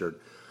and captured.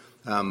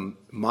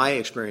 My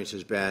experience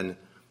has been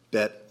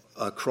that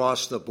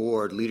across the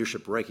board,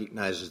 leadership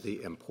recognizes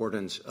the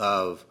importance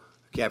of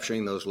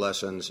capturing those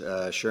lessons,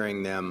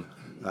 sharing them,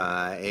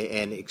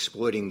 and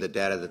exploiting the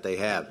data that they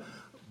have,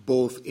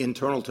 both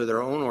internal to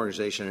their own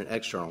organization and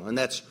external. And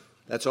that's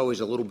always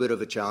a little bit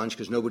of a challenge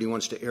because nobody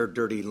wants to air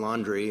dirty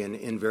laundry, and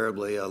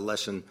invariably a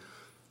lesson,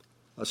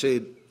 I'll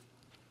say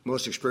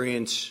most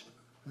experience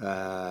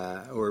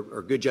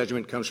or good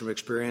judgment comes from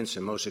experience,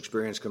 and most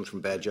experience comes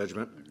from bad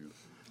judgment.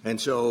 And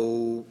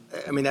so,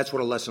 that's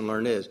what a lesson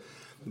learned is.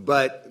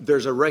 But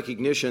there's a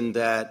recognition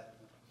that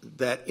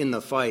in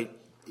the fight,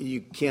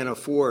 you can't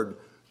afford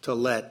to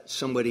let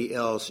somebody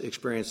else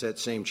experience that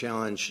same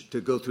challenge, to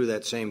go through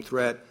that same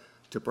threat,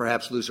 to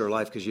perhaps lose their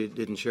life because you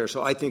didn't share.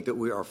 So I think that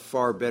we are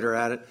far better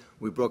at it.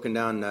 We've broken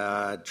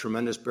down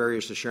tremendous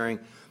barriers to sharing,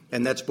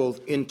 and that's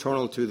both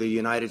internal to the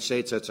United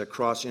States, that's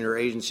across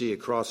interagency,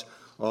 across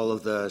all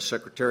of the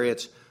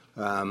secretariats,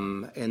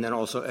 and then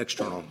also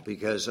external,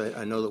 because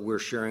I know that we're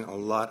sharing a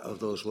lot of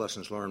those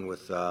lessons learned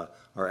with our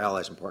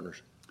allies and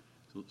partners.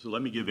 So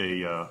let me give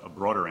a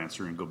broader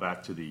answer and go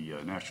back to the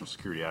National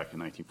Security Act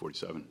in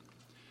 1947,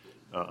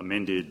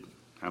 amended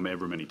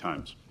however many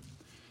times.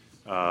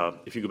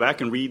 If you go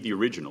back and read the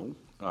original,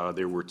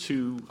 there were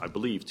two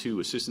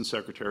assistant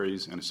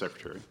secretaries and a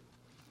secretary.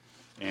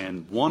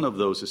 And one of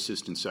those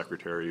assistant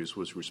secretaries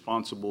was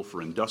responsible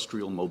for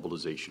industrial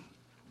mobilization.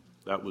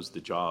 That was the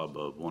job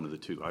of one of the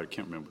two. I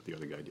can't remember what the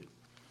other guy did.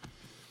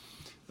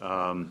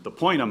 The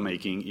point I'm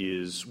making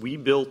is we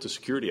built a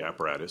security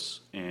apparatus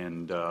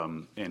and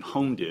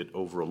honed it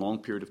over a long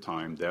period of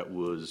time that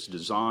was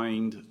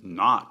designed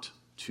not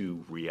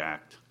to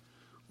react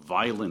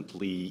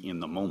violently in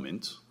the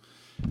moment,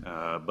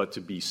 but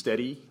to be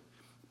steady,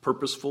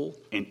 purposeful,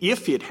 and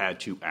if it had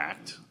to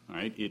act,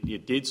 right,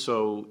 it did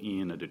so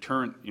in a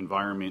deterrent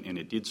environment, and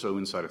it did so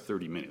inside of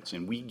 30 minutes.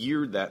 And we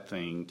geared that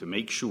thing to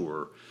make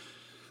sure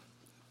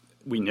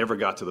we never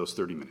got to those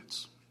 30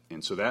 minutes.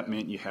 And so that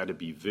meant you had to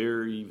be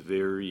very,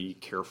 very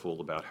careful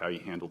about how you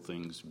handled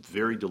things,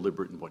 very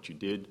deliberate in what you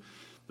did.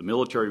 The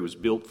military was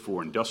built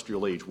for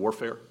industrial age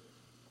warfare.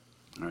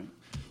 All right.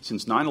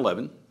 Since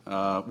 9/11,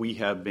 we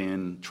have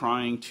been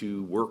trying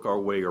to work our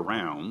way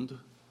around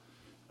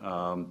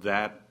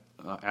that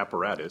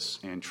apparatus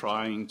and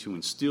trying to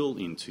instill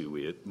into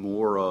it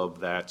more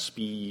of that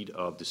speed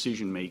of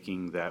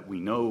decision-making that we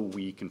know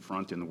we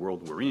confront in the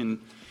world we're in,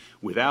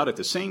 without at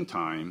the same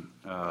time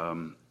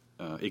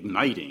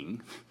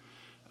igniting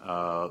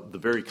the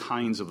very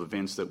kinds of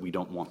events that we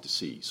don't want to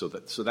see. So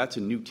that's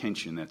a new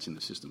tension that's in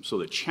the system. So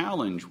the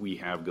challenge we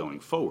have going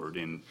forward,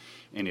 and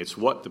it's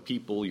what the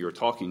people you're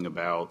talking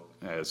about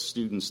as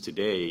students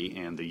today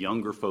and the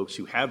younger folks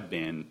who have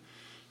been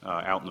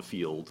out in the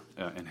field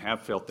and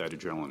have felt that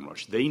adrenaline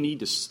rush, they need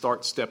to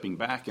start stepping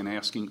back and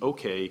asking,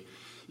 okay,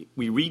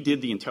 we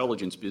redid the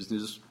intelligence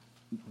business,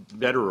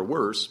 better or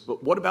worse,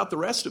 but what about the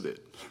rest of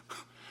it?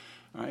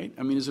 Right?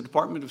 I mean, is the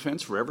Department of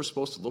Defense forever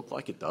supposed to look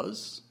like it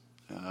does?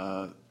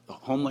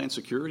 Homeland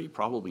Security?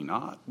 Probably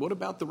not. What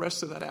about the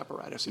rest of that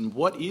apparatus? And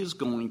what is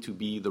going to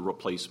be the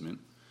replacement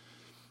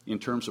in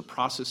terms of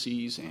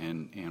processes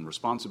and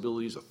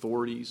responsibilities,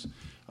 authorities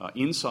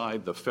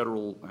inside the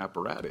federal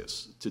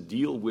apparatus to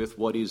deal with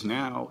what is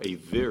now a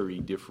very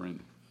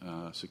different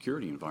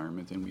security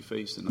environment than we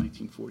faced in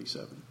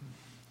 1947?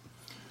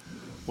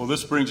 Well,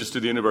 this brings us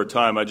to the end of our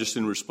time. I just,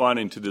 in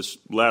responding to this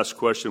last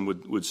question,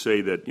 would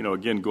say that,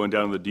 again, going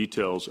down to the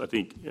details, I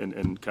think,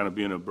 and kind of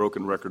being a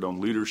broken record on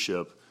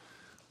leadership,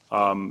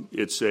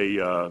 it's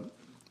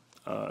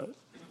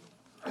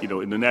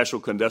in the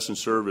National Clandestine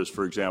Service,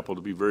 for example,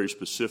 to be very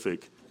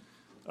specific,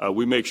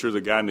 we make sure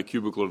the guy in the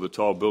cubicle of the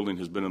tall building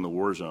has been in the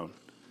war zone.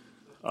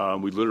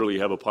 We literally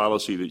have a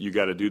policy that you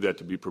got to do that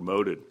to be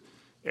promoted.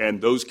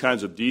 And those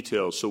kinds of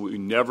details, so we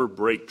never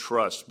break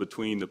trust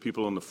between the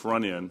people on the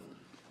front end,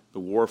 the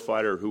war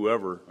fighter,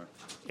 whoever,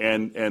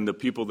 and the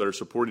people that are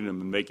supporting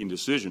them and making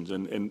decisions.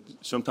 And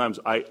sometimes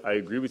I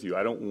agree with you.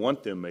 I don't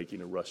want them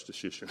making a rush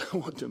decision. I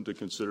want them to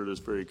consider this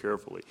very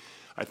carefully.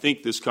 I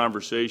think this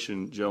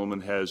conversation,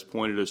 gentlemen, has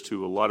pointed us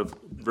to a lot of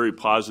very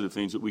positive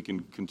things that we can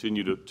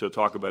continue to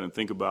talk about and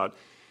think about.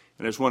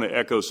 And I just want to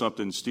echo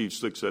something Steve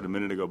Slick said a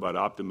minute ago about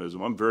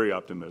optimism. I'm very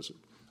optimistic,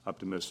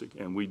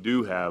 and we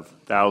do have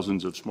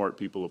thousands of smart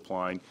people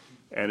applying.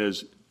 And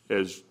as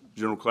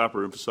General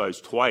Clapper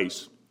emphasized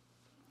twice,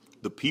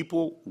 the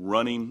people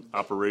running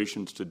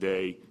operations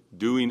today,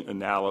 doing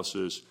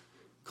analysis,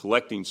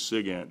 collecting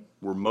SIGINT,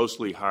 were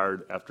mostly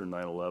hired after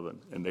 9/11,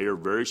 and they are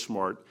very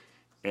smart,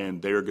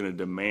 and they are going to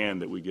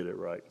demand that we get it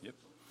right. Yep.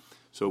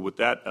 So with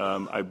that,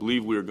 I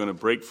believe we are going to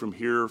break from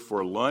here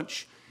for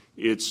lunch.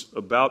 It's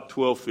about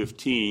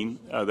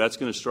 12:15. That's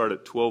going to start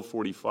at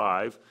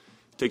 12:45.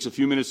 It takes a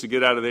few minutes to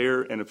get out of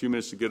there and a few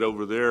minutes to get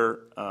over there,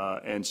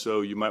 and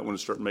so you might want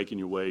to start making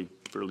your way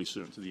fairly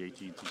soon to the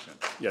AT&T Center.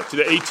 Yeah, to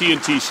the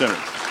AT&T Center.